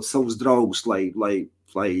ietagot savus draugus, lai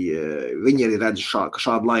viņi arī redz, ka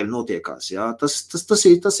šāda laiva notiekās, jā. Tas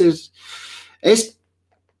ir, es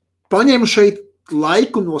paņēmu šeit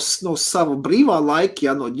laiku no sava brīvā laika,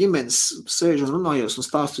 jā, no ģimenes sēžu un runājos un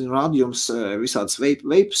stāstu un rādu jums visādas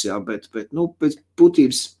vapes, jā, bet pēc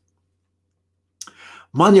būtības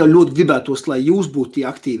man jau ļoti gribētos, lai jūs būtu tie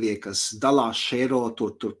aktīvie, kas dalās, šēro,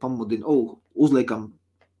 tur pamudina,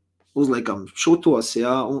 uzliekam šutos,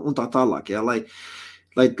 jā, un tā tālāk, jā, lai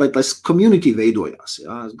community veidojās,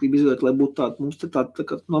 jā, es gribu izveidot, lai būtu mums tā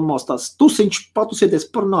normāls tāds tusiņš, patusieties,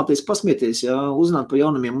 parunāties, pasmieties, jā, uzzināt par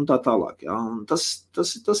jaunumiem un tā tālāk, jā, un tas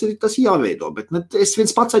ir jāveido, bet es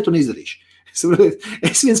viens pats to neizdarīšu,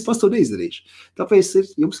 Es viens pats to neizdarīšu. Tāpēc ir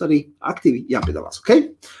jums arī aktīvi jāpiedalās, ok?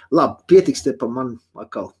 Labi, pietiks te pa man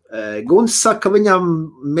atkal. Guns saka, ka viņam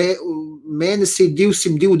mēnesī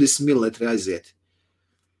 220 ml aiziet.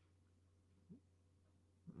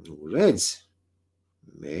 Redz,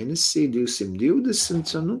 mēnesī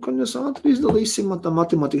 220, kad mēs ātri izdalīsim, tā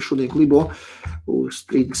matemātika šodien klibo uz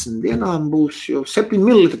 30 dienām būs jau 7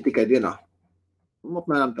 ml tikai dienā.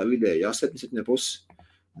 Apmēram tā vidēji, jā, 7,5.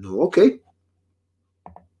 Nu, ok.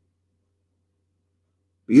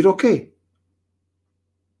 Ir ok.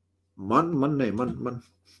 Man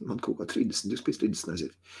kaut kā 30, 25, 30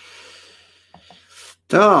 aiziet.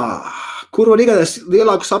 Tā, kur var iegādāties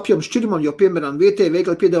lielākus apjomus šķirumam, jo, piemēram, vietēji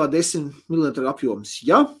veikali piedāvā 10 ml apjomus.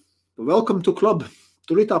 Ja, welcome to club.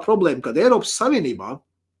 Tur ir tā problēma, kad Eiropas Savienībā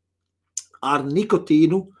ar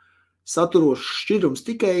nikotīnu saturošs šķirums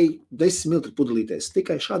tikai 10 ml pudelītēs.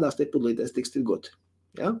 Tikai šādās te pudelītēs tiks tirgoti.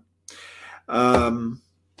 Ja?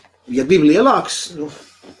 Ja gribi lielāks,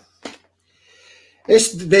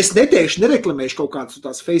 es neteikšu, nereklamēšu kaut kādas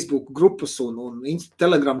tās Facebook grupas un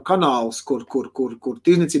Telegram kanālus, kur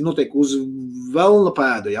tirdzniecība notiek uz velna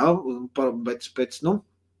pēdu, ja? Bet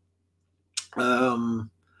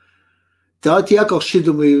tā tie atkal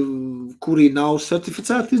šķidrumi, kuri nav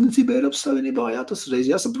certificēti tirdzniecība Eiropas Savienībā, jā, tas reiz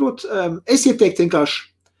jāsaprot. Es ieteiktu vienkārši,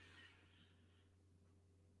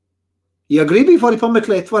 ja gribi, vari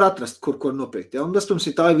pameklēt, var atrast, kur nopirkt. Ja? Un tas, protams,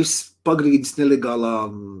 tā ir viss pagrīdis nelegālā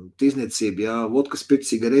tirdzniecība, ja? Vodkas, pirts,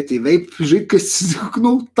 cigareti, vape, žitkas,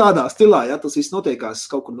 tādā stilā, ja? Tas viss notiekās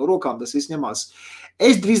kaut kur no rokām, tas viss ņemās.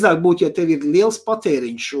 Es drīzāk būtu, ja tev ir liels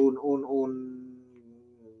patēriņš un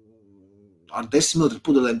ar 10 ml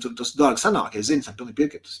pudelēm tas dārgi sanāk, ja zini, pilnīgi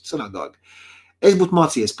pirkt, tas sanāk dārgi. Es būtu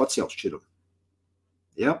mācījies pats jau šķirumu.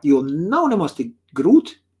 Ja? Jo nav nemaz tik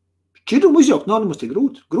grūti. Šķidrumu uzjaukt nav nemaz tik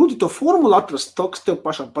grūti. Grūti to formulu atrast, to, kas tev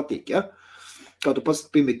pašam patīk, ja? Kā tu pats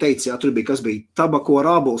pirmie teici, ja, tur bija, kas bija tabako ar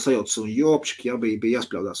ābolu sajauts un jopški, ja, bija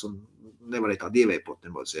jāspļaudās un nevarēja tā dievēpot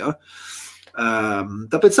nemaz, ja?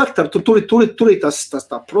 Tāpēc saka, tur ir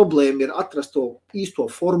tā problēma ir atrast to īsto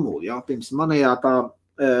formulu, ja? Pirms manējā tā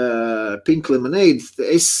Pink Lemonade,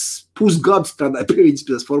 es pusgadu strādāju pie viņas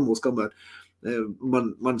pie tās formulas, kamēr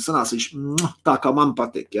man sanās viņš tā, kā man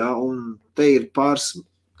patīk, ja? Un te ir pāris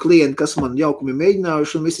klienti, kas man jaukumi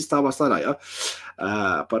mēģinājuši un visi stāvās ārā, ja?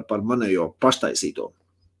 Par manējo paštaisīto.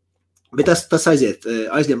 Bet tas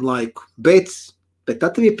aizņem laiku. Bet tad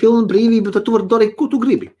tev ir pilna brīvība, tad tu vari darīt, ko tu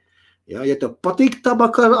gribi. Ja tev patīk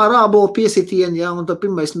tabaka ar ābolu piesitieni, ja, un tad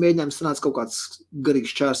pirmais mēģinājums sanāca kaut kāds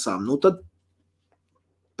garīgs čērsām, nu tad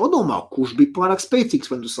padomā, kurš bija pārāk spēcīgs,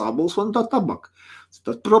 vai tas ābols, vai tā tabaka.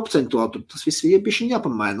 Tad procentuāli tas viss ir bišķiņ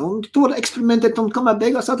jāpamaina. Un tu vari eksperimentēt, un kamēr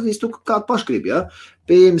beigās atradīs tu kādu pašgrib, ja.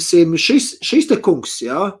 Piemēram, šis te kungs,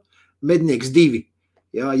 ja, mednieks 2,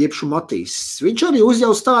 ja, jeb Šumatīs, viņš arī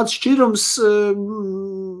uzjaus tāds šķirums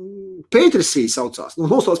Pētresī saucās. Nu,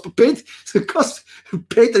 nosauc par kas?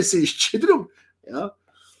 Pētresī šķidrumu, ja.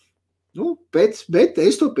 Nu, bet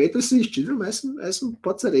es to Pētresī šķidrumu esmu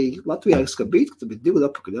pats arī Latvijā skabīt, kad bija 2 gadu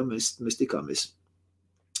atpakaļ, ja, mēs tikāmies.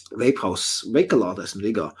 Vape House veikalā, esmu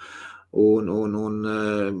Rīgā, un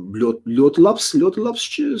ļoti labs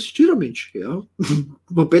šķiramiņš, jā.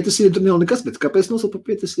 Man Pētersīna tur nav nekas, bet kāpēc nosaukt par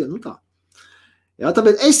Pētersīnu? Nu tā. Jā,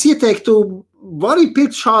 tāpēc es ieteiktu, var arī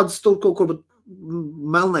pirkt šādas tur kaut kur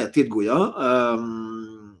melnajā tirgu, jā.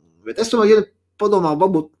 Bet es tomēr, ja padomā,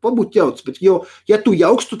 varbūt jauc, bet ja tu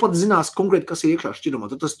jauks, tu pat zinās konkrēti, kas ir iekšā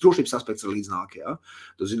šķirumā, tad tas drošības aspekts ir līdznāk, jā.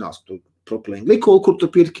 Tu zinās, tu propilēnu glikolu, kur tu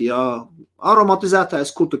pirki, jā,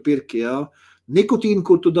 aromatizētājs, kur tu pirki, jā, nikotīnu,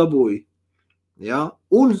 kur tu dabūji, jā,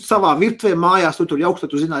 un savā virtuvē mājās tu tur jauks,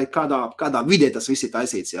 tad tu zināji, kādā vidē tas viss ir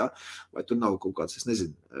taisīts, jā, vai tur nav kaut kāds, es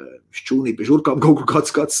nezinu, šķūnī pie žurkām, kaut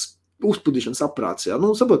kāds uzpudīšanas aprāts, jā,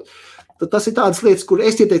 nu, saprot, tad tas ir tādas lietas, kur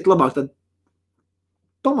es ieteiktu labāk, tad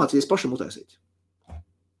pamācīties pašam utaisīt.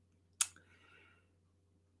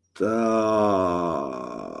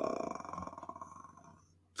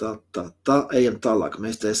 Tā, ejam tālāk,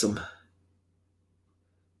 mēs te esam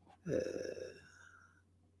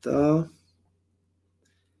tā.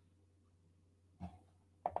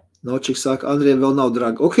 Nočiks saka, Andriem vēl nav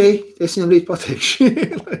dragi. Ok, es viņam rīt pateikšu,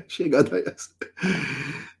 lai šie gadājās.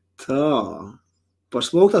 Tā. Par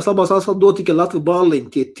smoktās labās asfaltu dod tikai Latvu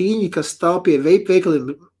bārliņi. Tie tīņi, kas stāv pie vape veikaliem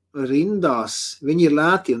rindās, viņi ir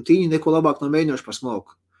lēti un tīņi neko labāk nav mēģinājuši par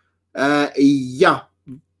smoku. Jā,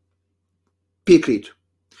 piekrītu.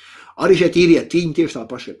 Arī šeit ir tīņi tieši tā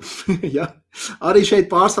paši. Ja? Arī šeit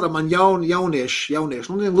pārsvarā man jaunieši,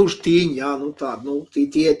 nu, lūdzu tīņi, jā, nu tādi, nu,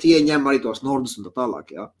 tie ņem arī tos nordus un tā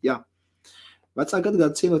tālāk, jā. Jā. Vecā gadu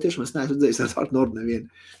ciemā tiešām es neesmu redzējis ar tādu nordu nevienu.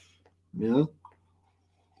 Jā.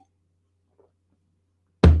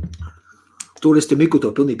 Tur es te Miku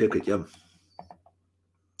to pilnīgi piekrīt, jā.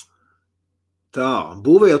 Tā,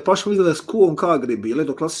 būvējot pašam izvēlēs, ko un kā grib. Ja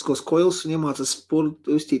lieto klasiskos koilus un iemācās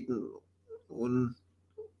sportu uztīt un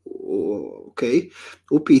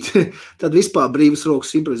upīt, tad vispār brīvas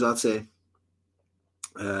rokas improvizācijai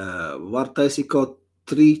var taisīt kaut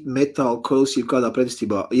 3 metāla koilus jau kādā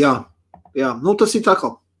pretestībā. Jā, nu tas ir tā kā.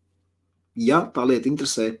 Ja tā lieta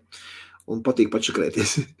interesē un patīk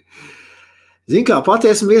pačakrēties. Zin kā, pati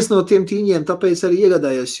esmu viens no tiem tīņiem, tāpēc arī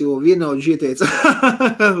iegādājos, jo vienaudži ieteica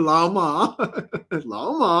laumā.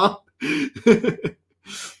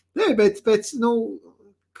 Nē, bet,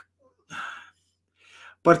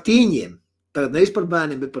 par tīņiem. Tagad nevis par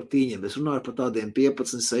bērniem, bet par tīņiem. Es runāju par tādiem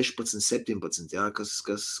 15, 16, 17, jā,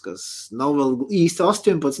 kas nav vēl īsti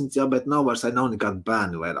 18, jā, bet nav nekādi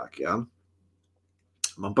bērni vairāk, jā.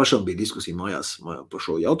 Man pašam bija diskusija mājās par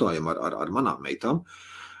šo jautājumu ar manām meitām.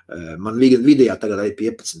 Man vidējā tagad arī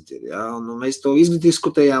 15 ir, jā, un mēs to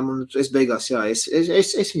diskutējām, un es beigās, jā, es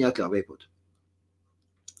viņu atļauju veipot.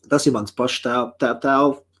 Tas ir mans pašs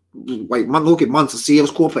tēv, vai mans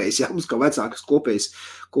sievas kopējs, jā, mums kā vecākas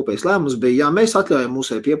kopējs lēmums bija, jā, mēs atļaujam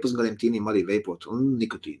mūsu 15 gadiem tīniem arī veipot un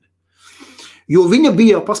nikotīnu. Jo viņa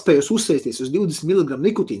bija jau paspējusi uzsēsties uz 20 mg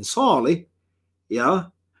nikotīnu sāli,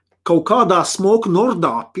 jā, kaut kādā smoku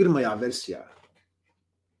nordā pirmajā versijā.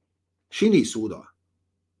 Šinī sūdā.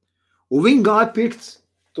 Un viņi gāja pirkt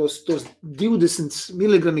tos 20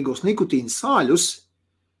 mg nikotīnu sāļus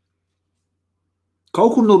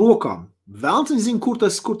kaut kur no rokām. Vēlns viņi zina, kur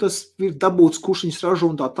tas ir dabūts, kurš viņus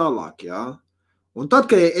ražo un tā tālāk, jā. Un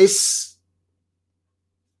tad, kad es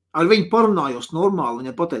ar viņu parunājos normāli,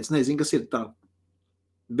 viņa pateica, nezinu, kas ir tā,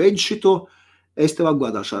 beidz šito, es tev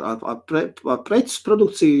apgādāšu ar preces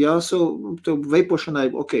produkciju, jā, tev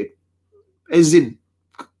veipošanai, es zinu,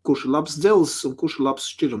 kurš ir labs dzelis un kurš ir labs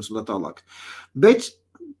šķirums un tā tālāk. Bet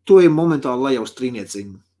to ir momentāli lai jau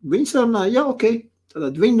strīnieciņu. Viņi sarunāja, jā,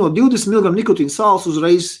 tad viņi no 20 mg nikotīna sāls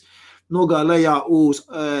uzreiz nogāja lejā uz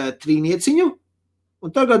trīnieciņu, un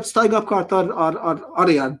tagad staigā apkārt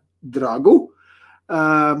arī ar dragu.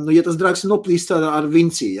 Ja tas drags ir noplīst ar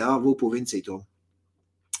vincī, jā, vupu vincī to.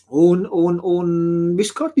 Un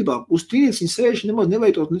visu kārtībā, uz trīnieciņu sēž nemaz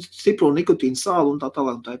neveitot stipro nikotīnu sālu un tā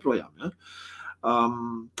tālāk un tā projām, jā.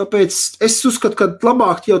 Tāpēc es uzskatu, ka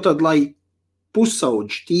labāk jau tad, lai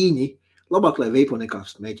pusauģi tīņi, labāk, lai veipo nekā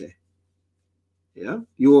smēķē. Ja?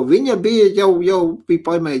 Jo viņa bija jau bija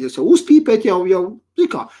paimēģis jau uzpīpēt,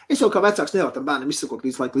 kā, es jau kā vecāks nevaru tam bērnam izsakot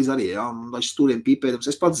līdz arī, ja, un lai stūriem pīpēdams,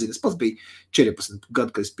 es pats biju 14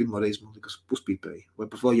 gadu, kad es pirmo reizi man likas puspīpēju, vai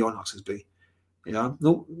pat vēl jaunāks es biju. Ja?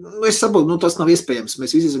 Es saprotu, tas nav iespējams,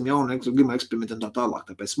 mēs visi esam jauni, gribam eksperimentēt un tā tālāk,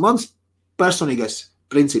 tāpēc mans personīgais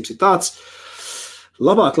princips ir tāds,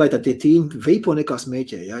 labāk, lai tad tie tīņi veipo nekā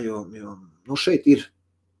smēķē, ja, jo šeit ir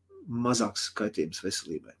mazāks kaitījums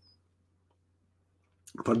veselībai.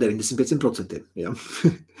 Par 95%, ja.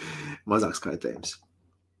 Mazāks kaitējums.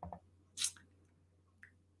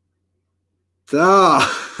 Tā,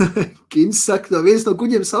 Kins saka, no viens no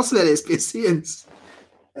kuģiem sasvēries pie sienas.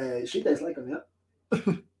 Šitais laikam, ja.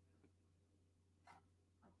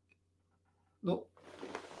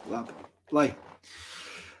 Labi, lai.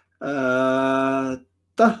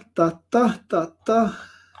 Tā.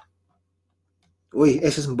 Oi,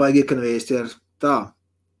 es esmu baigi iekanvējies ar tā.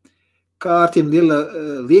 Kā ar tiem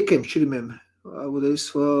liekiem šķirimiem, es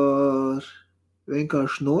var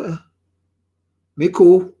vienkārši Miku,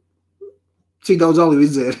 cik daudz ali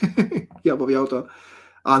izdzēri? Jāpajautā.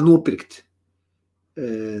 Nopirkt.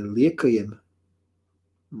 Liekajiem.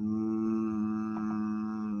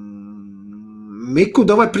 Miku,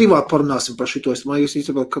 davai privāti parunāsim par šito. Es domāju, jūs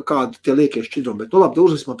īstenībā kādi tie liekie šķidrumi, bet labi,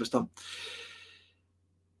 uzlisim man pēc tam.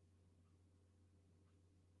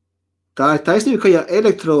 Tā ir taisnība, ka ja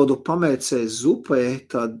elektrodu pamērcē zupē,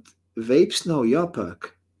 tad veips nav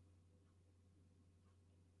jāpērk.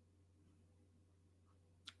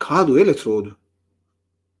 Kādu elektrodu?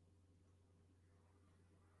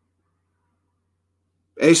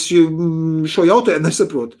 Es šo jautājumu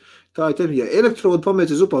nesaprotu. Tā ir termina, ja elektrodu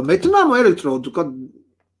pamērcē zupā. Metināmo elektrodu, kad...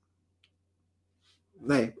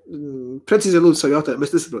 Nē, precīzi lūdzu savu jautājumu,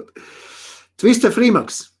 es nesaprotu. Twister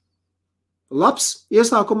Freemax. Labs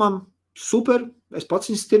iesākumam. Super, es pats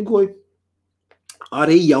viņus tirgoju.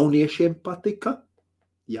 Arī jauniešiem patika.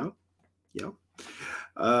 Jā.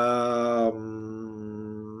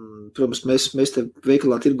 Protams, mēs te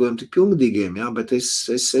veikalā tirgojam tik pilngadīgiem, jā, bet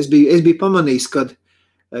es biju pamanījis, kad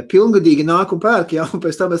pilngadīgi nāk un pērk, jā, un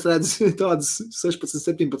pēc tam es redzu tādas 16,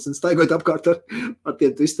 17 staigojot apkārt ar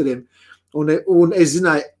tiem twisteriem. Un es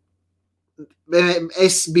zināju,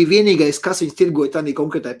 es biju vienīgais, kas viņus tirgoja tādā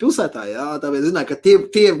konkrētajā pilsētā, jā, tāpēc zināju, ka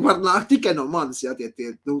tie var nākt tikai no manis, jā,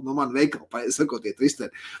 no mani veikala, sakot, tie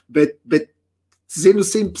tristeri, bet zinu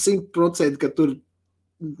 100%, ka tur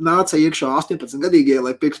nāca iekšā 18-gadīgie,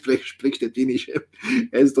 lai priekš tiem tīnīšiem,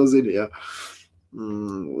 es to zinu, jā.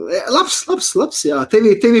 Labs, jā,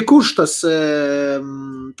 tevi kurš tas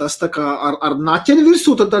tā kā ar naķeri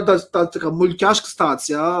virsū, tad tā kā muļķaškas tāds,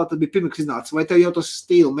 jā, tad bija pirmie, kas iznāca, vai tev jau tas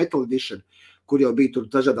Steel Metal Edition, kur jau bija tur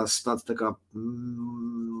dažādās tāds tā kā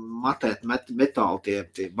metāli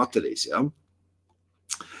tie baterijas, jā.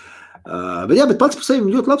 Bet pats par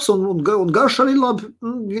sevi ļoti labs un garš arī labi,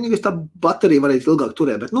 vienīgais tā baterija varētu ilgāk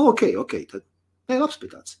turēt, bet ok, tad, labs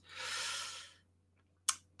bija tāds.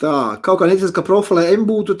 Tā, kaut kā neties, ka Profile M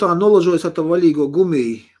būtu tā nolažojas ar to vaļīgo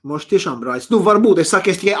gumiju, moši tiešām brāļas. Varbūt, es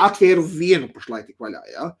tikai atvieru vienu pašlaik tik vaļā,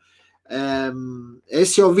 jā.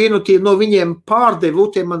 Es jau vienu no viņiem pārdevu,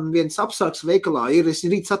 tie man viens apsargs veikalā ir, es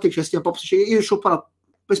rīt satikšu, viņam paprasīšu, ir šo parādu,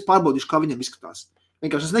 es pārbaudīšu, kā viņam izskatās.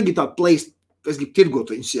 Vienkārši es negribu tādu pleist, es gribu tirgot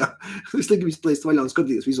viņus, jā. Es negribu izpleist vaļā un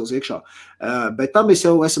skatīties visos iekšā. Bet tam es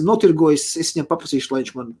jau esmu notirgojis, es viņam paprasīšu, lai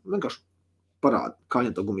viņš man vienkārši parāda, kā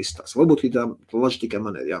viņam tā gumija izskatās. Varbūt tā laži tikai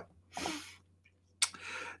man ir, jā.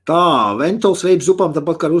 Tā, Ventols veip zupām,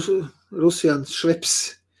 tāpat kā Rusians šveps.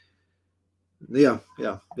 Jā.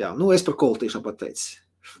 Es par kolu tiešām pateicu.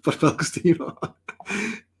 Par pelkastībā.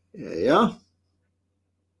 Jā.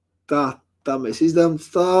 Tā mēs izdevām.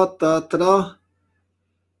 Tā.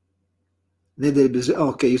 Nedēļa bez...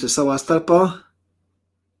 Ok, jūs esat savā starpā.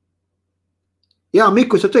 Jā,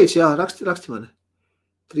 Miku, es jau teicu, jā, raksti mani.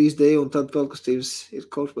 3D un tad pelkastības ir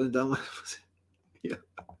kaut mani dāmā. Jā.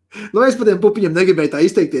 Es par tiem pupiņiem negribēju tā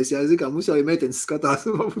izteikties, jā, es zinu, kā mums jau ir meitenes skatās,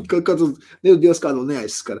 Dievs kādu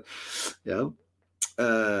neaizskara.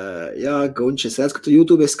 Jā, Gunč, es redzu, ka tu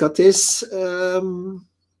YouTube skaties,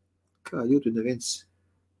 kā YouTube neviens?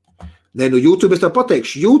 YouTube es tev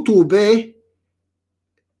pateikšu, YouTube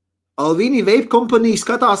Alvini Vape Company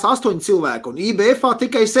skatās 8 cilvēku un IBF-ā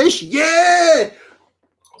tikai 6,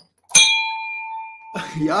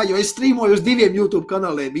 Jā, jo es strīmoju uz 2 YouTube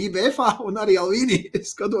kanāliem, IBF-ā un arī Alvini.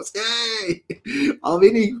 Es skatos,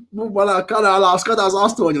 Alvini manā kanālā skatās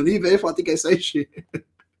 8 un IBF-ā tikai 6.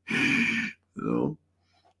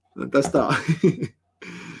 Tas tā.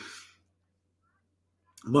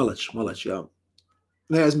 Malač, jā.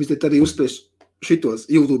 Neaizmirstiet arī uzspiest šitos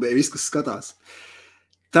YouTube viss, kas skatās.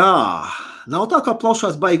 Tā, nav tā, kā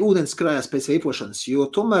plaušās baigi ūdens krājās pēc veipošanas, jo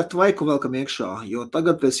tomēr tvaiku velkam iekšā, jo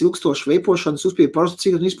tagad pēc ilgstošas veipošanas uzpīja parastu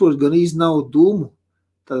cigaretu izpūst gan īsti nav dūmu.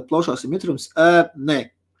 Tātad plaušās ir mitrums? Nē.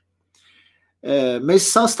 Mēs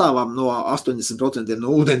sastāvām no 80%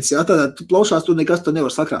 no ūdens, jā, tātad plaušās tur nekas tur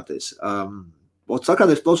nevar sakrāties.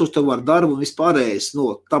 Sakrāties plaušos tev var darbu un vispārējais no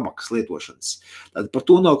tabakas lietošanas. Tātad par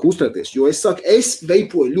to nav ko uzturēties, jo es saku, es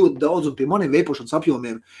veipoju ļoti daudz un pie maniem veipošanas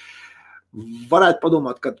apjomiem varētu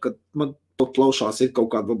padomāt, kad man plaušās ir kaut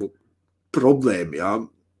kāda varbūt problēma, jā.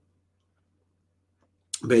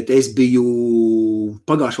 Bet es biju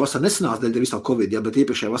pagājušā vasarā nesenās dēļ visā Covid, jā, bet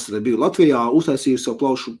iepriekšējā vasarā biju Latvijā, uztaisīju savu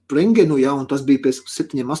plaušu rengenu, jā, un tas bija pēc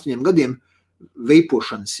 7-8 gadiem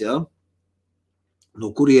veipošanas, jā, no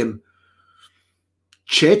kuriem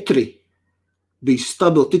 4 bija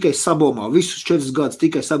stabili tikai sabomā, visus 4 gadus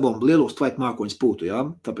tikai sabomā lielos tvaiku mākoņas pūtu, jā.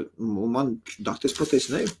 Tāpēc man dakteris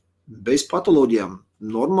pateica, ne, bez patoloģijām,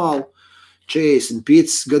 normāli,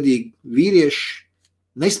 45-gadīgi vīrieši,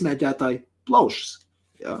 nesmēķētāji plaušas.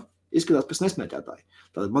 Jā, izskatās pēc nesmēķētāji.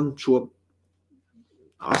 Tātad man šo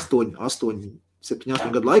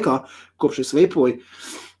 7-8 gadu laikā, kopš es veipoju,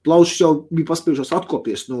 plaušas jau bija paspējušos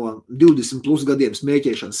atkopies no 20 plus gadiem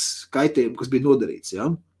smēķēšanas kaitējumu, kas bija nodarīts. Jā.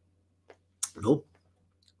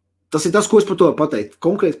 Tas ir tas, ko es par to pateikt.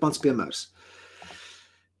 Konkrēti pants piemērs.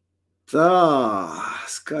 Tā,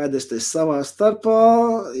 skaidrs te savā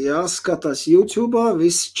starpā, jāskatās YouTube'ā,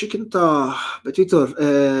 visi čikini tā, bet Vitor,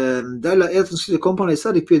 daļa elektroniskās kompānijas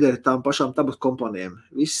arī pieder tām pašām tabaks kompānijām.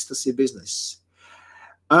 Viss tas ir bizness.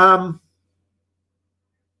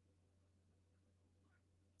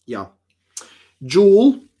 Jā.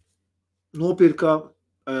 Joule nopirka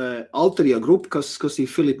Alterija grupa, kas ir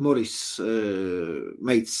Philip Morris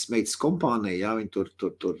meitas kompānija, jā, viņi tur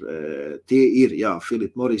tie ir, jā,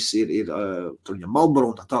 Philip Morris ir tur viņam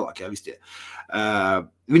Marlboro un tā tālāk, jā, visi tie.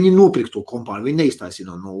 Viņi nopirka to kompāniju, viņi neiztaisīja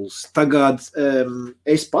no nulles. Tagad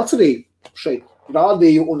es pats arī šeit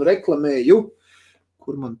rādīju un reklamēju,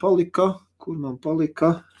 kur man palika.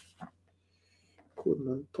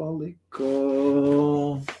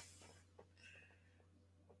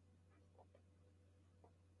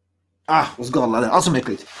 Uz galda lādē,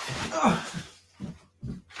 atsameklīt.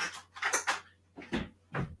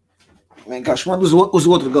 vienkārši man uz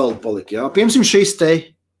otru galdu palika, jā. Piemēram, šis te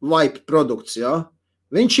vape produkts, jā.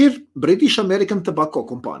 Viņš ir British American Tobacco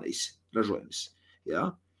kompānijas ražojums,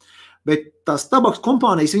 jā. Bet tās tabaks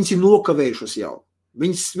kompānijas, viņas ir nokavējušas jau.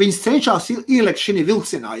 Viņas cenšas ielikt šī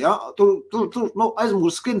vilcienā, jā. Tur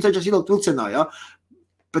aizmugurs skrien cenšas ielikt vilcienā, jā.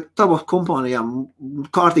 Bet tabaks kompānijām,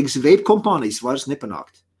 kārtīgas vape kompānijas vairs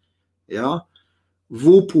nepanākt, jā.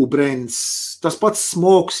 WOTOFO brands, tas pats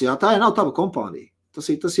Smokes, jā, tā nav taba kompānija. Tas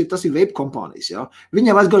ir vape kompānijas, jā.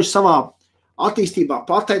 Viņiem aizgājuši savā attīstībā,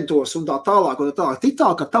 patentos un tā tālāk. Tik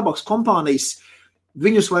tā, ka tabaks kompānijas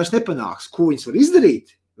viņus vairs nepanāks. Ko viņas var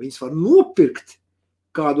izdarīt? Viņas var nopirkt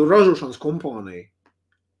kādu ražošanas kompāniju,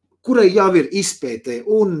 kurai jau ir izpētē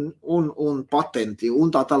un patenti un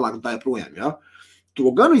tā tālāk un tā joprojām, jā. To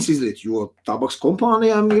gan viņas izdarīt, jo tabaks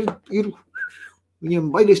kompānijām ir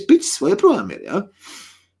viņiem baigais picis vai joprojām ir, jā.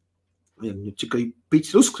 Viņam cik arī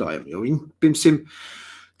picis uzkrājumi, jo viņi, pirmsim,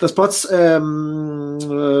 tas pats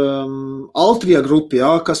Altria grupa,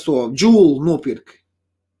 jā, kas to Joule nopirka.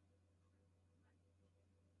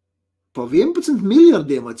 Pa 11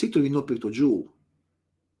 miljardiem vai cik tur viņi nopirka to Joule,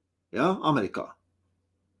 jā, Amerikā.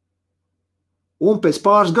 Un pēc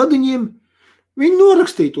pāris gadiņiem viņi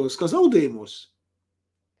norakstītos, kā zaudējumos.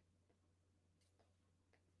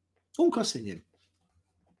 Un kas viņiem?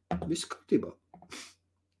 Viss kārtībā.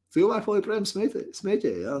 Cilvēki vēl joprojām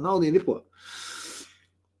smēķē, jā, naudien ir ko.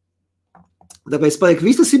 Tāpēc paliek,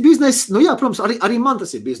 viss tas ir biznes, nu jā, protams, arī man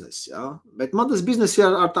tas ir biznes, jā, bet man tas biznes ir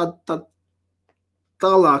ar tādu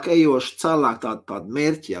tālāk ejošu tādu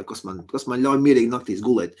mērķi, jā, kas man ļauj mierīgi naktīs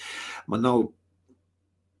gulēt. Man nav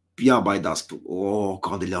jābaidās,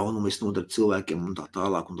 kādi ļaunumi es nodaru cilvēkiem un tā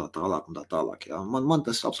tālāk, jā. Man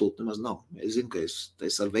tas absolūti nemaz nav. Es zinu, ka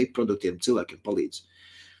es ar vape produktiem cilvēkiem palīdzu.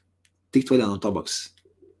 Tikt vaļā no tabaks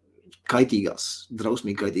kaitīgās,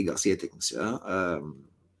 drausmīgi kaitīgās ietekmes, jā.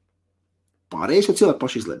 Pārējais jau cilvēki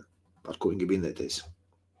paši izlēma, ar ko viņi grib indēties.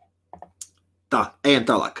 Tā, ejam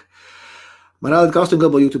tālāk. Man rāda, ka 8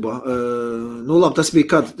 gabalu YouTube'ā. Nu labi, tas bija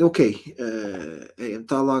kad, ok, ejam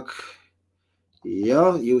tālāk.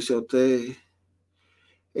 Jā, jūs jau te...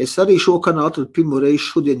 Es arī šo kanālu atradu pirmo reizi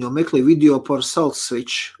šodien, jo meklēju video par salt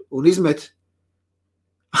switch un izmet...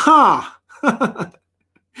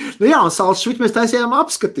 Nu jā, un salt switch mēs taisījām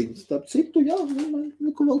apskatiņus. Tāp citu, jā,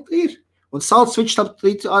 nu, ko vēl ir. Un salt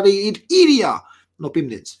switch arī ir īrijā no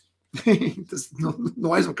pirmdienas. Tas no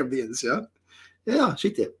aizvakardienas, jā. Jā,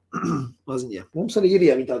 šitie maziņie. Mums arī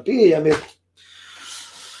īrijā viņi tādi pieejami ir.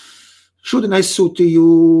 Šodien aizsūtīju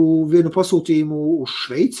vienu pasūtījumu uz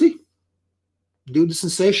Šveici.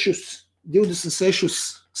 26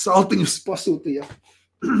 saltiņus pasūtīja.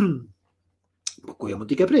 Ko jau man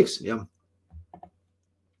tikai prieks, jā.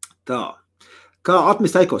 Tā. Kā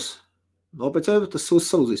atmest aikos? Nopēc tas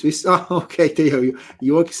salūzīs. Viss, ok, te jau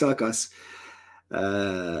joki sākās.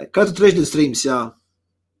 Katru trešdien streams, jā.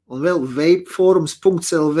 Un vēl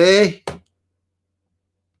vapeforums.lv.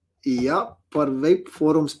 Jā, par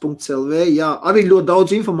vapeforums.lv, jā. Arī ļoti daudz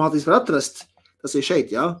informācijas var atrast. Tas ir šeit,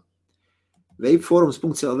 jā.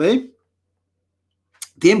 Vapeforums.lv.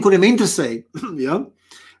 Tiem, kuriem interesē, jā.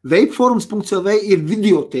 Vapeforums.lv ir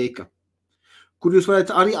videotēka, kur jūs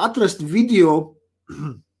varat arī atrast video,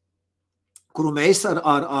 kuru mēs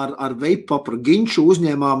ar vape papra Ginču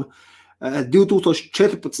uzņēmām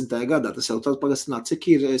 2014. gadā. Tas jau tāds pagasināt, cik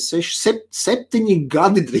ir 7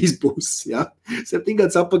 gadi drīz būs, jā? 7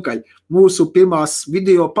 gadus atpakaļ. Mūsu pirmās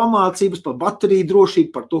video pamācības par bateriju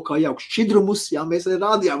drošību, par to, kā jaukt šķidrumus, jā, mēs arī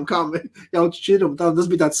rādījām, kā jaukt šķidrumu. Tas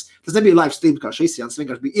nebija live stream kā šis, jā, tas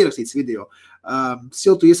vienkārši bija ierakstīts video.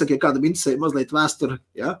 Siltu iesaku, ja kādam interesē mazliet vēsturi,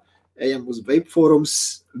 jā, ejam uz vape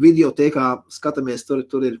forums, videotēkā, skatāmies, tur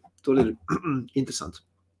ir interesanti.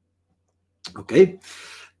 Ok.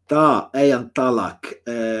 Tā, ejam tālāk.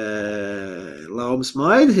 Laumas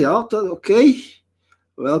maidi, jā, tad, ok.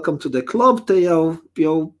 Welcome to the club. Te jau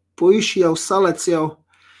puiši jau salec jau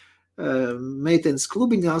meitenes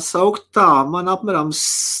klubiņā saukt. Tā, man apmēram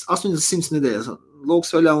 800 nedēļas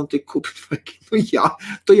lūks vaļā un tik kupi. Nu jā,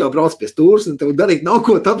 tu jau brauc pie stūras un tev darīt nav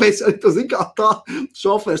ko, tāpēc arī tu zini kā tā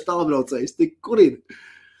šofērs tālbraucējs, tik kurīd.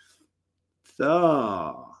 Tā.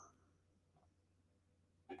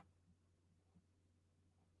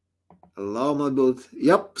 Lauma atbild,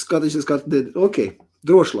 jā, skatīsies kā tad, ok,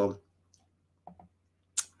 droši lauma.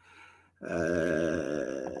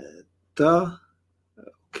 Tā,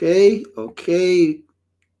 ok.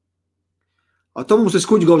 To mums ir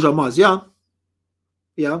skuģi gaužā maz, jā,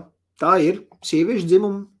 tā ir, sieviešu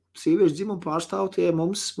dzimumu pārstāvtie,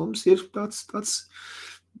 mums ir tāds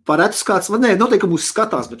parētas kāds, nē, noteikti mūs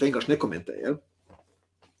skatās, bet vienkārši nekomentē, jā.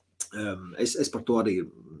 Es par to arī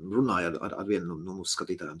runāju ar vienu no mūsu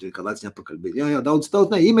skatītājiem, tur kā laiciņā atpakaļ bija. Jā, daudz,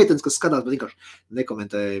 ne, īmeitenes, kas skatās, bet vienkārši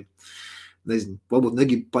nekomentēja, nezinu, varbūt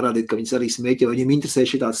negrib parādīt, ka viņas arī smēķē, vai viņiem interesē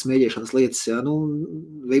šitās smēķēšanas lietas, jā,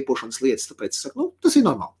 veipošanas lietas, tāpēc es saku, tas ir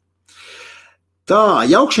normāli. Tā,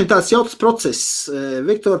 jaukšana tāds jautas process.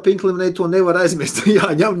 Viktor Pinklimnei to nevar aizmirst. Jā,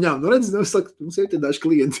 ņem. Redz, mums ir daži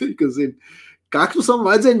klienti, kas zina. Kaktusam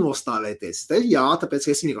vajadzēja nostāvēties. Jā, tāpēc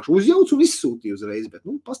es vienkārši uzjaucu un izsūtīju uzreiz, bet,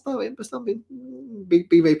 pastāvējiem pēc tam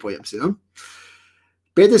bija veipojams, jā.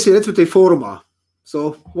 Pēters ir recepti fórumā.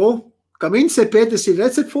 Kam interesē Pēters ir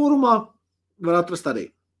recepti fórumā, var atrast arī.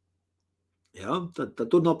 Jā, tad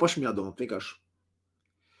tur nav pašam jādomā, vienkārši.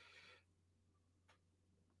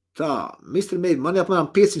 Tā, Mr. Meir, man ir apmēram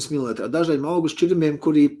 500 ml, dažādiem augu šķirumiem,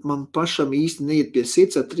 kuri man pašam īsti neiet pie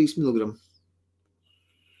sirds ar 3 mg.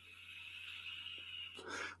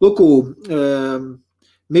 Lūku,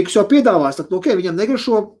 Mikus jau piedāvās, tad, viņam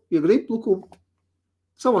negrašo, ja grib, lūku,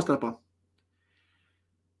 savā starpā.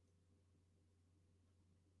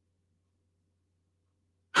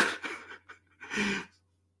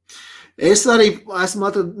 Es arī esmu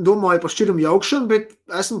domāju par šķirumu jaukšanu, bet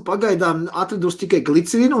esmu pagaidām atradusi tikai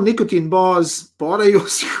glicerīnu un nikotīnu bāzi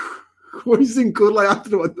pārējos, ko es zinu, kur lai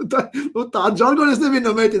atrod. Tā džargoni es nevienu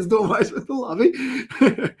no meitenes domāju, bet labi.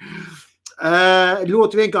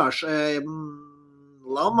 Ļoti vienkārši.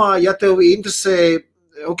 Lamā, ja tev interesē,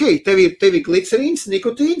 tev ir glicerīns,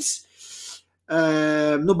 nikotīns,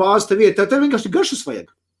 bāzi tev ir, tev vienkārši garšas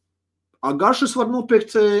vajag. Garšas var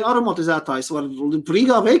nopirkt aromatizētājs, var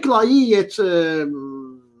Rīgā veiklā ieiet,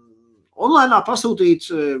 online pasūtīt,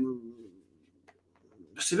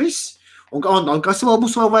 tas ir viss. Un kas vēl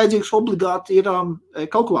būs vajadzīgs obligāti ir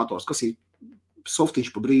kalkulators, kas ir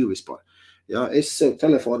softiņš pa brīvu vispār. Ja, es sev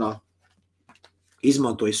telefonā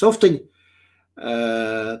izmantoju softiņu.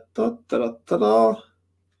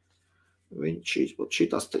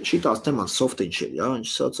 Šitās te mans softiņš ir, ja,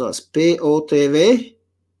 viņš saucās POTV.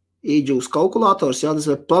 Iģūs kalkulators, jā, tas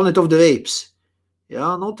ir Planet of the Vapes.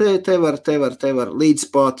 Jā, te var līdz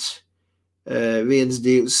pat 1,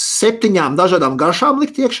 2, 7 dažādām garšām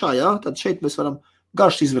likt iekšā, jā, tad šeit mēs varam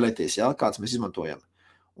garšas izvēlēties, jā, kāds mēs izmantojam.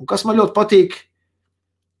 Un kas man ļoti patīk,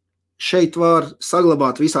 šeit var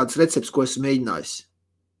saglabāt visādas recepts, ko esmu mēģinājis.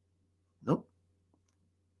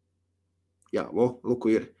 Jā,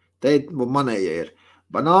 lūku ir. Te manējie ir.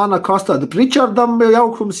 Banāna, kastāda Pričardam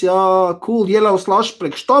jaukums, jā, cool, yellow slush,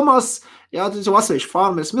 priekš Tomas, jā, tas ir vasveiši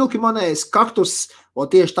farmers, milki manējais, kaktus,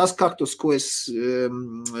 tieši tas kaktus, ko es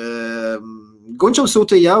Gunčam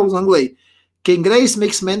sūtīju, jā, uz Angliju. King Grace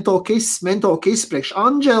mix, mental kiss, priekš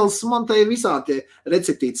Angels, man te ir visā tie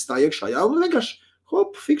receptītes tā iekšā, jā, un vienkārši,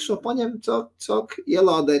 fikso, paņem, cāk,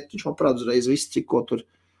 ielādēt, viņš man prāt uzreiz viss, cik ko tur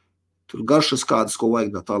garšas kādas, ko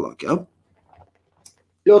vajag tā tālāk, jā.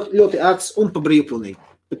 Ļoti, ļoti ērts un pa brīvpilnīgi.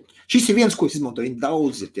 Bet šis ir viens, ko es izmantoju, viņi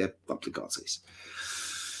daudz ir tie aplikācijas.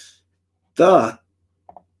 Tā.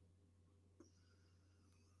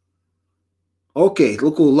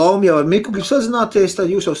 Lūku, Laum jau ar Miku grib sazināties,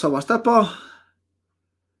 tad jūs jau savā starpā.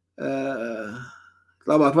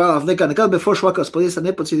 Labāk vēlāk nekā nekad, bet forši vakars, paldies ar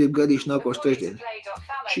nepacītību, gaidīšu nākošu trešdienu.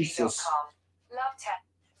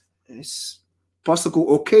 Es pasaku,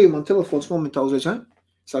 man telefons momentā uzreiz,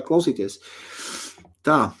 sāk klausīties.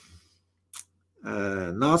 Tā,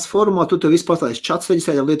 nāc formā, tu tev viss pastājies čats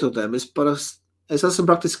reģistrējām lietotājiem. Es esmu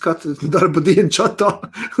praktiski katru darba dienu čatā.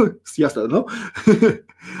 Jāstāda,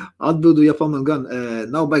 Atbildu, ja paman gan,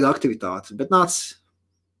 nav baigā aktivitāte, bet nāc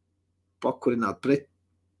pakurināt pret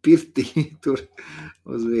pirti tur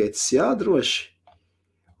uz vietas. Jā, droši.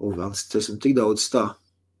 Vēlams, esmu tik daudz tā.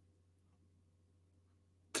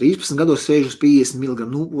 13 gados sēžu uz 50 mg.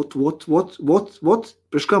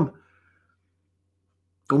 Priekš kam?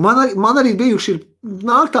 Un man arī bijuši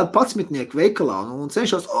nāk tādi 11 veikalā un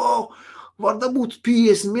cenšos, var dabūt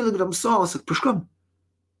 50 mg sāla, saka, priekš kam?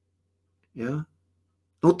 Ja?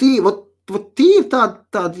 Tie ir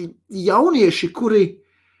tādi jaunieši, kuri,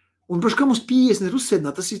 un priekš kam uz 50 ir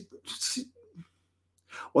uzsēdināt,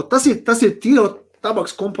 tas ir tīro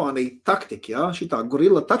tabaks kompānija taktika, ja? Šitā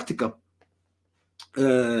gorilla taktika,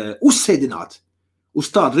 uzsēdināt uz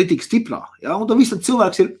tādu ritīgi stiprā, ja? Un tad visam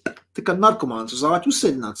cilvēks ir tā kā narkomāns uz āķu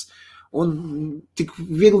uzsēdināts, un tik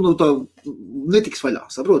viegli no tā netiks vaļā,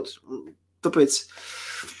 saprot? Tāpēc,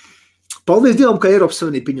 paldies Dievam, ka Eiropas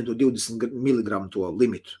Savienība pieņem to 20 mg to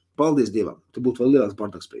limitu. Paldies Dievam, te būtu vēl lielāks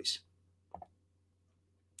bardakspējas.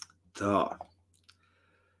 Tā.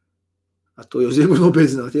 Ar to jau zieguši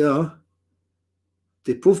nobeidzināt, jā.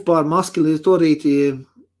 Tie pufpāri maski lietorīti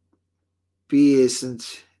 50,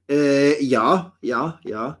 jā.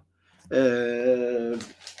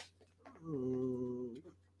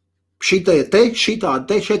 Šitādi šeit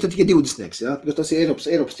ir tikai 20, ja? Tas ir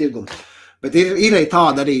Eiropas tirgums. Bet ir arī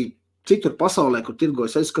tāda arī citur pasaulē, kur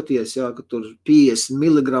tirgojas, es skaties, ja, ka tur 50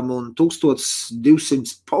 mg un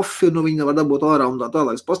 1200 pofi, nu viņi nevar dabūt ārā un tā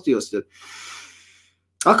tālāk pastījos.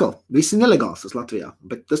 Akal, viss ir nelegāls tas Latvijā,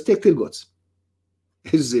 bet tas tiek tirgots.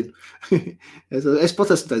 Es zinu. Es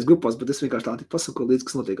pats esmu tais grupās, bet es vienkārši tā tik pasaku līdz,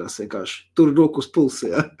 kas notiekās vienkārši. Tur roku uz pulsi,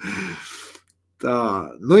 ja. Tā,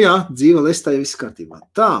 nu jā, dzīve lestā jau viss kārtībā.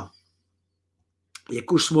 Tā, ja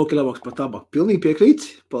kurš smoki labāks par tabaku, pilnīgi piekrīt.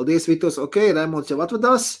 Paldies, Vitos, ok, Raimonds jau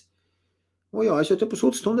atvedās. O jā, es jau te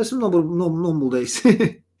pusotru stundu esmu nomuldējis.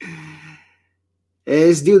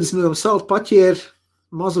 Es 20 mg saltu paķēru,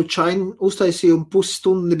 mazu čainu uztaisīju un pusi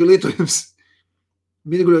stundu nebija lietojums.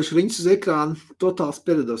 Mirguļojuši riņķis uz ekrānu, totāls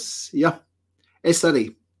periodus. Jā, es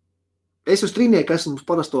arī. Es uz trīnieku esmu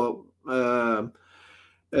parasto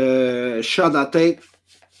šādā te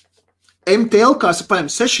MTL, kā es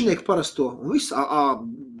paņemu sešnieku parasto, un viss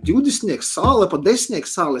 20 sāle, pa 10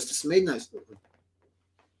 sāle, es tas mēģināju.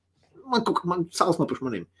 Man sāls nopuši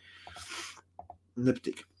manim.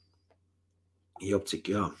 Nepatīk. Jopcik,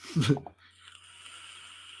 jā.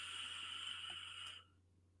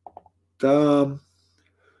 Tā...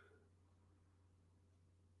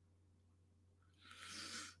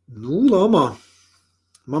 Nu, lāmā.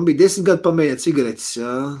 Man bija 10 gadu pamēģināt cigaretes,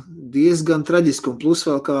 jā. Diezgan traģiski, un plus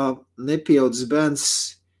vēl kā nepieaudzis bērns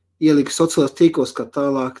ielika sociālās tīklos, kā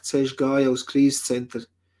tālāk ceļš gāja uz krīzes centru.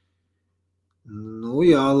 Nu,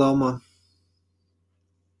 jā, lāmā.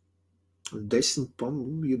 10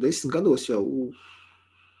 gados jau.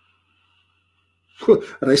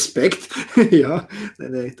 Respekt. Jā,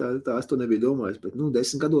 nē, tā es to nebiju domājis, bet,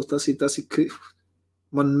 10 gados tas ir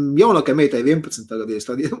man jaunākai meitai 11 tagad, ja es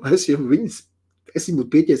tādu iedomājos, ja es viņu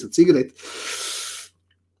būtu pieķēs ar cigareti.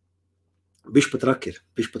 Bišķi pat raki,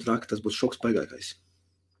 tas būtu šoks paigākais.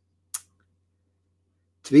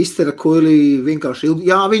 Twistera koili vienkārši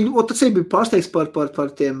ilgi. Jā, tas bija pārsteigts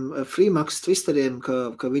par tiem Freemax twisteriem,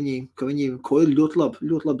 ka viņi koili ļoti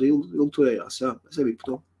labi ilgi turējās. Jā, es arī par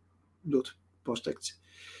to ļoti pārsteigts.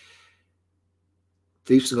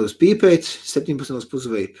 13 gadus pīpēt, 17 gadus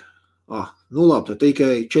pus vape. Nu labi, tad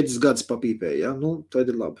tikai 4 gadus papīpēja, ja? Nu, tad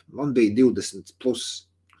ir labi. Man bija 20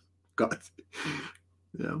 plus gadi.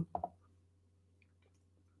 Ja.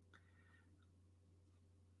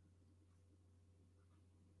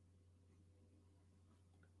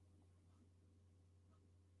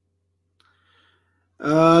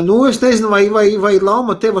 Es nezinu, vai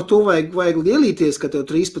Lauma tev to vajag lielīties, ka tev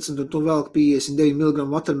 13 un tu velk 59 mg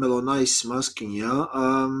watermelon ice maskiņu, ja?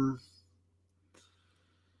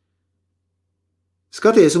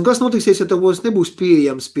 Skaties, un kas notiksies, ja tev nebūs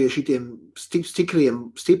pieejams pie šitiem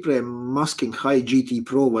stipriem masking High GT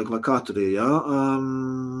Pro vai kā tur ir, ja?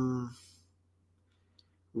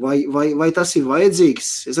 Vai tas ir vajadzīgs?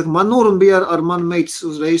 Es saku, man noruna bija ar manu meitas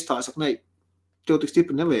uzreiz tā, es saku, ne, tev tik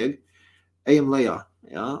stipri nevajag, ejam lejā,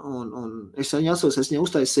 ja? Un es viņai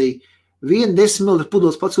uztaisīju 1 10 ml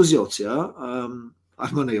pudeles pats uzjauts, ja? Ar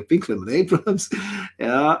mani jau Pink Lemonade, protams,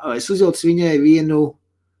 ja? Es uzjaucu viņai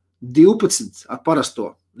 12 ar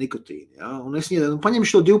parasto nikotīnu, ja? Un es viņai,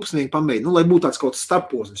 paņemšu to 12 pamēģinu, lai būtu tāds kaut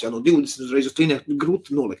starposms, ja? No 20 uzreiz uz trīnieku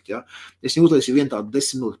grūti nolikt, ja? Es viņai uztaisīju 1 tādu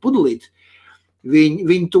 10 ml pudelīti,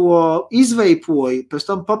 viņi to izveipoja, pēc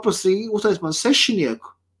tam paprasīja uztaisīt man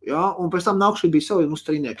sešnieku, ja? Un pēc tam nākšu bija savu uz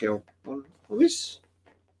trīnieku jau, un viss,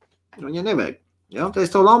 viņai nevajag, ja? Tā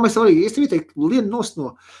es tev Lauma, es tev ieteiktu lien nost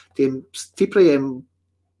no tiem stiprajiem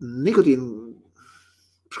nikotīnu,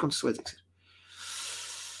 kam tas vajadzīgs ir.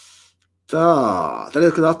 Tā, tad,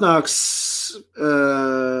 kad atnāks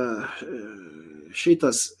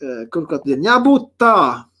šitas, kur kā ir jābūt tā.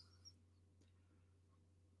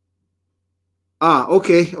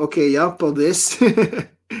 Ok, jā, paldies.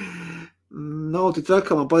 Nav tik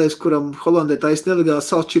traka, man paldies, kuram Holandē tais nelegāls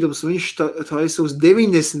salšķirums, viņš taisa uz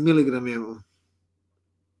 90 mg.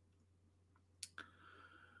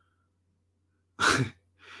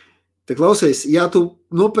 Te klausies, ja tu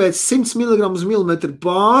nopēc 100 mg uz milimetru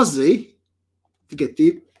bāzi, tikai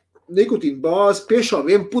nikotīna bāzi, piešā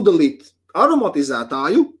 1 pudelīt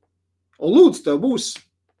aromatizētāju, un lūdzu, tev būs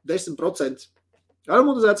 10%.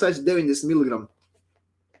 Aromatizētājs 90 mg.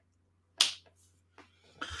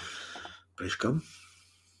 Priekškam?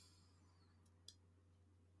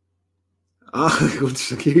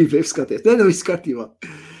 Kungs, grib skaties. Nē, viss kārtībā.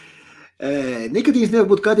 Nikotīns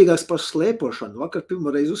nevar būt kārtīgāks par slēpošanu. Vakar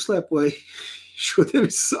pirmo reizi uzslēpoju, šodien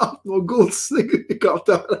viss sāp no gultas, negribu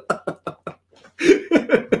kāpt ārā.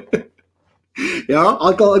 Jā,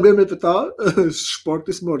 atkal gribēt par tā,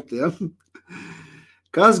 sporti, ja.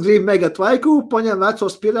 Kas grib mega tvaiku, paņem veco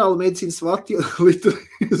spirālu medicīnas vati litru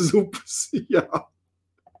zupas. Jā.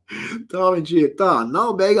 Tā viņš ir. Tā,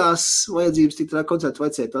 nav beigās vajadzības tik tā koncertu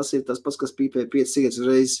vajadzēja. Tas ir tas pats, kas pīpē 5 cigaretes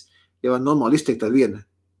reiz, ja var normāli izteikt ar vienu.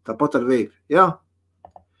 Tāpat ar vape. Jā.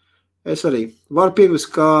 Es arī varu piekrist,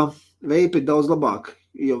 ka vape ir daudz labāk,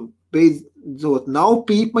 jo beidzot nav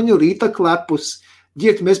pīpaņu, rīta klepus.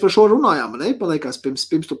 Ģiet, mēs par šo runājām, ne? Paliekās pirms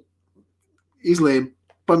tu izlēmi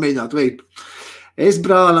pamēģināt vape. Es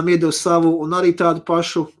brālam iedevu savu un arī tādu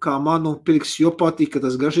pašu, kā manu pirks, jo patīk, ka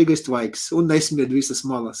tas garšīgais tvaiks un nesmird visas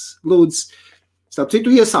malas. Lūdzu, starp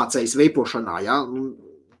citu iesācējs veipošanā, jā?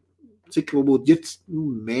 Cik varbūt ģiet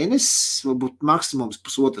mēnesis, varbūt maksimums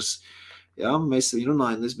pusotras. Jā, mēs viņu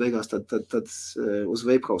runājam, es beigās tad uz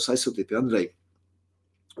veipkausu aizsūtīju pie Andreja.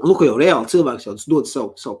 Lūk, jau reāli cilvēks jau dod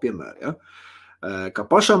savu piemēru, jā. Kā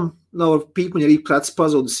pašam nav pīkmaņa arī prets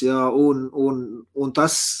pazudis, jā, un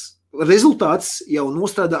tas rezultāts jau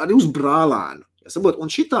nostrādā arī uz brālēnu. Ja saprot, un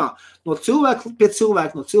šitā no cilvēka pie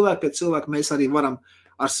cilvēka mēs arī varam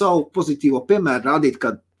ar savu pozitīvo piemēru rādīt,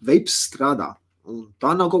 ka vapes strādā. Un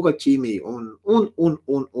tā nav kaut kā ķīmija.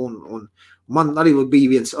 Un man arī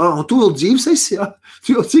bija viens, un tu vēl dzīves esi, jā?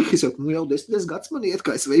 Tu jau cik? Es saku, jau 10 gads man iet,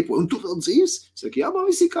 kā es veipoju, un tu vēl dzīves? Es saku, jā, man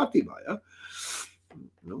viss ir kārtībā, jā.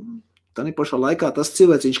 Tā pašā laikā tas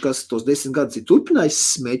cilvēciņš, kas tos 10 gadus ir turpinājis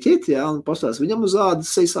smēķēt, jā, un pastās viņam uz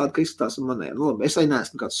ādas seisādi, ka izskatās un manē. Nu, labi, es arī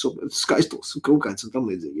neesmu kāds skaistuls un krūkains un tam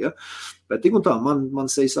līdzīgi, jā. Bet tik un tā,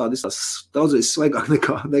 man seisādi izskatās daudzreiz svaigāk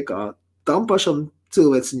nekā tam pašam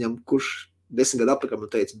cilvēciņam, kurš 10 gadu apakā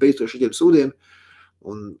man teica, beidz to šitiem sūdiem,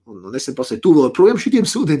 un es pasēju, tu vēl projām šitiem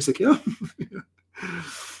sūdiem, saka, jā.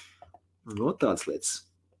 No, tādas lietas.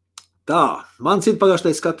 Tā, man cita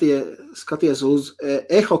pagājušajā skaties uz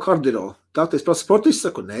ehokardiro. Tāpēc prasa sportists,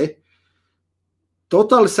 saku, nē.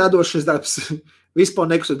 Totāli sēdošais darbs. Vispār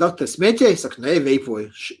nekustot daktars smēķēja, saku, nē, veipoju.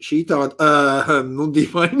 Šī tāda,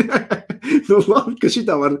 dīvaini. Labi, ka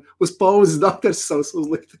šitā var uz pauzes daktars savus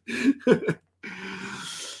uzlikt.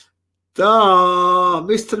 Tā,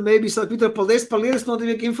 Mr. Maybe saka, Vitor, paldies par lietas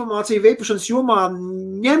notiek informāciju veipošanas jomā.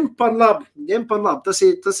 Ņem par labu. Tas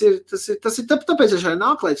ir tāpēc, es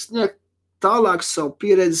nāklēt sniegt tālāk savu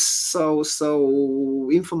pieredzi,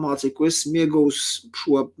 savu informāciju, ko esmu iegūs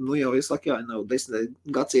šo, jau es saku, jā, nav 10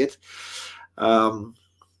 gads iet.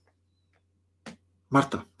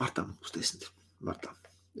 Martā būs 10. Martā.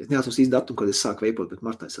 Es neatceros īsti datumu, kad es sāku veipot, bet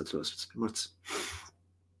martā es atceros, marts.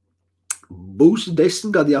 Būs 10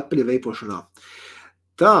 gadi jāpaļa veipošanā.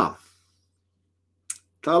 Tā.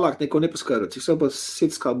 Tālāk neko nepaskaidrot. Cik saprot,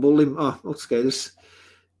 sits kā bulim. Skaidrs.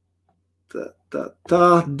 Tā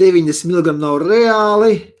 90 mg nav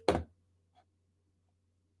reāli.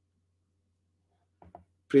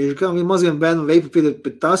 Priekš gan viņa maziem bērnam veipu piedod,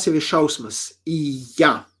 bet tās jau ir šausmas.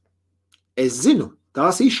 Jā. Es zinu,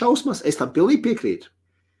 tās ir šausmas. Es tam pilnīgi piekrītu.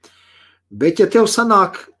 Bet ja tev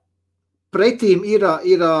sanāk pretīm ir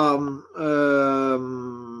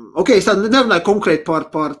ok, es tā nerunāju konkrēti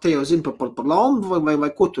par te jau zinu, par laumu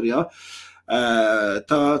vai ko tur, jā.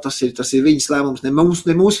 Tas ir viņas lēmums, ne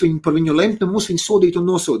mūs viņu par viņu lemt, ne mūs viņu sodīt un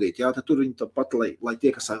nosodīt, jā. Tad tur viņi tāpat, lai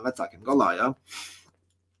tie, kas saviem vecākiem galā, jā.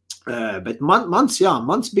 Bet mans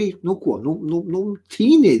bija,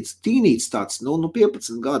 tīnīts tāds,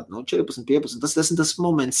 15 gadu, 14, 15. Tas ir tas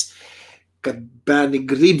moments, kad bērni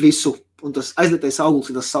grib visu, un tas aizlietais auglis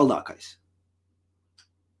ir tas saldākais.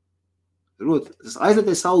 Tas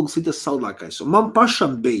aizlietais auglis ir tas saldākais. Un man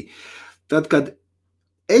pašam bija, tad, kad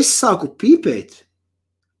es sāku pīpēt,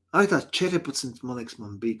 arī tāds 14, man liekas,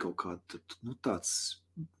 man bija kaut kāds, tāds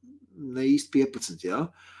ne īsti 15, jā.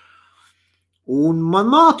 Un man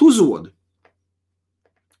māte uzoda.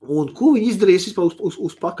 Un ko viņi izdarīja, es vispār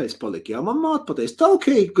uz pakaļs palika, jā. Man māte pateica, tā,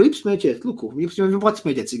 ok, grib smēķēt, lūk, viņi pats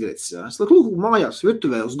smēķēt cigaretes, jā. Es lūk, mājās,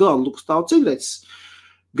 virtuvē, uz galda, lūk, stāv cigaretes,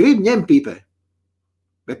 grib ņem pīpē.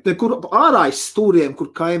 Bet nekur ārā aiz stūriem,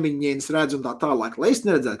 kur kaimiņienes redz un tā tālāk, lai es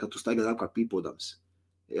neredzētu, ka tu staigā apkārt pīpodams.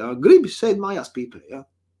 Jā, gribi, sēd mājās pīpē, jā,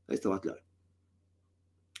 es tev atļauju.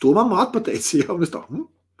 To man māte pateica, jā, un es tā,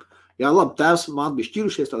 Jā, labi, tēvs un māte bija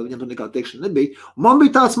šķirušies, tāda viņam tur nekā teikšana nebija. Un man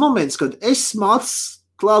bija tāds moments, kad es mātes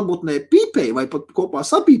klātbūtnē pīpēju vai pat kopā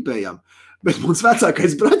sapīpējām, bet mans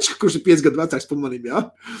vecākais bračs, kurš ir 5 gadu vecāks par manim, jā,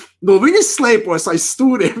 no viņas slēpos aiz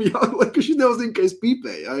stūriem, jā, lai viņš neuzzina, ka es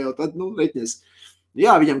pīpēju, jā, jau tad, reķinies.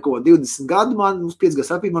 Jā, viņam ko 20 gadu, mums 5 gadu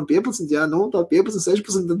sapīja, man 15, jā, tā 15,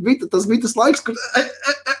 16, tas bija tas laiks, kur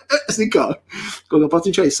es nekā. Kaut kā pats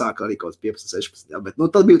viņš aizsāka arī kaut 15, 16, jā, bet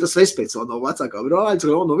tad bija tas respekts no vecākā brāļa,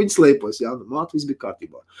 no viņas slēpos, jā, māte viss bija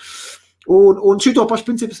kārtībā. Un šito pašu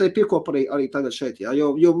principu es arī piekopu arī tagad šeit, jā,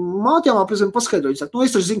 jo mātjāmā, piemēram, paskaidroju, saka,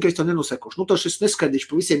 es taču zinu, ka es to nenosekošu, taču es neskaidīšu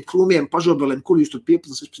pa visiem krūmiem, pažobeliem, kur jūs tur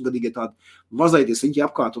 15-16 gadīgie tādi vazaities viņi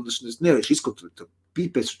apkārt, un es nevarēšu izkontrolēt,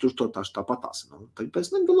 pīpēc, tur to tā patās, tad pēc,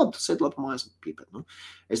 labi, tas sēd labi mājas, pīpēt,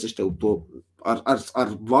 es taču tev to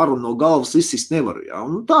ar varu no galvas izsist nevaru, jā,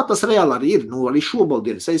 un tā tas reāli arī ir, arī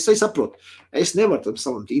šobaldienas, es saprotu, es nevaru tam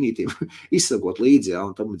savam tīnītīm izsakot līdzi, jā,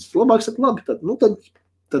 un tam labāk saka, labi,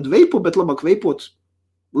 tad veipo, bet labāk veipot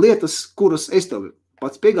lietas, kuras es tev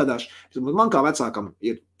pats piegādāšu. Man kā vecākam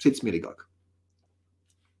ir cits mierīgāk.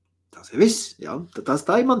 Tas ir viss, jā. Tā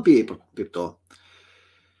ir man pieeja par to.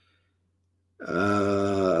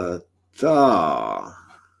 Tā.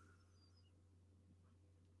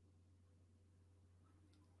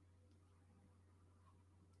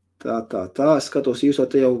 Es skatos, jūs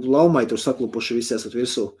te jau laumai tur saklupuši visi esat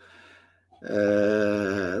virsū.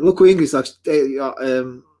 Luku Ingris sāks,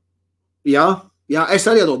 jā, es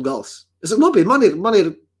arī atdod gals. Es saku, nopietni, man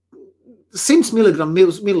ir 100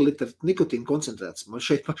 mililitru nikotīna koncentrēts. Man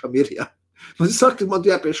šeit pašam ir, jā. Man saka, man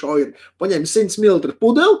jāpiešau ir. Paņem 100 mililitru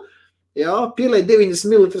pudeli, jā, pielēj 90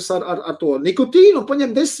 mililitrus ar to nikotīnu un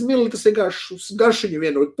paņem 10 mililitrus vienkārši garšiņu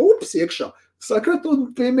vienu pupas iekšā. Sakrat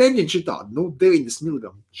un mēģiņš ir tādu, 90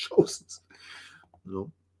 miligramu šausmas.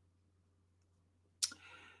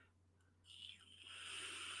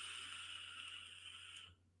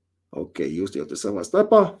 Ok, jūs jau te savā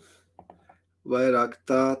starpā. Vairāk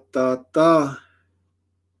tā.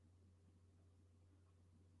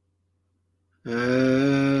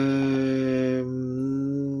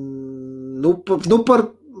 Par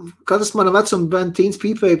katrs mana vecuma bērnu tīns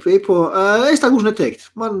pīpēja piepo, es tā gluži neteikt.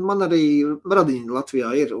 Man arī radiņi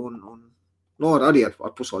Latvijā ir un arī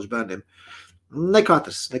ar puslaužu bērniem. Ne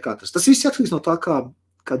katrs. Tas viss atkarīgs no tā, kā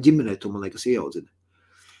ģimenē tu, man liekas, ieaudzini.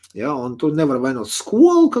 Ja, un tur nevar vainot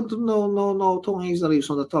skolu, kad nav to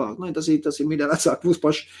izdarījums un tā tālāk. Tas ir mīļā vecāk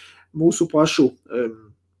mūsu pašu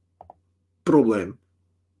problēma.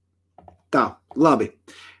 Tā, labi.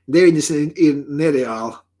 90 ir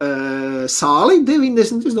nereāli. Sāli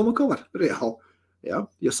 90, es domāju, ka var reāli. Ja,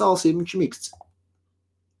 jo sāls ir viņš miksts.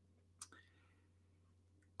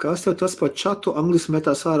 Kas tev tas par čatu angliski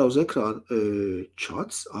metās ārā uz ekrāna?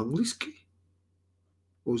 Čats angliski?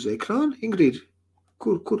 Uz ekrāna? Ingrid?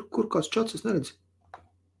 Kur kāds čats, es neredzu?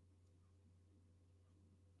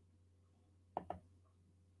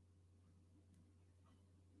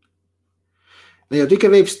 Ne jau tikai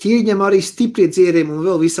veips tīrņam arī stiprie dzieriem un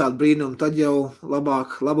vēl visādi brīnumi, tad jau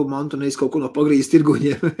labu mantu nevis kaut ko no pagrīzes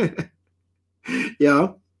tirgoņiem.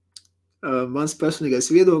 Jā, mans personīgais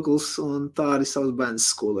viedoklis un tā arī savs bērns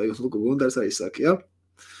skolē. Jūs Luka Gundars arī saka, jā.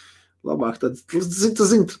 Labāk tad, tu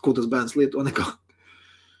zini, ko tas bērns lieto nekā.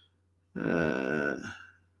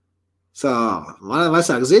 Man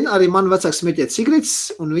vecāki zina, arī man vecāki smeķē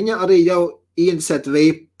cigaretes, un viņa arī jau ieinteresēt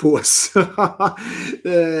veipos.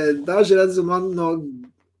 Daži redz man no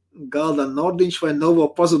galda Nordiņš vai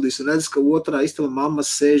Novo pazudis, un redz, ka otrā istaba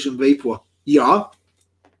mammas sēž un veipo. Jā,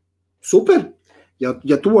 super. Ja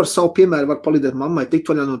tu ar savu piemēru var palīdēt mammai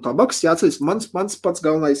tikt vaļā no tabaks, jāatcerīs, mans pats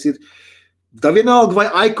galvenais ir da vienalga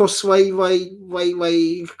vai Aikos vai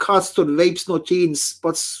kāds tur veips no Ķīnas,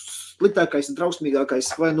 pats sliktākais un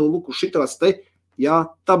drausmīgākais, vai luku šitās te, jā,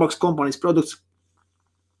 tabaks kompānijas produkts.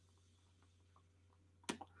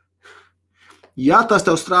 Ja tas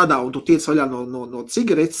tev strādā un tu tiec vaļā no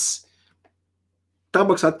cigaretes,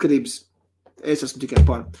 tabaks atkarības, es esmu tikai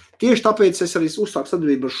pār. Tieši tāpēc es arī uzsāku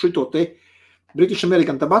sadarbību ar šito te British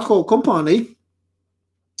American Tobacco kompāniju,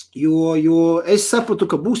 jo es sapratu,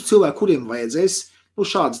 ka būs cilvēki, kuriem vajadzēs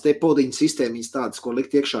šādas te podiņas sistēmiņas tādas, ko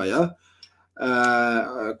likt iekšā, ja?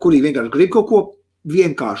 Kuri vienkārši grib kaut ko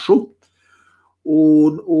vienkāršu,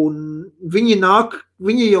 un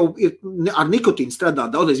viņi jau ir ar nikotīnu strādā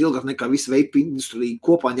daudz ilgāk nekā visu vape industriju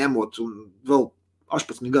kopā ņemot un vēl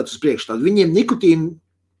 18 gadus uz priekšu. Tad viņiem nikotīna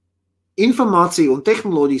informācija un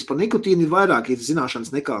tehnoloģijas par nikotīnu ir vairāk ir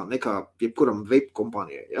zināšanas nekā jebkuram vape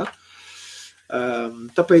kompānijai. Ja?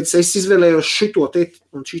 Tāpēc es izvēlējos šito te,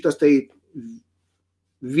 un šitas te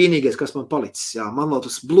vienīgais, kas man palicis. Jā. Man vēl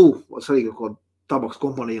tas Blue, arī kaut tabaks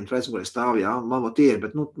kompānijiem trēsmugurē stāv, jā, man vēl tie ir,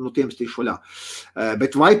 bet tiem stīšu vaļā.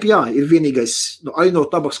 Bet vape, jā, ir vienīgais, arī no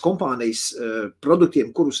tabaks kompānijas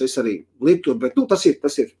produktiem, kurus es arī lietoju, bet tas ir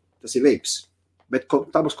vapes, bet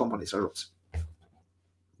tabaks kompānijas ražots.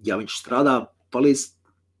 Ja viņš strādā, palīdz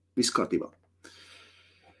viss kārtībā.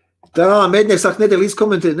 Tā, mēģinieks sāk nedēļ līdz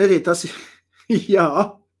komentēt, tas ir, jā,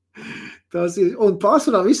 tas ir, un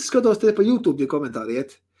pārsvarā visi skatos te pa YouTube, ja komentāri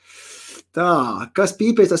iet. Tā, kas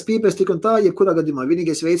pīpēs, tas pīpēs tik un tā, jebkurā gadījumā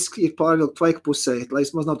vienīgais veids ir pārvilkt tvaiku pusē, lai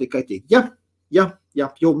es maz nav tik kaitīgi. Ja, Jā,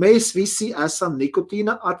 jo mēs visi esam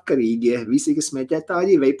nikotīna atkarīgie. Visi, kas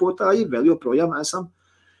smēķētāji, veipotāji, vēl joprojām esam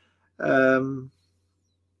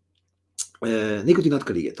nikotīna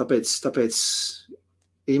atkarīgie. Tāpēc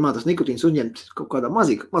ja tas nikotīns uzņemt kaut kādā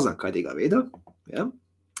mazāk kaitīgā veidā, ja?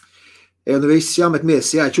 Ja nu viss jāmet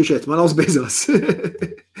mies, čučēt, man ausbeidzās.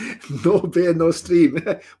 No stream.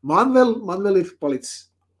 Man vēl ir palicis.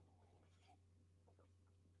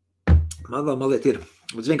 Man vēl mazliet ir.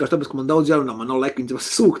 Bet vienkārši tāpēc, ka man daudz jārunā, man nav laika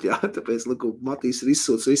viņas sūkt, jā. Tāpēc, Matīs ir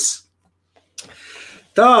izsūts viss.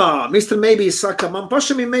 Tā, Mr. Maybe saka, man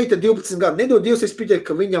pašam ir meita 12 gadu. Nedod Dievs, es pieķeru,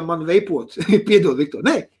 ka viņam man veipot. Piedod, Viktor.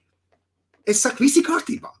 Nē. Es saku, visi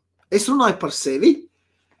kārtībā. Es runāju par sevi.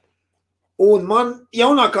 Un man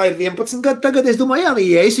jaunākā ir 11 gadu tagad. Es domāju, jā,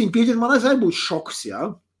 ja es viņu pieķeru, man arī būtu šoks, jā.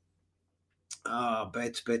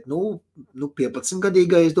 Bet 15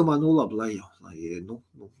 gadīgai, es domāju, labi,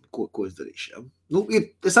 ko es darīšu, jā.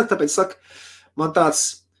 Es saku, tāpēc saku, man tāds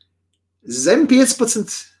zem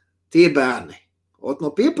 15 tie bērni. No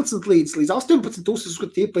 15 līdz 18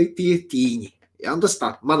 uzskatu tie tīņi. Ja? Tas tā,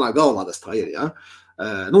 manā galvā tas tā ir. Ja?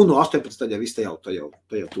 No 18 tad jau viss te jau to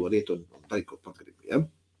riet un darīt kaut pat grib. Ja?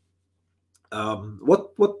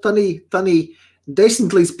 Tanī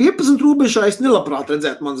 10 līdz 15 robežā es nelabprāt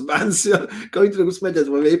redzētu mans bērns, ja? Ka viņi tur smēķēt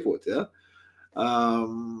vai veipot. Ja?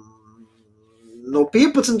 No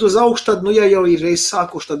 15 uz augšu, tad, ja jau ir reiz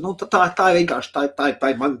sākuši, tad, tā ir vienkārši, tā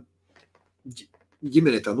ir man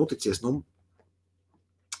ģimenē tā noticies,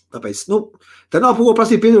 tāpēc, te nav ko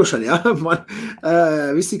prasīt piedošana, ja, man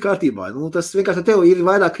viss ir kārtībā, tas vienkārši tev ir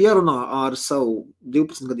vairāk jārunā ar savu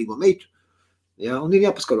 12-gadīgo meitu, ja, un ir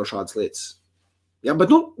jāpaskaro šādas lietas, ja, bet,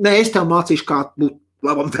 nē, es tev mācīšu, kā būt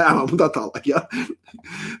labam tēvam un tā tālāk, ja,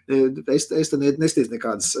 es te nestiedz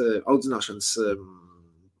nekādas audzināšanas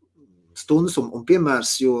stundas un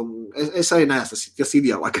piemērs, jo es arī neesmu tas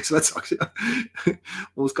ideālākais vecāks, ja,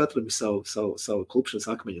 mums katram ir savu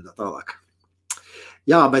klupšanas akmeņu un tā tālāk.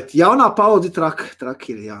 Jā, bet jaunā paudze traki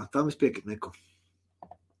ir, jā, tam es piekrītu neko.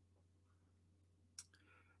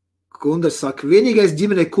 Kunders saka, vienīgais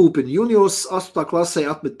ģimenei kūpina, juniors 8. klasē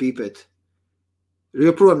atmet pīpēt.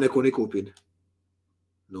 Joprojām neko nekūpina.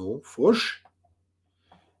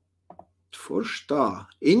 Forši tā.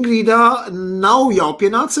 Ingrīdā nav jau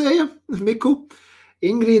pienācēja, Miku.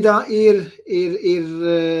 Ingrīdā ir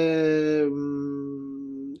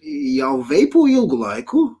jau veipo ilgu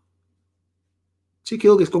laiku. Cik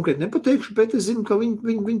ilgi es konkrēti nepateikšu, bet es zinu, ka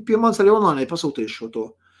viņi pie manis arī onlānē pasūtījuši šo to.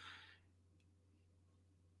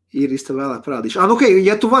 Ir tev vēlāk parādīšu.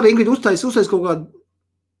 Ja tu vari, Ingrid, uztais kaut kādu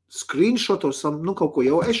screenshot kaut ko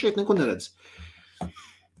jau, es šeit neko neredzu.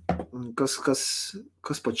 Kas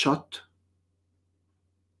pa čatu?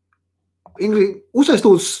 Ingrid, uztais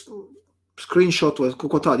lūdzu screenshot vai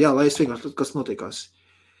kaut ko tādu, jā, lai es vienkārši, kas notiekās.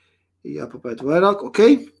 Jāpapēt vairāk, ok.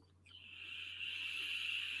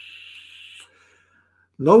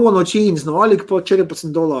 Novo no Ķīnas, no Aļika po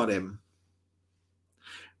 $14.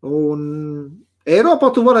 Un Eiropā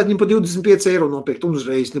tu varētu viņu pa €25 nopirkt un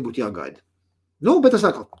uzreiz nebūtu jāgaida. Bet tas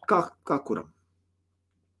atkal, kā kuram.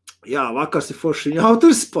 Jā, vakars ir forši viņa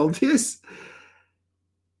autors, paldies.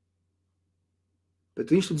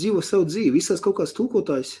 Bet viņš tu dzīvo savu dzīvi, visās kaut kāds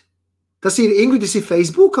tulkotājs. Tas ir, Ingrid, tas ir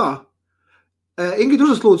Facebookā. Ingrid,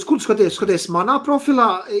 uzlūdzu, kur tu skaties manā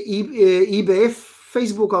profilā, IBF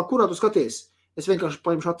Facebookā, kurā tu skaties? Es vienkārši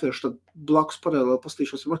paņemšu atvēršu, tad blakus paralēli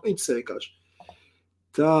pastīšos, man interesē vienkārši.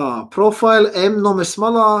 Tā, Profile M nomes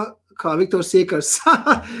malā, kā Viktors Iekars.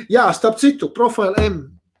 Jā, starp citu, Profile M.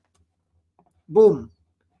 Bum.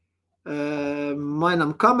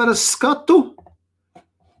 Mainam kameras skatu.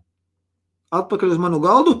 Atpakaļ uz manu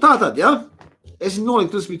galdu. Tātad, jā. Es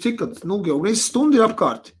noliku, tas bija cik, jau greiz stundi ir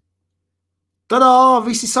apkārt. Tadā,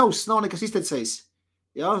 visi savs, nav nekas iztecējis.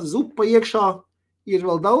 Jā, zupa iekšā. Ir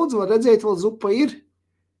vēl daudz, var redzēt, vēl zupa ir,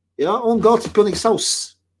 ja, un galds ir pilnīgi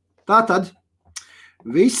sauss. Tātad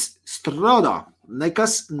viss strādā,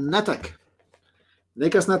 nekas netek.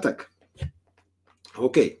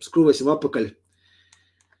 Ok, skrūvēsim apakaļ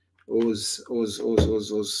uz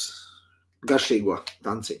garšīgo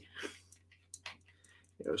tanciņu.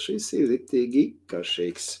 Jo šis ir riktīgi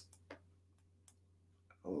garšīgs.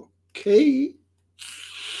 Ok.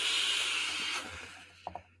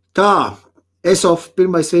 Tā. ESOF,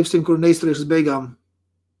 pirmais webstream, kuru neizturēšu uz beigām.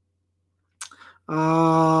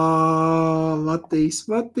 Matīs,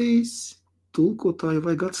 tulkotāju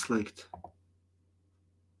vajag atslēgt.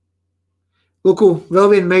 Lūku, vēl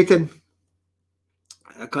viena meitene.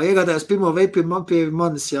 Kā iegādājās pirmo vape pie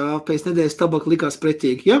manis, jā, pēc nedēļas tabaka likās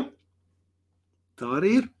pretīgi, ja? Tā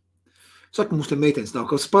arī ir. Saka, mums te meitenes nav.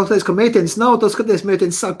 Kas pateic, ka meitenes nav, tad skaties,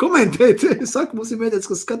 meitenes sāk komentēt. Saka, mums ir meitenes,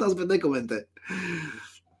 kas skatās, bet nekomentē.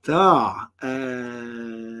 Tā.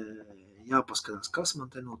 Jāpaskatās, kas man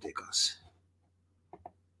te notiekās.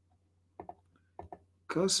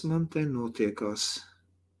 Kas man te notiekās?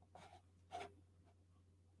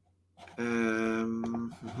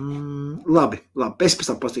 Labi, es pēc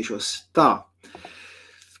tam pastīšos. Tā.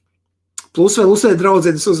 Plus vēl uzsēd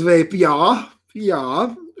draudzenes uz vape. Jā,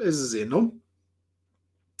 es zinu.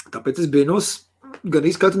 Tāpēc es brīnos, gan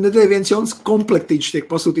izskatu nedēļ viens jauns komplektiņš tiek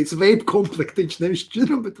pasūtīts. Vape komplektiņš, nevis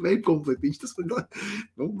šķiram, bet vape komplektiņš. Tas man,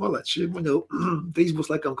 malēc, man jau drīz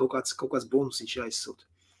būs laikam kaut kāds bonusiņš jāizsūt.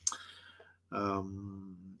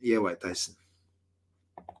 Ievai taisni.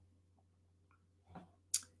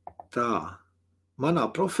 Tā, manā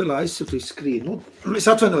profilā aizsūtīs skrīnu. Es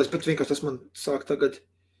atvainojos, bet vienkārši tas man sāk tagad,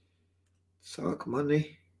 mani.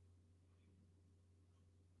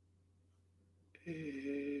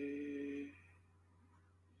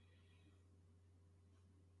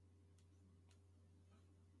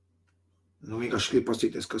 Vienkārši gribu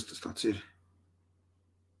pastīties, kas tas tāds ir.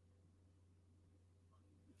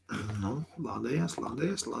 Lādējās.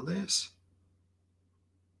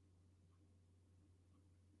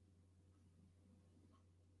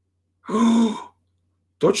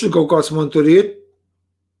 Toču kaut kāds man tur ir,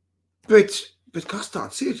 bet kas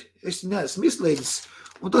tāds ir? Es neesmu izslēdzis.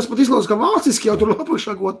 Un tas pat izlauks, ka vāciski jau tur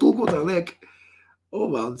apakšā ko tulkotāji liek.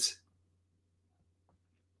 Vāns.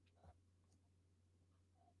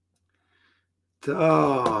 Tā.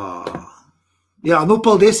 Jā,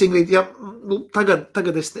 paldies, Ingrid. Jā,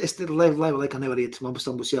 tagad es laiva laikā nevar iet. Man pēc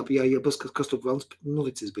tam būs jāpas, kas tur vēl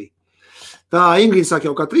nulicis bija. Tā, Ingrid sāk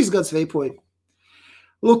jau kā 3 gadus veipoja.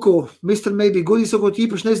 Luku, Mr. Maybe Goodie sakot,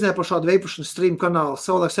 īpaši nezināja par šādu veipušanu stream kanālu.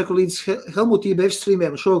 Savulāk seku līdz Helmut IBF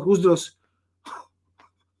streamiem un šovak uzdros.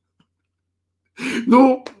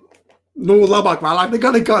 Labāk vēlāk nekā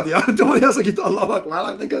nekādi, jā. To man jāsaka, tā labāk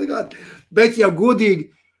vēlāk nekā nekādi. Bet, ja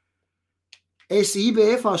godīgi, es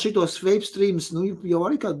IBF-ā šitos vape streams, jau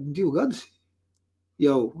arī kā 2 gadus.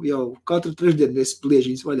 Jau katru trešdienu es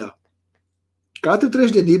pliežīs vaļā. Katru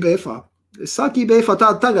trešdienu IBF-ā. Es sāku IBF-ā,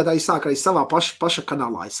 tagad es sāku arī savā paša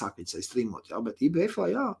kanālā, es sāku viņas streamot, jā, bet IBF-ā,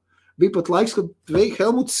 jā. Bija pat laiks, kad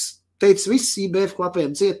Helmuts teica, viss IBF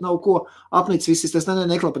klapējam ciet, nav ko apnicis, viss, tas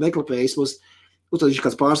neklapējas, būs uztādīši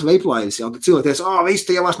kāds pāris vape laivis, jā, un tad cilvēki teica, viss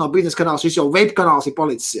te jau vairs nav biznesa kanāls, viss jau vape kanāls ir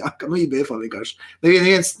palicis, jā, ka IBF-ā vienkārši.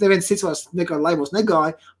 Neviens cits vairs nekāda laivos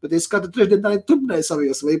negāja, bet es katru trešdienu tā turpināju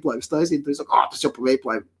savījos vape laivis taisīt, tad es saku, tas jau pa vape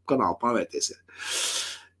laivu kanālu pavērties, jā.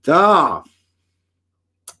 Tā.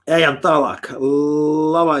 Ejam tālāk.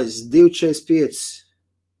 Labais 245.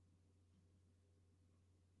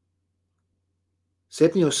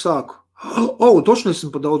 7 sāku. Točno esmu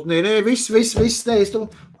pa daudz. Nē, viss, nē, es to.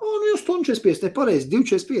 Jau 45, ne pareizi,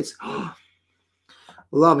 245.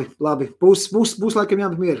 Labi. Būs laikam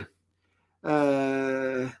jābūt miera.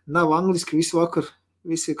 Nav angliski visu vakar,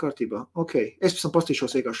 viss ir kārtībā. Ok, es pēc tam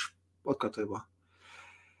pastīšos vienkārši atkārtojumā.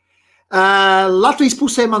 Latvijas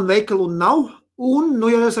pusē man veikalu nav. Un,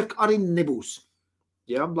 jāsaka, arī nebūs.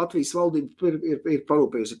 Jā, Latvijas valdība ir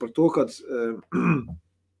parūpējusi par to, ka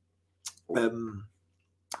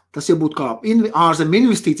tas jau būtu kā ārzem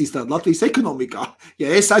investīcijas tāda Latvijas ekonomikā. Ja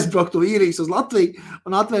es aizbrauktu īrijas uz Latviju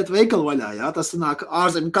un atvērtu veikalu vaļā, jā, tas sanāk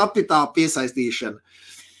ārzem kapitāla piesaistīšana.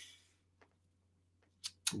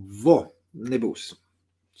 Nebūs.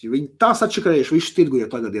 Viņi tās atšakarējuši visu tirgu, jo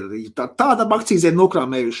tagad ir tādam akcīzēm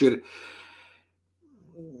nokrāmējuši ir.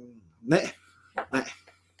 Nē.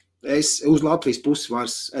 Es uz Latvijas pusi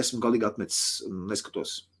vairs esmu galīgi atmetis un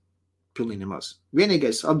neskatos pilnīgi nemaz.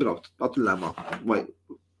 Vienīgais atbraukt atvaļinājumā vai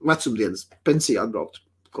vecumdienas pensijā atbraukt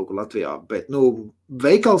kaut kur Latvijā, bet,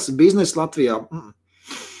 veikals, biznesa Latvijā.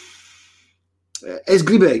 Es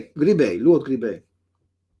gribēju, ļoti gribēju.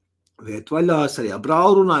 Viet vaļā, es arī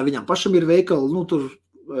brāli runāju, viņam pašam ir veikali, tur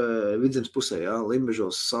Vidzemes pusē, jā,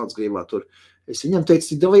 Limbežos, Sācgrīvā tur. Es viņam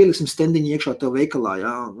teicu, ieliksim stendiņu iekšā tev veikalā,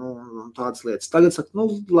 jā, tādas lietas. Tagad saka,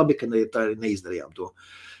 labi, ka tā neizdarījām to,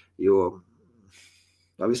 jo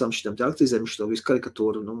visām šitām te akcīzēm, šito visu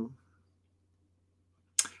karikatūru,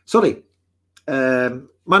 Sorry,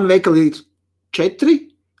 man veikali ir 4,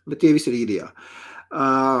 bet tie visi ir īrijā.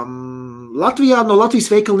 Latvijā no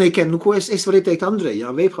Latvijas veikalniekiem, ko es varēju teikt Andrei,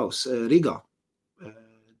 jā, Vape House Rīgā.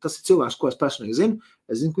 Tas ir cilvēks, ko es personīgi zinu.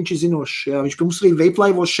 Es zinu, ka viņš ir zinošs. Jā, viņš pie mums arī vape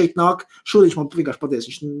laivos šeit nāk. Šodien man vienkārši paties,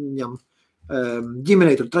 viņam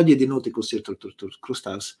ģimenei tur traģēdija notikusi, ir tur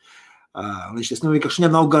krustēvs. Viņš vienkārši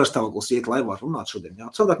viņam nav garas stāvoklis iet laivā runāt šodien. Jā.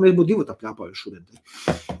 Savādāk mēs būtu 2 apļāpājuši šodien.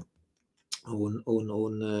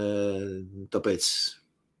 Un tāpēc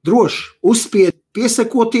droši uzspied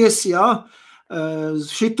piesekoties, jā,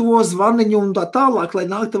 šito zvaniņu un tā tālāk, lai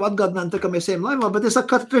nāk tev atgādinājumu, tā kā mēs ejam laivā, bet es saku,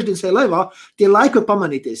 katru trešdienas ejam laivā, tie laiki var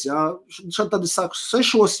pamanīties, jā, šad tad es sāku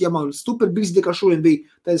 6, ja man super bizdi, kā šodien bija,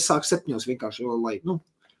 tad es sāku 7 vienkārši,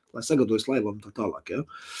 lai sagatavojas laivām un tā tālāk, jā.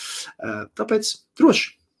 Tāpēc droši.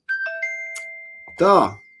 Tā.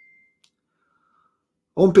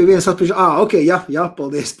 Un pie vienas atpīšu, ok, jā,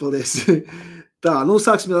 paldies. Tā,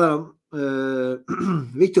 sāksim ar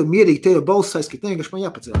Viktoru mierīgi, te jau balss aizskīt, vienkārši man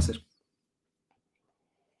jāpacelās ir.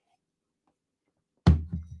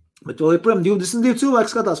 Bet vēl joprojām 22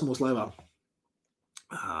 cilvēki skatās mūsu laivā.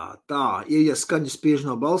 Tā, ja skaņa spiež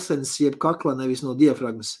no balsenes, jeb kakla, nevis no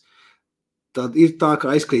diafragmas, tad ir tā,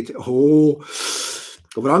 ka aizkrīt,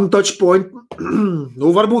 wrong touch point,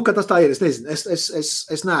 varbūt, ka tas tā ir, es nezinu,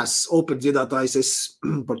 es neesmu opera dziedātājs, es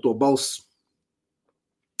par to balss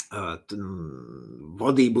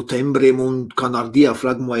vadību tembriem un kā ar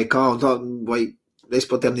diafragmu vai kā, un tā, vai es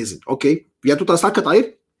pat tiem nezinu. Ok, ja tu tā saka, tā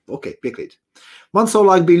ir, ok, piekrīt. Man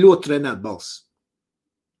savulaik bija ļoti trenēta balss.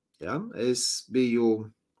 Ja, es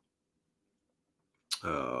biju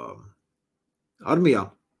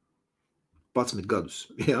armijā 11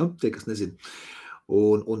 gadus, ja, tie, kas nezinu.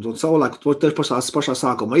 Un savulaik, pašā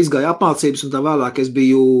sākumā izgāja apmācības, un tā vēlāk es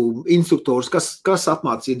biju instruktors, kas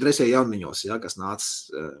apmācīja dresēja jauniņos, ja, kas nāca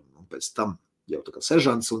pēc tam jau tā kā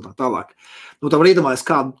seržants un tā tālāk. Tā var iedomāties,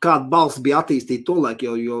 kāda balss bija attīstīta tolaik,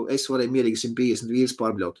 jo es varēju mierīgi 150 vīrus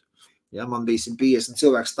pārbļaut. Ja, man bija 150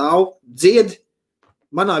 cilvēku stāv, dzied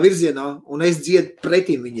manā virzienā, un es dziedu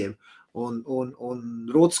pretīm viņiem. Un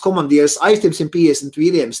rotas komandieris aiz tiem 150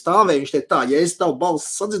 vīriem stāvēja, viņš teica tā, ja es tavu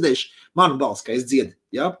balsi sadzirdēšu, manu balsi, ka es dziedu,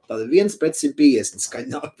 ja, tad 1 pret 150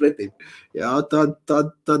 skaņā pretīm. Ja,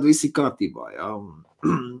 tad viss ir kārtībā, ja,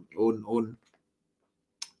 un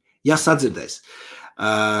ja sadzirdēs.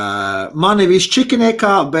 Mani viss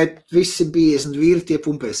čikinēkā, bet visi 50 vīri tie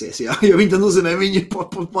pumpēsies, jā, jo viņi tad uzzināja, viņi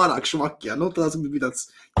pārāk švaki, jā, tās bija tāds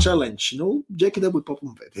challenge, džeki nebūtu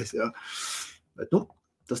papumpēties, jā, bet,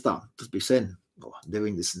 tas bija sen,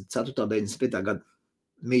 94. 95. gada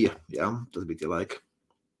mija, jā, tas bija tie laiki.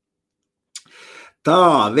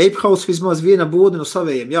 Tā, vape house vismaz viena būda no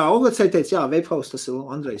savējiem. Jā, Oglecei teica, jā, vape house, tas ir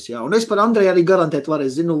Andrejs, jā. Un es par Andreju arī garantēt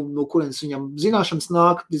varēs zinu, no kurienes viņam zināšanas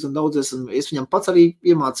nāk, diezgan daudz es viņam pats arī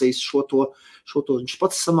iemācījis šo to, viņš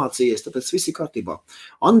pats samācījies, tāpēc viss ir kārtībā.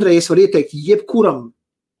 Andreju es varu ieteikt jebkuram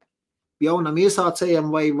jaunam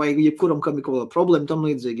iesācējam vai jebkuram, kam ir kaut kāda problēma, tam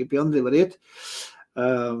līdzīgi, ja pie Andreja var iet,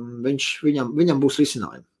 viņam būs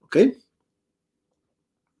risinājumi, ok?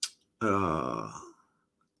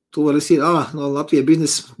 Tu vari ir, no Latvijas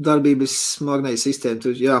biznesa darbības magnēja sistēma,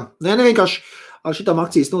 tur, jā. Nē, vienkārši ar šitām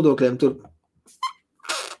akcijas nodokļiem tur.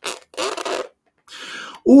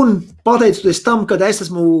 Un pateicoties tam, kad es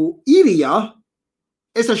esmu īrijā,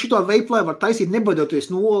 es ar šito vape lai varu taisīt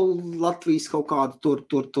nebaidoties no Latvijas kaut kādu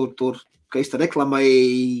tur, ka es te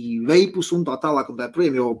reklamēju veipus un tā tālāk un tā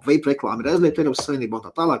projām, jo vape reklāma ir aizlieta Eiropas Savienībā un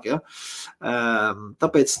tā tālāk, jā.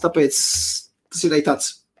 Tāpēc tas ir arī tāds,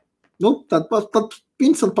 tad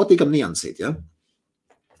interesanti patīkam niansīt, ja?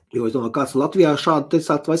 Jo es domāju, kāds Latvijā šādi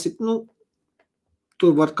teicāt, vai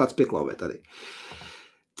tur var kāds pieklauvēt arī.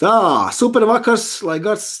 Tā, super vakars, lai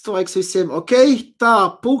gars tvaiks visiem, ok, tā,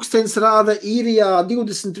 pulkstens rāda īrijā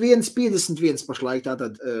 21:51 pašlaik,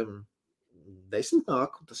 tātad 10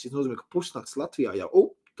 nāk, tas ir nozīmē, ka pusnakts Latvijā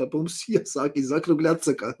jau, tad mums jāsāk izakruģļi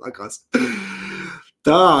atsakās.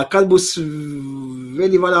 Tā, kad būs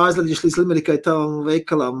vēl vaļā aizladījuši līdz Limerikai tavam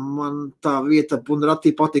veikalam, man tā vieta Bunratī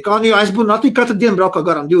patīk. Jā, es Bunratī katru dienu braukā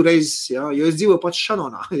garām 2 reizes, jā, jo es dzīvoju pats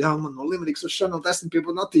Šanonā. Jā, man no Limerikas uz Šanonu esmu pie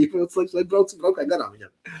Bunratī, lai braukā garām viņam.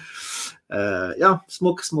 Jā,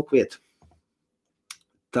 smuka vieta.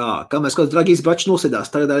 Tā, kā mēs kāds dragīs brači nosēdās,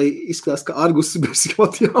 tagad arī izskatās, ka Argus bez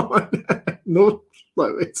ļoti jāman.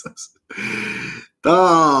 Lai veicās. Tā.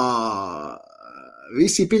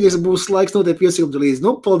 Visi pieņems būs laiks noteikti piesīgums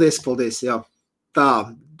līdzi. Paldies, jā.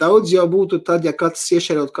 Tā, daudz jau būtu tad, ja kāds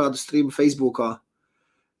iešērot kādu streamu Facebookā.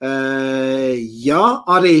 Jā,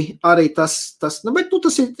 arī tas, bet,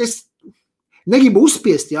 tas ir, es negribu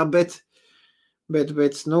uzspiest, jā, bet,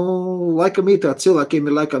 laikam ir tā, cilvēkiem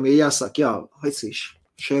ir laikam, ja jāsāk, jā, vecīši,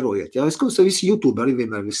 šērojiet, jā. Es kaut kā visi YouTube arī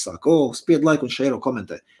vienmēr viss sāk, spied laiku un šēro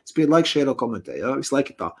komentē. Spied laiku, šēro komentē, jā, visu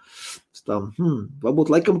laiku tā. Tā,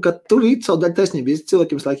 varbūt laikam, ka tur ir savu daļu taisnību,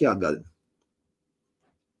 cilvēkiem visu laiku jāatgādina.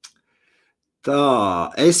 Tā,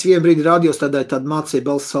 es vienu brīdi radios tad mācīju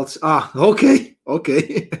balss salcis. Ok.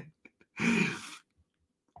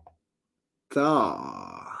 Tā,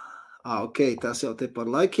 ok, tas jau te par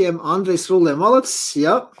laikiem. Andrejs Rulē malacis,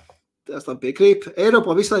 jā, tas tam piekrīp.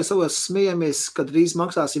 Eiropā vislai savos smējamies, kad drīz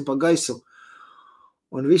maksāsim pa gaisu.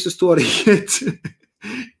 un visus to arī iet.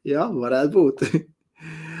 Jā, varētu būt.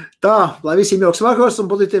 Tā, lai visiem jauks vakars un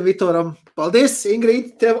pozitīviem Vitoram. Paldies,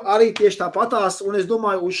 Ingrīd, tev arī tieši tāpatās, un es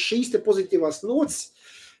domāju, uz šīs te pozitīvās nots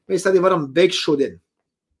mēs arī varam beigt šodien.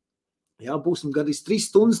 Jā, būsim gandrīz 3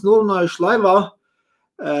 stundas norunājuši laivā.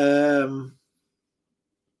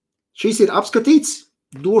 Šis ir apskatīts,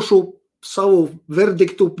 došu savu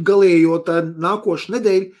verdiktu galējot nākošu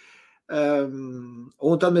nedēļu,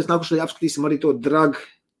 un tad mēs nākošu nedēļu apskatīsim arī to drag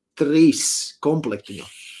 3 komplektiņu.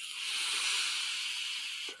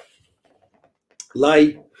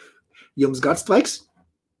 Lai jums gads tvaiks,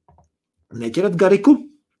 neķerat gariku,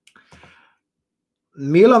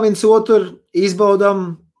 mīlam viens otru,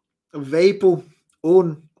 izbaudam veipu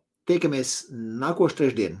un tiekamies nākošu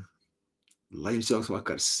trešdien. Lai jums jauks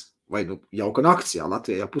vakars, vai jauka nakts, jā,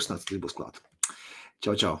 Latvijā jau pusnakts būs klāt.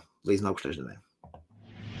 Čau, čau, līdz nākošu trešdienai.